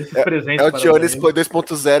deu esses presentes. O Jones foi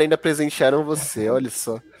 2.0 ainda presentearam você, olha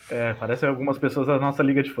só. Parece algumas pessoas da nossa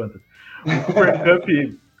Liga de Fantasy. O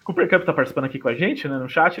Cooper Cup tá participando aqui com a gente, né? No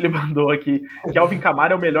chat, ele mandou aqui que Alvin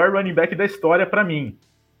Kamara é o melhor running back da história para mim.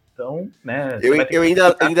 Então, né? Eu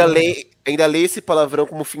ainda leio esse palavrão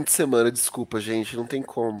como fim de semana, desculpa, gente, não tem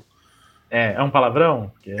como. É um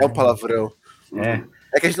palavrão? É um palavrão.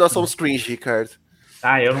 É que nós somos cringe, Ricardo.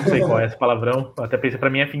 Eu não sei qual é esse palavrão. Até pensei, pra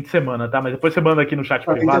mim é fim de semana, tá? Mas depois você manda aqui no chat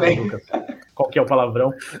privado, Lucas, qual que é o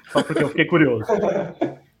palavrão, só porque eu fiquei curioso.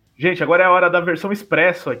 Gente, agora é a hora da versão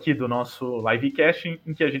expresso aqui do nosso livecast,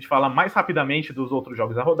 em que a gente fala mais rapidamente dos outros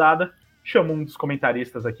jogos da rodada. Chamo um dos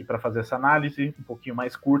comentaristas aqui para fazer essa análise, um pouquinho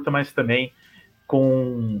mais curta, mas também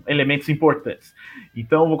com elementos importantes.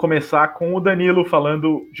 Então, vou começar com o Danilo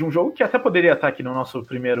falando de um jogo que até poderia estar aqui no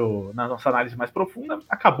na nossa análise mais profunda,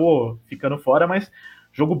 acabou ficando fora, mas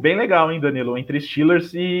jogo bem legal, hein, Danilo? Entre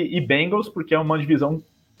Steelers e Bengals, porque é uma divisão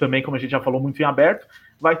também, como a gente já falou, muito em aberto.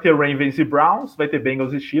 Vai ter Ravens e Browns, vai ter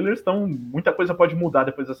Bengals e Steelers, então muita coisa pode mudar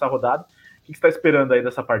depois dessa rodada. O que você está esperando aí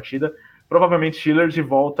dessa partida? Provavelmente Steelers de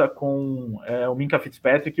volta com o Minkah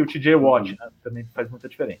Fitzpatrick e o TJ Watt, né? Também faz muita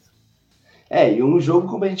diferença. E um jogo,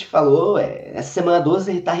 como a gente falou, essa semana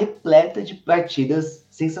 12 está repleta de partidas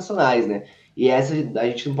sensacionais, né? E essa a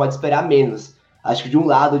gente não pode esperar menos. Acho que de um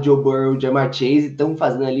lado o Joe Burrow e o Ja'Marr Chase estão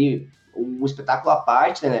fazendo ali um espetáculo à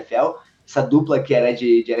parte na NFL. Essa dupla que era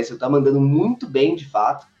de LSU tá mandando muito bem, de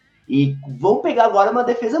fato. E vão pegar agora uma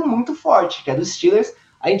defesa muito forte, que é dos Steelers.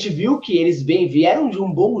 A gente viu que eles vieram de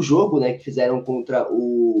um bom jogo, né? Que fizeram contra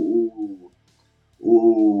o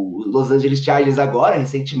Los Angeles Chargers agora,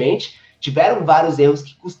 recentemente. Tiveram vários erros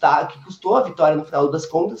que custou a vitória no final das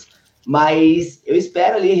contas. Mas eu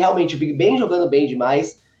espero ali realmente o Big Ben jogando bem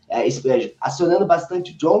demais. Acionando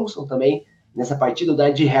bastante o Johnson também nessa partida. O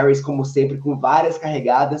Najee Harris, como sempre, com várias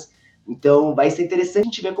carregadas. Então vai ser interessante a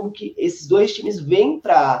gente ver como que esses dois times vêm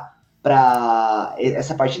para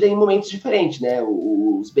essa partida em momentos diferentes, né?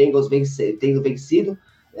 Os Bengals tendo vencido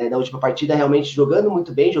na última partida, realmente jogando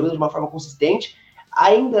muito bem, jogando de uma forma consistente.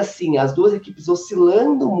 Ainda assim, as duas equipes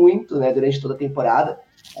oscilando muito, né, durante toda a temporada.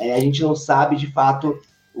 A gente não sabe, de fato,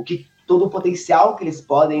 todo o potencial que eles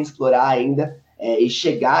podem explorar ainda e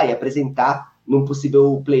chegar e apresentar num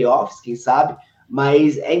possível playoffs, quem sabe.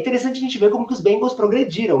 Mas é interessante a gente ver como que os Bengals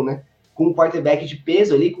progrediram, né? Com um quarterback de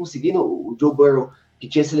peso ali, conseguindo o Joe Burrow, que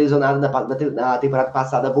tinha se lesionado na temporada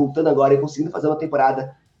passada, voltando agora e conseguindo fazer uma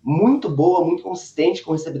temporada muito boa, muito consistente,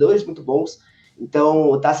 com recebedores muito bons.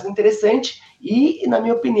 Então, tá sendo interessante. E, na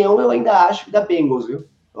minha opinião, eu ainda acho que dá Bengals, viu?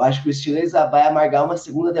 Eu acho que o Steelers vai amargar uma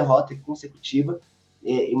segunda derrota consecutiva,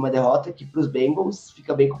 e uma derrota que para os Bengals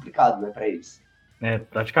fica bem complicado, né, para eles.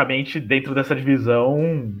 Praticamente dentro dessa divisão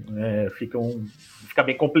fica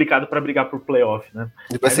bem complicado para brigar por playoff, né?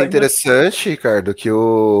 E vai ser interessante, Ricardo, que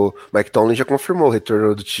o Mike Tomlin já confirmou o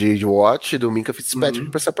retorno do TJ Watt e do Minkah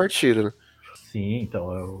Fitzpatrick para essa partida, né? Sim,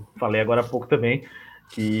 então eu falei agora há pouco também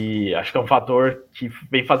que acho que é um fator que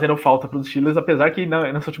vem fazendo falta para os Steelers, apesar que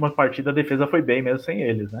nessa última partida a defesa foi bem mesmo sem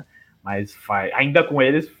eles, né? Mas ainda com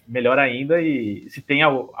eles, melhor ainda, e se tem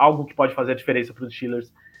algo que pode fazer a diferença para os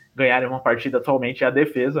Steelers ganharem uma partida atualmente é a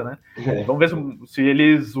defesa, né? Vamos ver se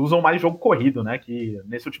eles usam mais jogo corrido, né? Que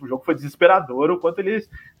nesse último jogo foi desesperador o quanto eles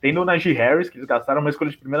têm no Najee Harris, que eles gastaram uma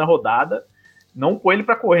escolha de primeira rodada, não põe ele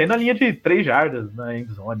para correr na linha de 3 jardas na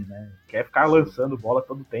endzone, né? Quer ficar lançando bola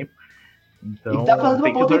todo o tempo. Então, e tá fazendo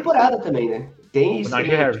uma boa temporada também, né? Tem isso. O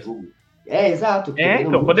Najee Harris. Exato.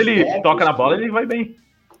 Então, quando ele toca na bola, ele vai bem.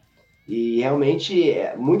 E realmente,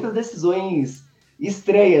 muitas decisões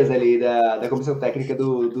estranhas ali da comissão técnica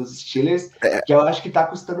dos Steelers, que eu acho que tá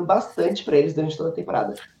custando bastante para eles durante toda a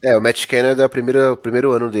temporada. O Matt Canada é o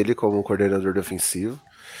primeiro ano dele como coordenador defensivo.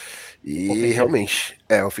 E ofensivo. Realmente,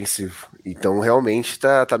 ofensivo. Então, realmente,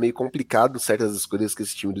 tá meio complicado certas escolhas que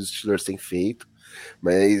esse time dos Steelers tem feito.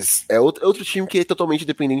 Mas é outro time que é totalmente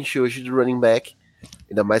dependente hoje do running back.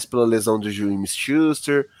 Ainda mais pela lesão do Julian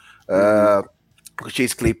Schuster. O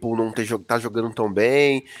Chase Claypool não tá jogando tão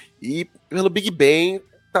bem. E pelo Big Ben,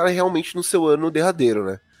 tá realmente no seu ano derradeiro,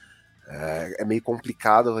 né? É meio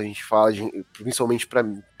complicado, a gente fala, principalmente para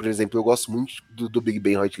mim, por exemplo, eu gosto muito do Big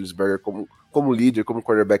Ben Roethlisberger como líder, como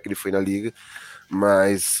quarterback que ele foi na liga,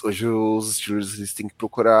 mas hoje os Steelers eles têm que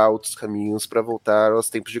procurar outros caminhos para voltar aos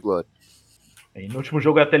tempos de glória. E no último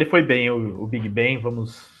jogo até ele foi bem, o Big Ben,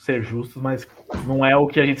 vamos ser justos, mas não é o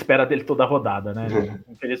que a gente espera dele toda a rodada, né?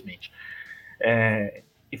 Infelizmente.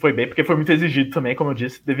 E foi bem, porque foi muito exigido também, como eu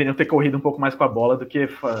disse, deveriam ter corrido um pouco mais com a bola do que...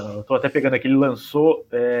 Eu tô até pegando aqui, ele lançou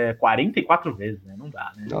 44 vezes, né? Não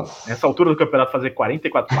dá, né? Nossa. Nessa altura do campeonato fazer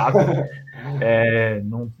 44 passes,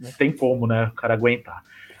 não tem como, né? O cara aguentar.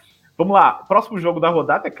 Vamos lá, próximo jogo da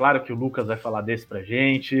rodada, é claro que o Lucas vai falar desse pra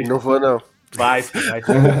gente. Não vou, não. Vai ser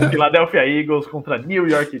Philadelphia Eagles contra New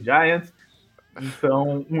York Giants.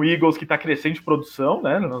 Então, um Eagles que está crescendo de produção,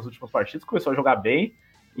 né, nas últimas partidas, começou a jogar bem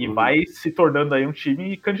e vai se tornando aí um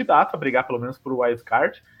time candidato a brigar pelo menos por wild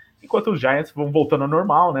card, enquanto os Giants vão voltando ao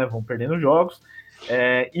normal, né, vão perdendo jogos.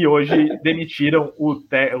 E hoje demitiram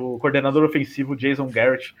o coordenador ofensivo Jason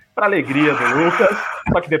Garrett, para alegria do Lucas,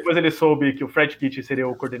 só que depois ele soube que o Fred Kitchens seria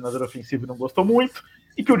o coordenador ofensivo e não gostou muito,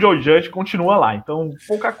 e que o Joe Judge continua lá. Então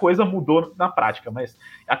pouca coisa mudou na prática, mas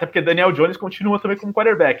até porque Daniel Jones continua também como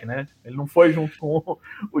quarterback, né? Ele não foi junto com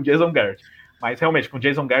o Jason Garrett. Mas realmente, com o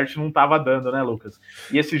Jason Garrett não estava dando, né, Lucas?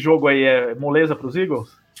 E esse jogo aí é moleza para os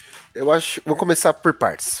Eagles? Eu acho. Vou começar por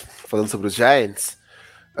partes. Falando sobre os Giants.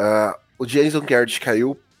 O Jason Garrett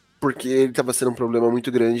caiu porque ele estava sendo um problema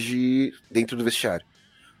muito grande dentro do vestiário.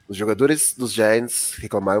 Os jogadores dos Giants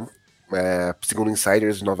reclamaram, segundo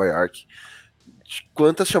insiders de Nova York, de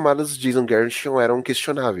quantas chamadas de Jason Garrett eram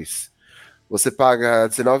questionáveis. Você paga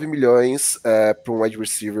 19 milhões para um wide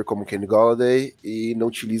receiver como Kenny Golladay e não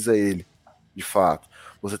utiliza ele, de fato.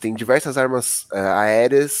 Você tem diversas armas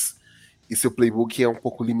aéreas e seu playbook é um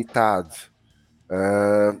pouco limitado.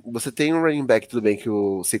 Você tem um running back, tudo bem que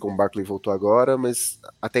o Saquon Barkley voltou agora, mas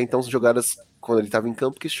até então as jogadas, quando ele estava em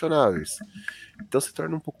campo, questionáveis. Então se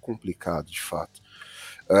torna um pouco complicado, de fato.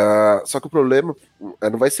 Só que o problema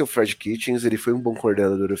não vai ser o Fred Kitchens, ele foi um bom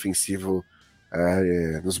coordenador ofensivo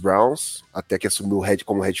nos Browns, até que assumiu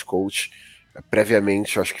como head coach.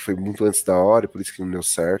 Previamente, eu acho que foi muito antes da hora, por isso que não deu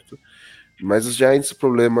certo. Mas os Giants, o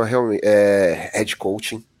problema realmente é head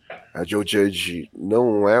coaching. A Joe Judge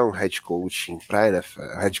não é um head coach para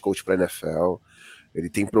NFL. Ele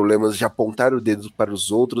tem problemas de apontar o dedo para os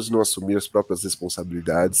outros e não assumir as próprias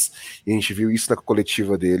responsabilidades. E a gente viu isso na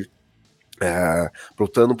coletiva dele,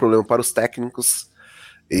 apontando um problema para os técnicos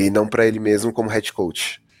e não para ele mesmo como head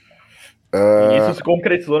coach. E isso se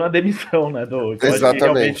concretizou na demissão, né, do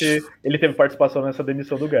Exatamente. Realmente ele teve participação nessa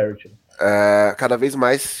demissão do Garrett. Cada vez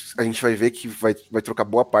mais a gente vai ver que vai trocar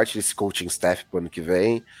boa parte desse coaching staff pro ano que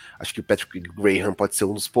vem. Acho que o Patrick Graham pode ser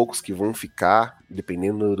um dos poucos que vão ficar,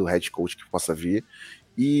 dependendo do head coach que possa vir.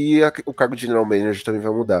 E o cargo de general manager também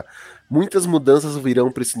vai mudar. Muitas mudanças virão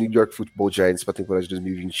para esse New York Football Giants para a temporada de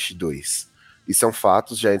 2022. Isso é um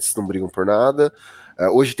fato, os Giants não brigam por nada.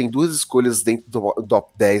 Hoje tem 2 escolhas dentro do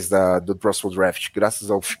top 10 do próximo draft, graças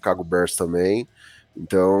ao Chicago Bears também.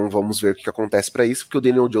 Então vamos ver o que acontece para isso, porque o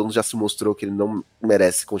Daniel Jones já se mostrou que ele não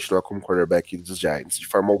merece continuar como quarterback dos Giants, de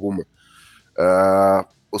forma alguma.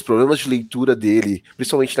 Os problemas de leitura dele,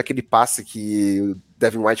 principalmente naquele passe que o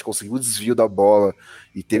Devin White conseguiu o desvio da bola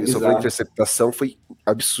e sofreu interceptação, foi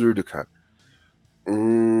absurdo, cara.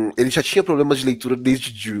 Ele já tinha problemas de leitura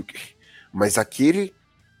desde Duke, mas aquela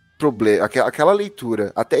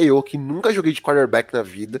leitura, até eu que nunca joguei de quarterback na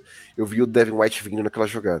vida, eu vi o Devin White vindo naquela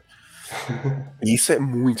jogada. E isso é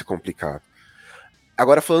muito complicado.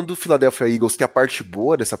 Agora, falando do Philadelphia Eagles, que é a parte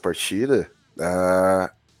boa dessa partida,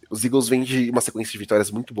 os Eagles vêm de uma sequência de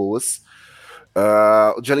vitórias muito boas.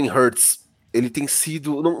 O Jalen Hurts, ele tem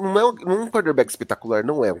sido, não é um quarterback espetacular,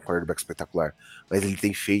 mas ele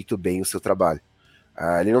tem feito bem o seu trabalho.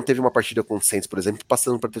 Ele não teve uma partida com o Saints, por exemplo,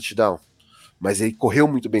 passando para touchdown, mas ele correu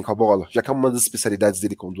muito bem com a bola, já que é uma das especialidades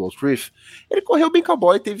dele com o Dual Threat. Ele correu bem com a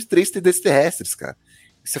bola e teve 3 TDs terrestres, cara.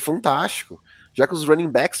 Isso é fantástico. Já que os running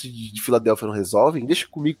backs de Filadélfia não resolvem, deixa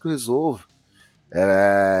comigo que eu resolvo.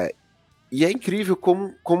 E é incrível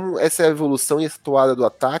como essa evolução e essa toada do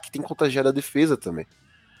ataque tem contagiado a defesa também.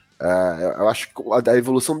 Eu acho que a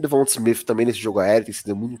evolução do Devonta Smith também nesse jogo aéreo tem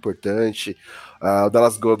sido muito importante. O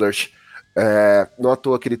Dallas Goedert, não à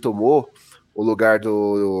toa que ele tomou o lugar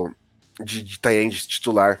de tight end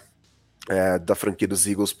titular da franquia dos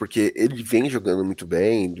Eagles, porque ele vem jogando muito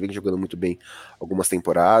bem, algumas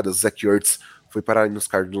temporadas. O Zach Ertz foi parar nos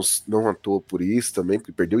Cardinals não à toa por isso também,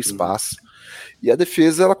 porque perdeu espaço. E a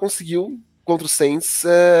defesa, ela conseguiu, contra o Saints,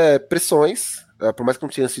 pressões, por mais que não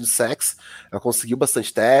tenha sido sacks, ela conseguiu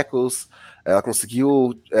bastante tackles, ela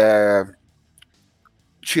conseguiu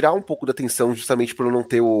tirar um pouco da atenção justamente por não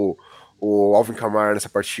ter o Alvin Kamara nessa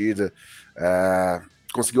partida.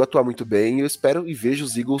 Conseguiu atuar muito bem, e eu espero e vejo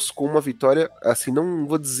os Eagles com uma vitória, assim, não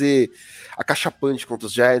vou dizer acachapante contra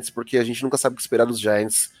os Giants, porque a gente nunca sabe o que esperar dos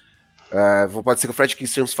Giants. Pode ser que o Fred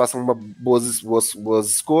Kitchens faça boas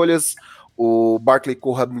escolhas, o Barkley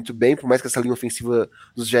corra muito bem, por mais que essa linha ofensiva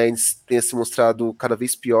dos Giants tenha se mostrado cada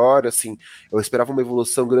vez pior. Assim, eu esperava uma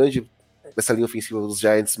evolução grande dessa linha ofensiva dos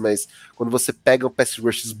Giants, mas quando você pega pass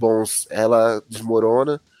rushes bons, ela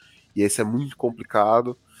desmorona, e isso é muito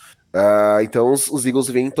complicado. Então os Eagles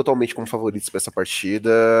vêm totalmente como favoritos para essa partida,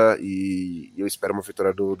 e eu espero uma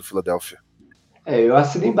vitória do Philadelphia. Eu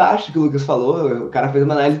assino embaixo do que o Lucas falou, o cara fez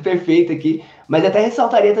uma análise perfeita aqui, mas até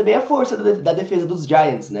ressaltaria também a força da defesa dos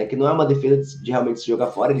Giants, né? Que não é uma defesa de realmente se jogar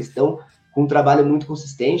fora, eles estão com um trabalho muito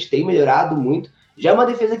consistente, tem melhorado muito. Já é uma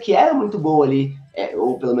defesa que era muito boa ali,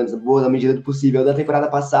 ou pelo menos boa na medida do possível, da temporada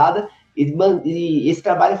passada, e esse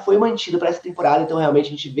trabalho foi mantido para essa temporada, então realmente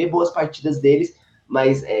a gente vê boas partidas deles,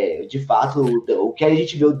 mas de fato o que a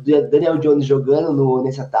gente vê o Daniel Jones jogando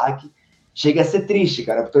nesse ataque chega a ser triste,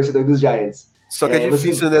 cara, pro torcedor dos Giants. Só que é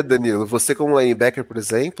difícil, né, Danilo? Você como linebacker, por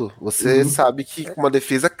exemplo, você sabe que uma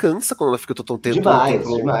defesa cansa quando ela fica todo tempo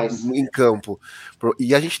demais. em campo.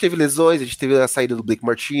 E a gente teve lesões, a gente teve a saída do Blake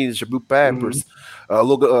Martinez, Jabril Peppers,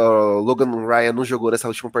 Logan Ryan não jogou nessa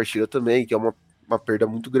última partida também, que é uma perda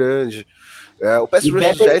muito grande. O pass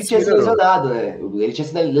rush Peppers tinha se lesionado, né? Ele tinha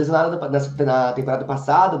sido lesionado na temporada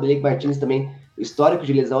passada, o Blake Martinez também, o histórico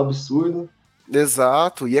de lesão absurdo.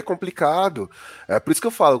 Exato, e é complicado. Por isso que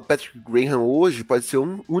eu falo, o Patrick Graham hoje pode ser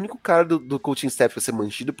o único cara do coaching staff a ser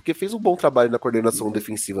mantido, porque fez um bom trabalho na coordenação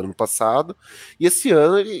defensiva no ano passado, e esse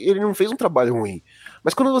ano ele não fez um trabalho ruim.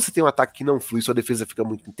 Mas quando você tem um ataque que não flui, sua defesa fica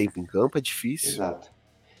muito tempo em campo, é difícil. Exato.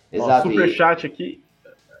 Ó, superchat aqui.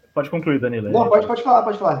 Pode concluir, Danilo. Não, pode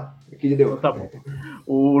falar. Aqui deu. Então, tá bom.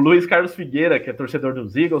 O Luiz Carlos Figueira, que é torcedor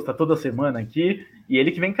dos Eagles, tá toda semana aqui, e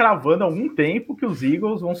ele que vem cravando há algum tempo que os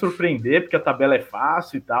Eagles vão surpreender, porque a tabela é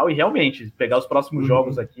fácil e tal, e realmente, pegar os próximos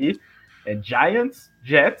jogos aqui, Giants,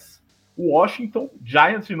 Jets, Washington,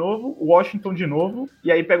 Giants de novo, Washington de novo,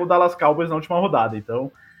 e aí pega o Dallas Cowboys na última rodada.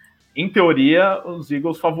 Então, em teoria, os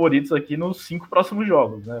Eagles favoritos aqui nos 5 próximos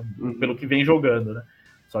jogos, né? Pelo que vem jogando, né?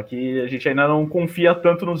 Só que a gente ainda não confia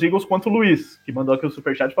tanto nos Eagles quanto o Luiz, que mandou aqui o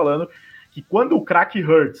superchat falando que quando o craque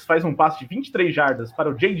Hurts faz um passe de 23 jardas para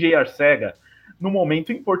o J.J. Arcega no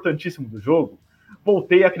momento importantíssimo do jogo,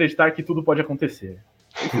 voltei a acreditar que tudo pode acontecer.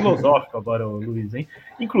 É filosófico agora o Luiz, hein?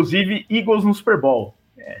 Inclusive, Eagles no Super Bowl.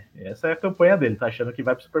 Essa é a campanha dele, tá achando que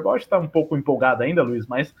vai pro Super Bowl? A gente tá um pouco empolgado ainda, Luiz,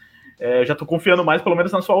 mas já tô confiando mais, pelo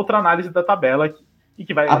menos na sua outra análise da tabela, e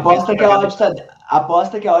que vai... Aposta que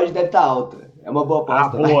a odd deve estar alta. É uma boa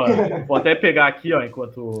aposta. Boa. Vou até pegar aqui, ó,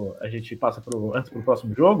 enquanto a gente passa antes pro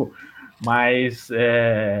próximo jogo, mas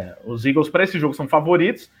os Eagles para esse jogo são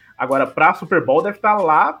favoritos. Agora, para Super Bowl, deve estar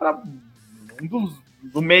lá para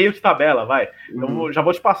do meio de tabela, vai. Então, já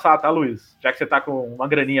vou te passar, tá, Luiz? Já que você tá com uma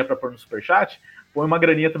graninha para pôr no Superchat, põe uma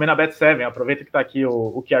graninha também na Bet7. Aproveita que tá aqui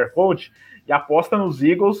o QR Code e aposta nos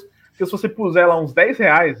Eagles, porque se você puser lá uns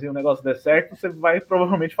R$10 e o negócio der certo, você vai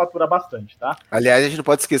provavelmente faturar bastante, tá? Aliás, a gente não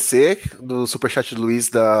pode esquecer do superchat do Luiz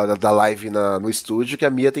da live no estúdio, que a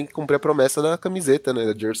Mia tem que cumprir a promessa da camiseta, né,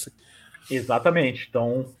 da jersey. Exatamente.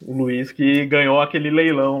 Então, o Luiz que ganhou aquele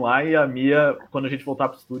leilão lá, e a Mia, quando a gente voltar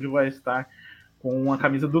pro estúdio, vai estar com a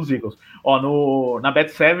camisa dos Eagles. Ó, na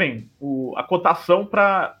Bet7, a cotação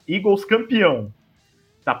para Eagles campeão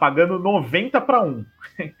tá pagando 90-1.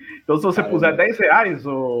 Então, se você puser R$10,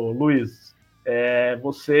 Luiz,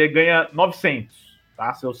 você ganha 900,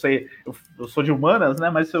 tá? Se eu sou de humanas,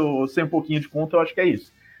 né? Mas se eu sei um pouquinho de conta, eu acho que é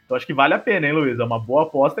isso. Então, acho que vale a pena, hein, Luiz? É uma boa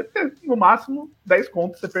aposta. No máximo, 10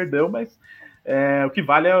 contos você perdeu, mas o que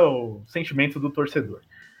vale é o sentimento do torcedor.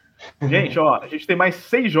 Gente, ó, a gente tem mais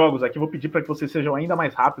 6 jogos aqui. Vou pedir para que vocês sejam ainda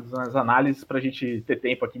mais rápidos nas análises, para a gente ter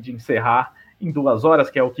tempo aqui de encerrar em 2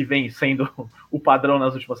 horas, que é o que vem sendo o padrão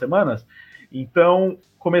nas últimas semanas. Então,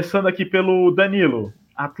 começando aqui pelo Danilo.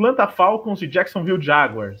 Atlanta Falcons e Jacksonville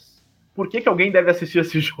Jaguars. Por que alguém deve assistir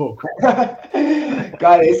esse jogo?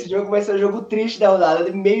 Cara, esse jogo vai ser um jogo triste da rodada,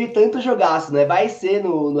 de meio e tanto jogaço, né? Vai ser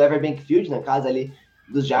no Everbank Field, na casa ali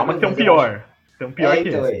dos Jaguars. Mas tem um pior. Tem um pior que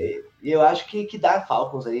então, esse. Eu acho que dá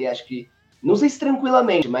Falcons aí, acho que... Não sei se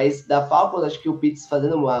tranquilamente, mas dá Falcons, acho que o Pitts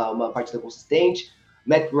fazendo uma partida consistente,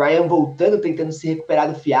 Matt Ryan voltando, tentando se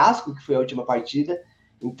recuperar do fiasco, que foi a última partida.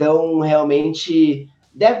 Então, realmente,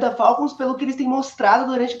 deve dar Falcons pelo que eles têm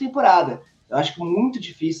mostrado durante a temporada. Eu acho que muito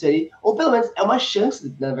difícil aí, ou pelo menos é uma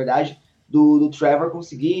chance, na verdade, do Trevor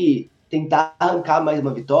conseguir tentar arrancar mais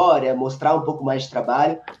uma vitória, mostrar um pouco mais de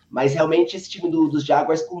trabalho, mas realmente esse time dos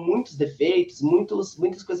Jaguars com muitos defeitos,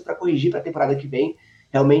 muitas coisas para corrigir para a temporada que vem,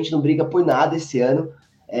 realmente não briga por nada esse ano.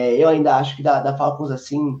 Eu ainda acho que dá Falcons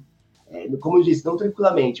assim, como eu disse, não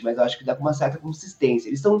tranquilamente, mas eu acho que dá com uma certa consistência.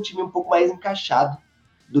 Eles são um time um pouco mais encaixado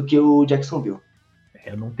do que o Jacksonville.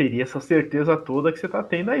 Eu não teria essa certeza toda que você está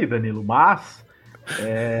tendo aí, Danilo, mas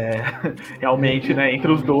realmente, né,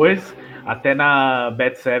 entre os dois, até na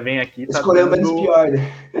Bet7 aqui... Escolheu o menos pior,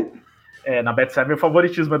 né? Na Bet7 o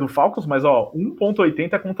favoritismo é do Falcons, mas, ó,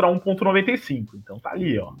 1.80 contra 1.95, então tá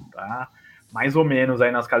ali, ó, tá mais ou menos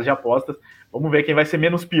aí nas casas de apostas. Vamos ver quem vai ser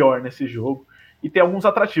menos pior nesse jogo. E tem alguns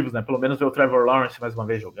atrativos, né, pelo menos ver o Trevor Lawrence mais uma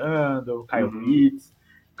vez jogando, o Kyle Pitts.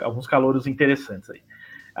 alguns calouros interessantes aí.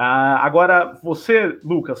 Agora, você,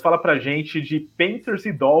 Lucas, fala pra gente de Panthers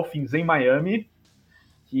e Dolphins em Miami,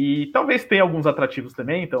 que talvez tenha alguns atrativos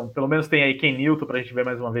também, então pelo menos tem aí Ken Newton pra gente ver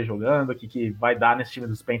mais uma vez jogando, o que vai dar nesse time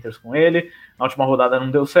dos Panthers com ele. Na última rodada não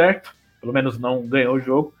deu certo, pelo menos não ganhou o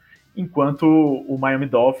jogo, enquanto o Miami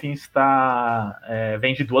Dolphins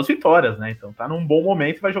vem de 2 vitórias, né? Então tá num bom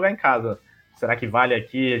momento e vai jogar em casa. Será que vale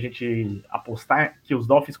aqui a gente apostar que os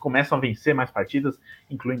Dolphins começam a vencer mais partidas,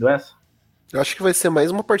 incluindo essa? Eu acho que vai ser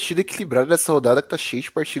mais uma partida equilibrada dessa rodada, que tá cheia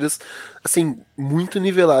de partidas, assim, muito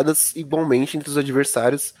niveladas igualmente entre os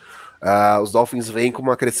adversários. Os Dolphins vêm com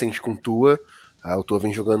uma crescente com o Tua. O Tua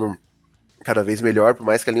vem jogando cada vez melhor, por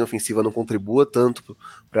mais que a linha ofensiva não contribua tanto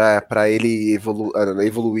para ele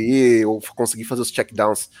evoluir ou conseguir fazer os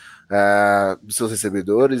checkdowns dos seus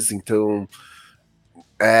recebedores. Então,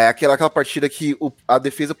 é aquela partida que a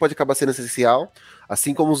defesa pode acabar sendo essencial,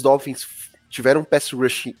 assim como os Dolphins tiveram um pass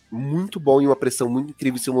rush muito bom e uma pressão muito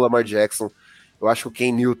incrível em cima do Lamar Jackson. Eu acho que o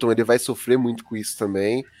Ken Newton ele vai sofrer muito com isso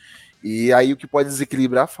também. E aí o que pode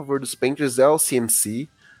desequilibrar a favor dos Panthers é o CMC.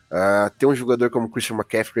 Ter um jogador como o Christian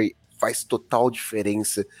McCaffrey faz total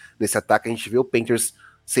diferença nesse ataque. A gente vê o Panthers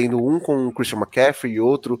sendo um com o Christian McCaffrey e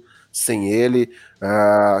outro sem ele.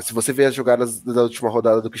 Se você vê as jogadas da última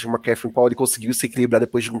rodada do Christian McCaffrey, em qual ele conseguiu se equilibrar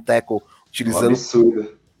depois de um tackle, utilizando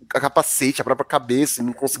a capacete, a própria cabeça, e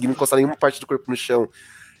não conseguindo encostar nenhuma parte do corpo no chão.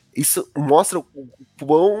 Isso mostra o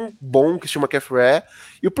quão bom que o Christian McCaffrey é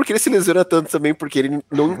e o porquê ele se lesiona tanto também, porque ele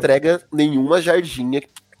não entrega nenhuma jardinha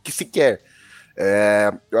que se quer.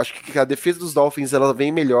 Eu acho que a defesa dos Dolphins ela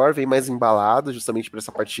vem melhor, vem mais embalada, justamente por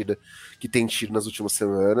essa partida que tem tido nas últimas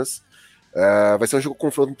semanas. Vai ser um jogo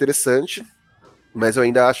confronto interessante, mas eu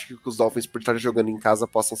ainda acho que os Dolphins, por estar jogando em casa,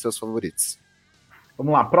 possam ser os favoritos.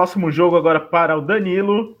 Vamos lá, próximo jogo agora para o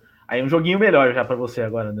Danilo. Aí um joguinho melhor já para você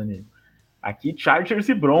agora, Danilo. Aqui, Chargers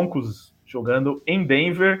e Broncos jogando em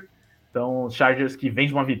Denver. Então, os Chargers que vêm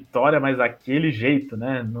de uma vitória, mas daquele jeito,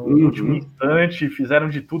 né? No último instante, fizeram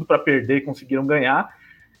de tudo para perder e conseguiram ganhar.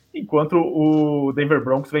 Enquanto o Denver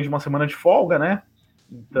Broncos vem de uma semana de folga, né?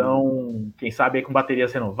 Então, quem sabe aí com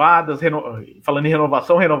baterias renovadas. Falando em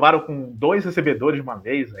renovação, renovaram com 2 recebedores de uma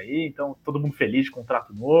vez aí. Então, todo mundo feliz de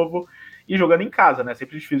contrato novo. E jogando em casa, né?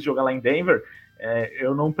 Sempre difícil jogar lá em Denver.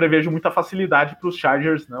 Eu não prevejo muita facilidade para os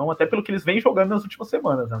Chargers, não. Até pelo que eles vêm jogando nas últimas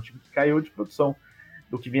semanas. É um time que caiu de produção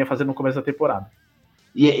do que vinha fazendo no começo da temporada.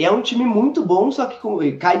 E é um time muito bom, só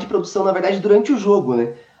que cai de produção, na verdade, durante o jogo,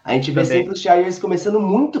 né? A gente vê sempre os Chargers começando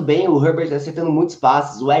muito bem, o Herbert acertando muitos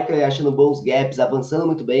passes, o Eckler achando bons gaps, avançando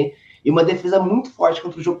muito bem, e uma defesa muito forte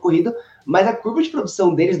contra o jogo corrido, mas a curva de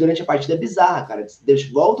produção deles durante a partida é bizarra, cara. Eles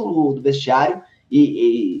voltam do vestiário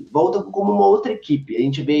e voltam como uma outra equipe. A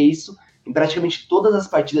gente vê isso em praticamente todas as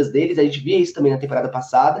partidas deles, a gente via isso também na temporada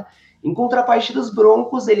passada. Em contrapartida, os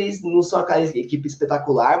Broncos, eles não são aquela equipe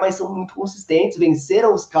espetacular, mas são muito consistentes,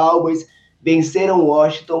 venceram os Cowboys, venceram o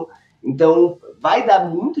Washington, então vai dar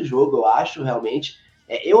muito jogo, eu acho, realmente.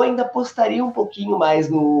 Eu ainda apostaria um pouquinho mais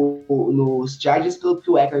nos Chargers pelo que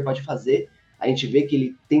o Eckler pode fazer. A gente vê que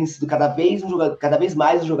ele tem sido cada vez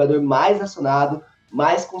mais um jogador mais acionado,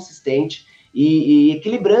 mais consistente e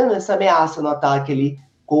equilibrando essa ameaça no ataque ali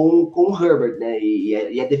com o Herbert, né?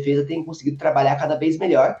 E a defesa tem conseguido trabalhar cada vez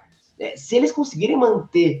melhor. Se eles conseguirem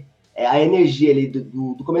manter a energia ali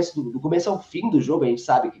do começo ao fim do jogo, a gente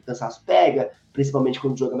sabe que cansaço pega, principalmente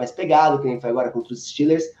quando o jogo é mais pegado, que nem foi agora contra os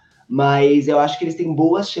Steelers, mas eu acho que eles têm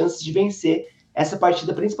boas chances de vencer essa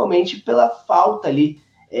partida, principalmente pela falta ali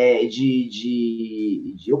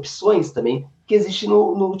de opções também que existe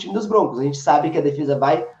no time dos Broncos. A gente sabe que a defesa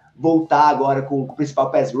vai voltar agora com o principal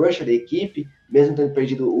pass rusher da equipe, mesmo tendo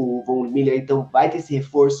perdido o Von Miller, então vai ter esse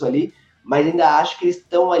reforço ali, mas ainda acho que eles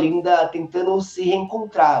estão ali ainda tentando se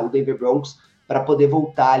reencontrar, o Denver Broncos, para poder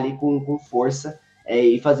voltar ali com força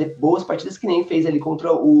e fazer boas partidas que nem fez ali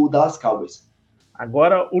contra o Dallas Cowboys.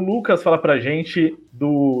 Agora o Lucas fala pra gente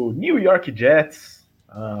do New York Jets,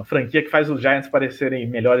 a franquia que faz os Giants parecerem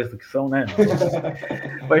melhores do que são, né?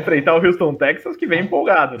 Vai enfrentar o Houston Texans, que vem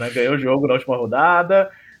empolgado, né? Ganhou o jogo na última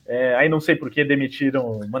rodada. Aí não sei por que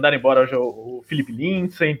mandaram embora o Philip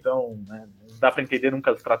Lindsay, então né, não dá para entender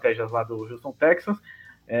nunca as estratégias lá do Houston Texans.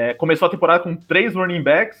 Começou a temporada com 3 running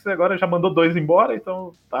backs, agora já mandou 2 embora,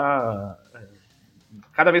 então tá.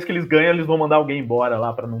 Cada vez que eles ganham, eles vão mandar alguém embora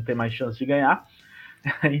lá para não ter mais chance de ganhar.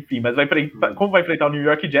 Enfim, mas como vai enfrentar o New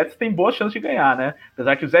York Jets, tem boa chance de ganhar, né?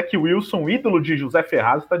 Apesar que o Zach Wilson, ídolo de José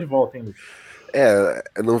Ferraz, está de volta, hein, Lucas?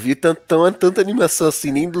 Eu não vi tanta animação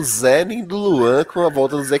assim, nem do Zé, nem do Luan com a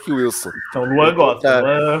volta do Zach Wilson. Então, o Luan gosta,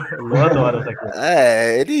 o Luan adora o Zach Wilson.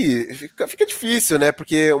 Ele fica difícil, né?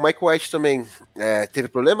 Porque o Mike White também teve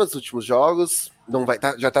problemas nos últimos jogos,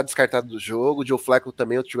 já tá descartado do jogo. O Joe Flacco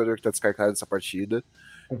também é outro jogador que tá descartado dessa partida.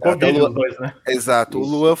 Com Covid os dois, né? Exato. Isso. O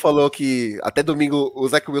Luan falou que até domingo o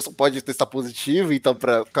Zach Wilson pode testar positivo, então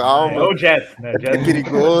calma. É o Jets, né? É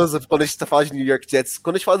perigoso. Quando a gente fala de New York Jets,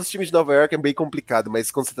 quando a gente fala dos times de Nova York é bem complicado, mas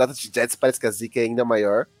quando se trata de Jets parece que a zica é ainda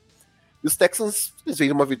maior. E os Texans, eles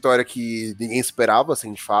vêm uma vitória que ninguém esperava,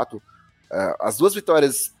 assim, de fato. As duas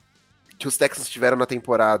vitórias que os Texans tiveram na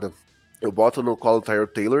temporada, eu boto no colo do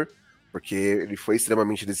Tyrod Taylor, porque ele foi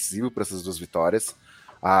extremamente decisivo para essas duas vitórias.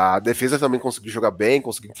 A defesa também conseguiu jogar bem,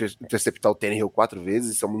 conseguiu interceptar o Tannehill 4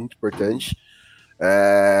 vezes, isso é muito importante.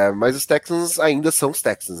 Mas os Texans ainda são os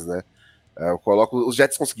Texans, né? Eu coloco, os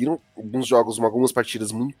Jets conseguiram alguns jogos, algumas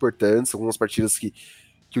partidas muito importantes, algumas partidas que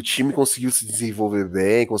o time conseguiu se desenvolver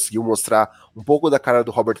bem, conseguiu mostrar um pouco da cara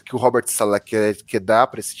do Robert, que o Robert Saleh quer dar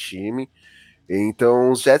para esse time.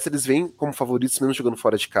 Então os Jets, eles vêm como favoritos mesmo jogando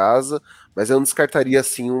fora de casa, mas eu não descartaria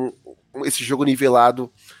assim esse jogo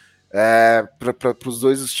nivelado para os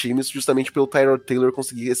dois times, justamente pelo Tyrod Taylor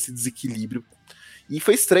conseguir esse desequilíbrio. E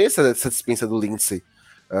foi estranha essa dispensa do Lindsay.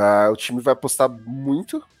 O time vai apostar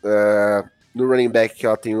muito no running back que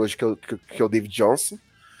ela tem hoje, que é o David Johnson.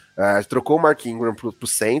 Trocou o Mark Ingram pro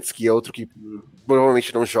Saints, que é outro que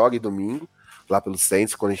provavelmente não joga domingo, lá pelo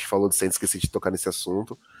Saints. Quando a gente falou do Saints, esqueci de tocar nesse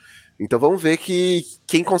assunto. Então vamos ver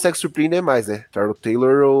quem consegue surpreender mais, né? Tyrod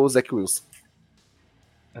Taylor ou Zach Wilson.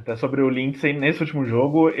 Até sobre o Lindsay, nesse último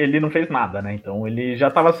jogo, ele não fez nada, né? Então ele já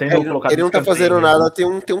estava sendo colocado. Ele não tá fazendo nada tem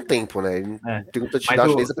um tempo, né? Ele tem um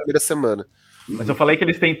touchdown desde a primeira semana. Mas eu falei que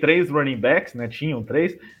eles têm 3 running backs, né? Tinham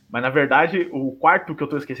 3, mas na verdade o quarto que eu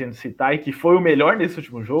tô esquecendo de citar e que foi o melhor nesse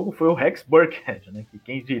último jogo foi o Rex Burkhead, né? Que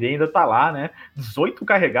quem diria ainda tá lá, né? 18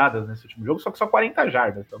 carregadas nesse último jogo, só que só 40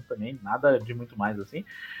 jardas, então também nada de muito mais assim.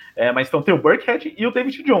 Mas então tem o Burkhead e o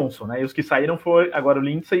David Johnson, né? E os que saíram foi agora o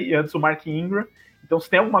Lindsay e antes o Mark Ingram. Então, se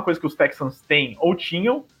tem alguma coisa que os Texans têm ou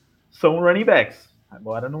tinham, são running backs.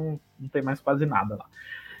 Agora não tem mais quase nada lá.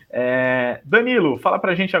 Danilo, fala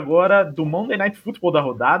pra gente agora do Monday Night Football da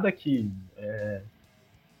rodada, que é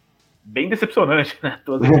bem decepcionante, né?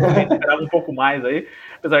 Todas as equipes esperavam um pouco mais aí,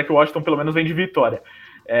 apesar que o Washington pelo menos vem de vitória.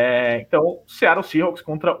 Então, Seattle Seahawks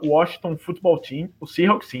contra o Washington Football Team. O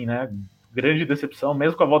Seahawks, sim, né? Grande decepção,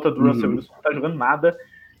 mesmo com a volta do Russell Wilson, não tá jogando nada.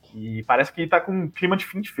 E parece que tá com um clima de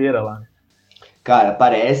fim de feira lá, né? Cara,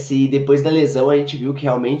 parece, e depois da lesão a gente viu que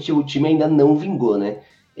realmente o time ainda não vingou, né?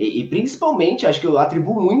 E principalmente, acho que eu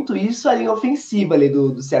atribuo muito isso à linha ofensiva ali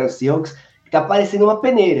do Seattle Seahawks, que tá parecendo uma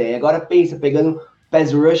peneira. E agora pensa, pegando o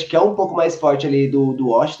pass rush, que é um pouco mais forte ali do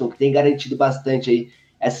Washington, que tem garantido bastante aí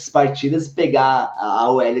essas partidas, pegar a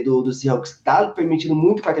OL do Seahawks, que tá permitindo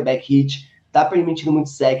muito quarterback hit, tá permitindo muito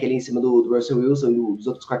sack ali em cima do Russell Wilson e dos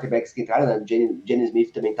outros quarterbacks que entraram, né? O Jenny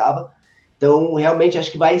Smith também tava. Então, realmente,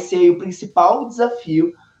 acho que vai ser o principal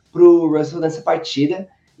desafio para o Russell nessa partida.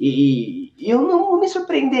 E eu não me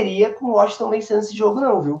surpreenderia com o Washington vencendo esse jogo,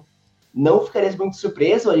 não, viu? Não ficaria muito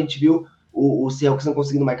surpreso. A gente viu o Seahawks não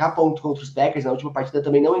conseguindo marcar ponto contra os Packers. Na última partida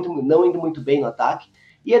também não indo muito bem no ataque.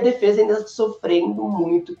 E a defesa ainda sofrendo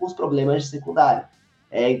muito com os problemas de secundária.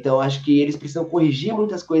 Então, acho que eles precisam corrigir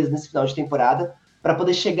muitas coisas nesse final de temporada para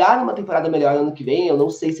poder chegar numa temporada melhor no ano que vem. Eu não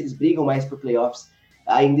sei se eles brigam mais por playoffs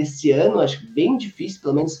ainda esse ano, acho bem difícil,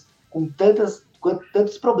 pelo menos com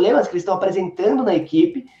tantos problemas que eles estão apresentando na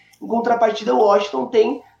equipe. Em contrapartida, o Washington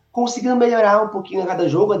tem conseguido melhorar um pouquinho a cada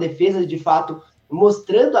jogo, a defesa de fato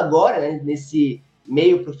mostrando agora, né, nesse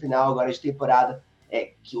meio para o final agora de temporada,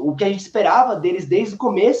 o que a gente esperava deles desde o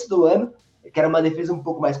começo do ano, que era uma defesa um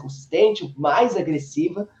pouco mais consistente, mais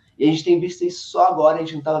agressiva, e a gente tem visto isso só agora, a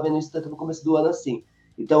gente não estava vendo isso tanto no começo do ano assim.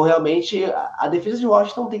 Então, realmente, a defesa de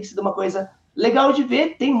Washington tem sido uma coisa legal de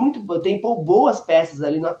ver, tem boas peças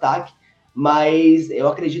ali no ataque, mas eu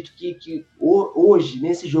acredito que hoje,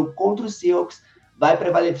 nesse jogo contra o Seahawks, vai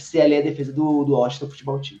prevalecer ali a defesa do Washington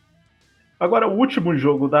Football Team. Agora, o último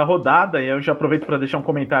jogo da rodada, e eu já aproveito para deixar um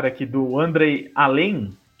comentário aqui do Andrei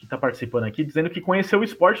Allen, que está participando aqui, dizendo que conheceu o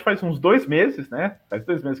esporte faz uns 2 meses, né? Faz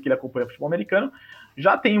 2 meses que ele acompanha o futebol americano.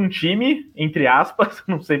 Já tem um time, entre aspas,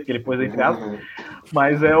 não sei porque ele pôs entre aspas,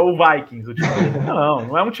 mas é o Vikings, o time dele.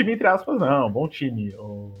 Não é um time entre aspas, não. Bom time,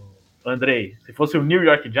 o Andrei. Se fosse o New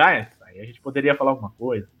York Giants, aí a gente poderia falar alguma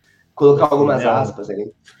coisa. Colocar algumas aspas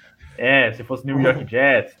ali. Se fosse New York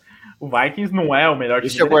Jets. O Vikings não é o melhor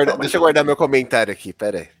time. Deixa eu guardar meu comentário aqui,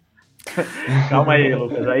 pera aí. Calma aí,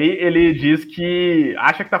 Lucas. Aí ele diz que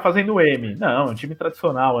acha que tá fazendo M. Não, é um time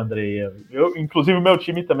tradicional, Andrei. Inclusive o meu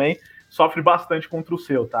time também sofre bastante contra o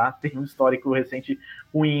seu, tá? Tem um histórico recente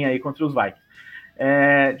ruim aí contra os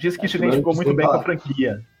Vikings. Diz que se identificou muito bem com a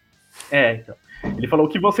franquia. Então. Ele falou: o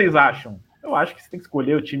que vocês acham? Eu acho que você tem que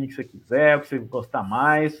escolher o time que você quiser, o que você gostar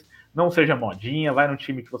mais. Não seja modinha, vai no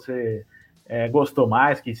time que você gostou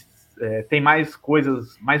mais, que tem mais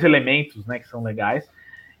coisas, mais elementos, né, que são legais.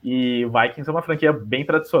 E o Vikings é uma franquia bem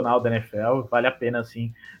tradicional da NFL, vale a pena,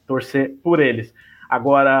 assim, torcer por eles.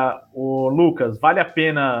 Agora, o Lucas, vale a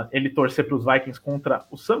pena ele torcer para os Vikings contra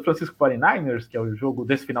o San Francisco 49ers, que é o jogo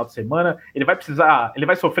desse final de semana? Ele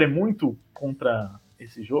vai sofrer muito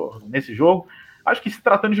nesse jogo? Acho que se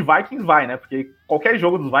tratando de Vikings, vai, né? Porque qualquer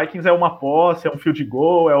jogo dos Vikings é uma posse, é um field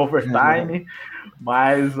goal, é overtime.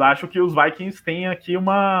 Mas acho que os Vikings têm aqui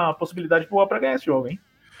uma possibilidade boa para ganhar esse jogo, hein?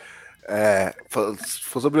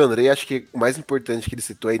 Sobre o Andrei, acho que o mais importante que ele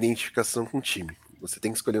citou é a identificação com o time. Você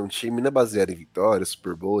tem que escolher um time, não é baseado em vitória,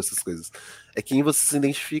 Super Bowl, essas coisas. É quem você se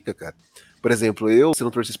identifica, cara. Por exemplo, se não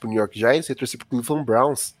torcesse pro New York Giants, eu torci pro Cleveland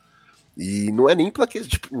Browns. E não é nem pela que,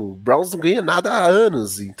 o Browns não ganha nada há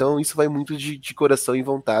anos, então isso vai muito de coração e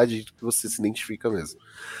vontade, que você se identifica mesmo.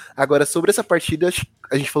 Agora, sobre essa partida,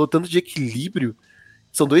 a gente falou tanto de equilíbrio,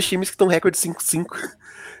 são dois times que estão recorde 5-5,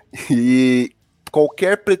 e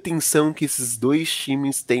qualquer pretensão que esses dois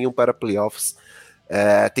times tenham para playoffs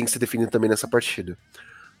tem que ser definida também nessa partida.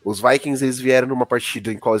 Os Vikings, eles vieram numa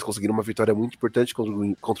partida em qual eles conseguiram uma vitória muito importante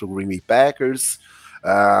contra o Green Bay Packers.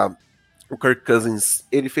 O Kirk Cousins,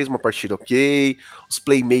 ele fez uma partida ok. Os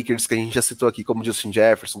playmakers que a gente já citou aqui, como Justin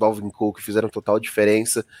Jefferson, Dalvin Cook, fizeram total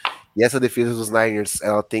diferença. E essa defesa dos Niners,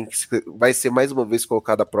 ela vai ser mais uma vez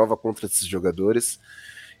colocada à prova contra esses jogadores.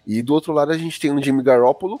 E do outro lado a gente tem o Jimmy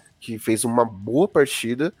Garoppolo, que fez uma boa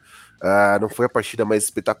partida. Não foi a partida mais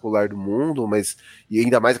espetacular do mundo, e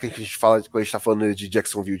ainda mais que a gente fala quando a gente tá falando de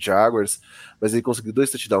Jacksonville Jaguars, mas ele conseguiu 2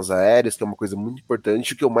 touchdowns aéreos, que é uma coisa muito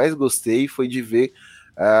importante. O que eu mais gostei foi de ver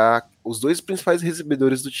os dois principais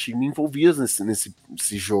recebedores do time envolvidos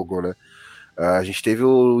nesse jogo, né? A gente teve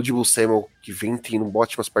o Deebo Samuel, que vem tendo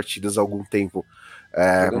ótimas partidas há algum tempo,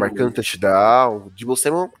 marcando touchdown. O Deebo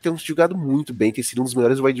Samuel tem jogado muito bem, tem sido um dos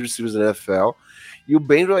melhores wide receivers da NFL, e o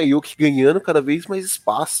Brandon Ayuk ganhando cada vez mais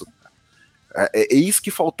espaço. É isso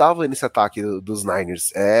que faltava nesse ataque dos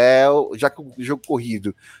Niners. Já que o jogo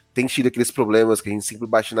corrido tem tido aqueles problemas que a gente sempre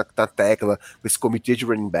bate na tecla, com esse comitê de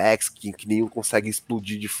running backs que nenhum consegue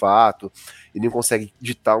explodir de fato, e nenhum consegue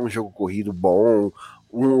ditar um jogo corrido bom.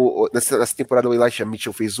 Nessa temporada o Elijah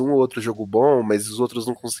Mitchell fez um ou outro jogo bom, mas os outros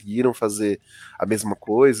não conseguiram fazer a mesma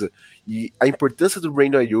coisa. E a importância do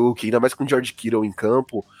Brandon Ayuk, ainda mais com o George Kittle em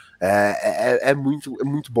campo, é muito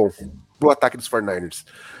bom pro ataque dos 49ers.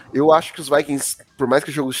 Eu acho que os Vikings, por mais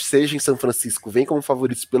que o jogo seja em São Francisco, vem como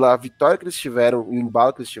favoritos pela vitória que eles tiveram e o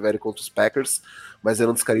embalo que eles tiveram contra os Packers, mas eu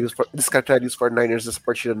não descartaria os 49ers nessa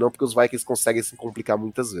partida não, porque os Vikings conseguem se complicar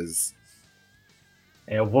muitas vezes.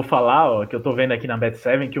 Eu vou falar, que eu tô vendo aqui na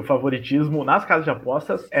Bet7, que o favoritismo nas casas de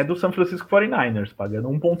apostas é do San Francisco 49ers, pagando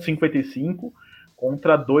 1,55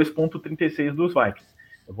 contra 2,36 dos Vikings.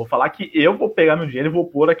 Eu vou falar que eu vou pegar meu dinheiro e vou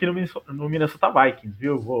pôr aqui no Minnesota Vikings,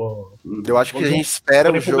 viu? Eu acho que a gente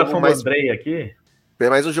espera um jogo mais... Andrei aqui. É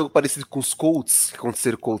mais um jogo parecido com os Colts, que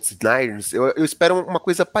aconteceram Colts e Niners. Eu espero uma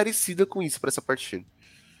coisa parecida com isso para essa partida.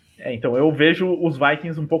 Então eu vejo os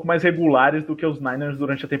Vikings um pouco mais regulares do que os Niners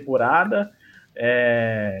durante a temporada.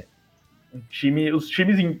 Os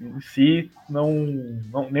times em si,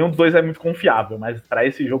 nenhum dos dois é muito confiável, mas para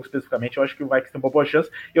esse jogo especificamente eu acho que o Vikings tem uma boa chance,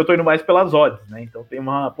 e eu tô indo mais pelas odds, né? Então tem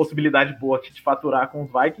uma possibilidade boa aqui de faturar com os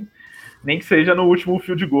Vikings, nem que seja no último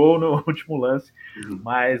field goal, no último lance.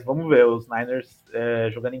 Mas vamos ver, os Niners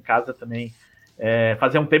jogando em casa também.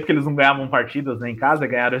 Fazia um tempo que eles não ganhavam partidas, né, em casa,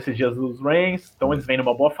 ganharam esses dias dos Rams, então eles vêm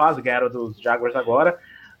numa boa fase, ganharam dos Jaguars agora.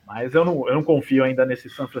 Mas eu não confio ainda nesse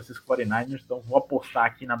San Francisco 49ers, então vou apostar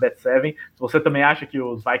aqui na Bet7. Se você também acha que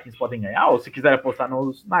os Vikings podem ganhar, ou se quiser apostar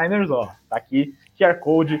nos Niners, tá aqui, QR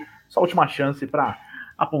Code, só a última chance para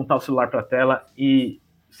apontar o celular para a tela e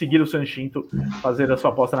seguir o seu instinto, fazer a sua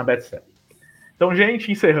aposta na Bet7. Então,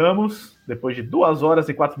 gente, encerramos, depois de 2 horas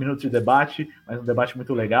e 4 minutos de debate, mas um debate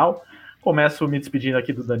muito legal. Começo me despedindo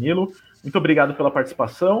aqui do Danilo. Muito obrigado pela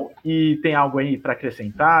participação. E tem algo aí para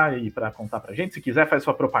acrescentar e para contar para a gente? Se quiser, faz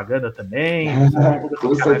sua propaganda também.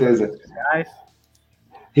 Com certeza.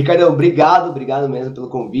 Ricardo, obrigado mesmo pelo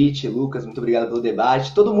convite. Lucas, muito obrigado pelo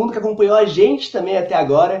debate. Todo mundo que acompanhou a gente também até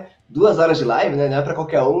agora. 2 horas de live, né? Não é para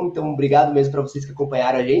qualquer um. Então, obrigado mesmo para vocês que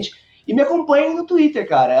acompanharam a gente. E me acompanhem no Twitter,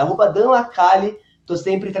 cara. @DanLacalle. Tô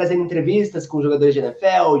sempre trazendo entrevistas com jogadores de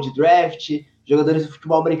NFL, de draft, jogadores de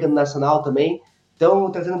futebol americano nacional também. Então,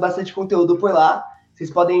 trazendo bastante conteúdo por lá. Vocês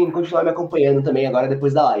podem continuar me acompanhando também agora,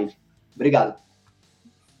 depois da live. Obrigado.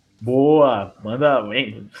 Boa,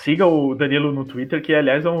 siga o Danilo no Twitter, que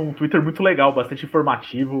aliás é um Twitter muito legal, bastante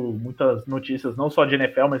informativo, muitas notícias, não só de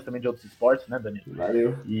NFL, mas também de outros esportes, né, Danilo?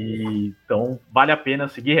 Valeu. Então vale a pena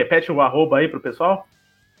seguir. Repete o arroba aí pro pessoal.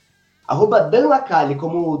 Dan Lacalle,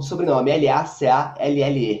 como de sobrenome,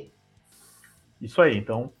 Lacalle. Isso aí,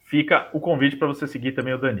 então fica o convite para você seguir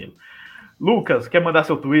também o Danilo. Lucas, quer mandar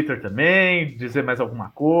seu Twitter também, dizer mais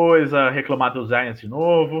alguma coisa, reclamar dos Giants de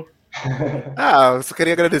novo? Eu só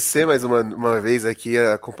queria agradecer mais uma vez aqui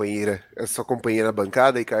a sua companheira na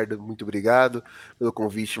bancada, Ricardo, muito obrigado pelo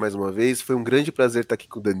convite mais uma vez, foi um grande prazer estar aqui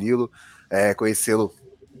com o Danilo, conhecê-lo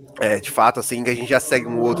de fato, assim, que a gente já segue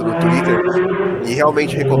um outro no Twitter, e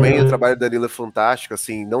realmente recomendo, o trabalho do Danilo é fantástico,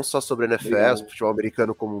 assim, não só sobre NFL, sobre futebol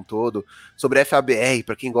americano como um todo, sobre FABR,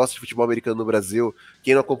 para quem gosta de futebol americano no Brasil,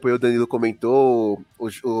 quem não acompanhou, o Danilo comentou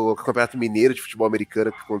o Campeonato Mineiro de Futebol Americano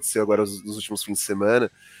que aconteceu agora nos últimos fins de semana.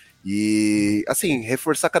 E, assim,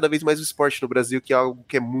 reforçar cada vez mais o esporte no Brasil, que é algo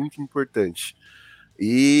que é muito importante.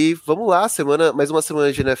 E vamos lá, mais uma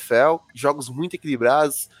semana de NFL, jogos muito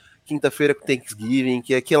equilibrados, quinta-feira com Thanksgiving,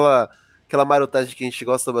 que é aquela marotagem que a gente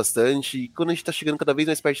gosta bastante. E quando a gente tá chegando cada vez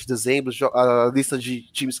mais perto de dezembro, a lista de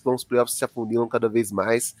times que vão os playoffs se afunilam cada vez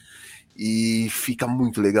mais. E fica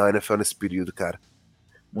muito legal a NFL nesse período, cara.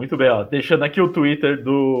 Muito bem, ó. Deixando aqui o Twitter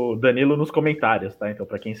do Danilo nos comentários, tá? Então,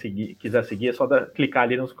 para quem quiser seguir, é só clicar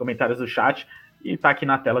ali nos comentários do chat e tá aqui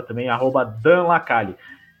na tela também, @DanLacalle.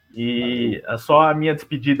 E é só a minha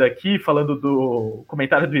despedida aqui, falando do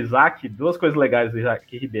comentário do Isaac, duas coisas legais do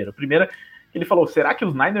Isaac Ribeiro. Primeira, ele falou, será que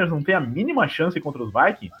os Niners não têm a mínima chance contra os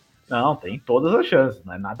Vikings? Não, tem todas as chances,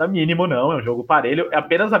 não é nada mínimo não, é um jogo parelho, é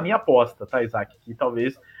apenas a minha aposta, tá, Isaac? Que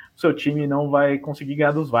talvez o seu time não vai conseguir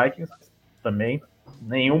ganhar dos Vikings, também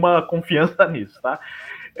nenhuma confiança nisso, tá?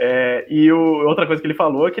 Outra coisa que ele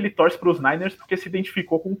falou é que ele torce para os Niners porque se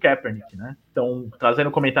identificou com o Kaepernick, né? Então, trazendo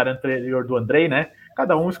o comentário anterior do Andrei, né?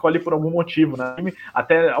 Cada um escolhe por algum motivo, né?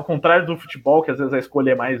 Até ao contrário do futebol, que às vezes a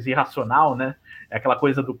escolha é mais irracional, né? É aquela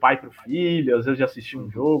coisa do pai pro filho, às vezes de assistir um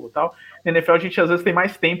jogo e tal. Na NFL a gente às vezes tem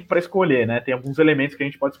mais tempo para escolher, né? Tem alguns elementos que a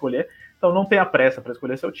gente pode escolher, então não tenha pressa para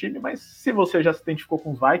escolher seu time, mas se você já se identificou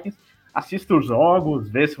com os Vikings, assista os jogos,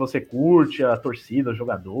 vê se você curte a torcida, os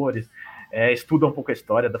jogadores, estuda um pouco a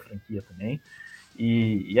história da franquia também.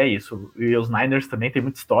 E é isso. E os Niners também tem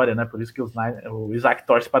muita história, né? Por isso que o Isaac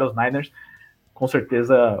torce para os Niners. Com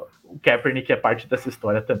certeza o Kaepernick é parte dessa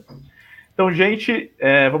história também. Então, gente,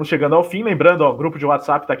 vamos chegando ao fim. Lembrando, o grupo de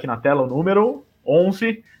WhatsApp está aqui na tela, o número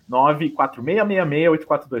 11 94666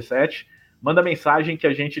 8427. Manda mensagem que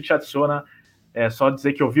a gente te adiciona. É só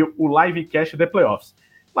dizer que ouviu o Livecast The Playoffs.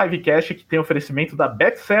 Livecast que tem oferecimento da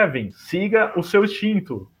Bet7. Siga o seu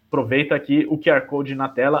instinto. Aproveita aqui o QR Code na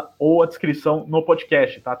tela ou a descrição no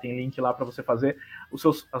podcast, tá? Tem link lá para você fazer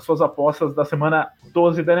as suas apostas da semana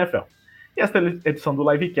 12 da NFL. E esta edição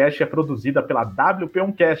do Livecast é produzida pela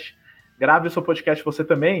WP1Cast. Grave o seu podcast você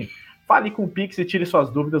também. Fale com o Pix e tire suas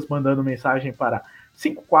dúvidas mandando mensagem para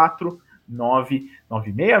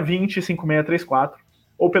 54996205634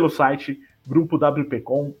 ou pelo site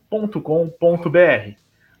grupowpcom.com.br.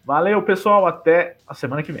 Valeu, pessoal. Até a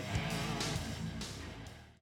semana que vem.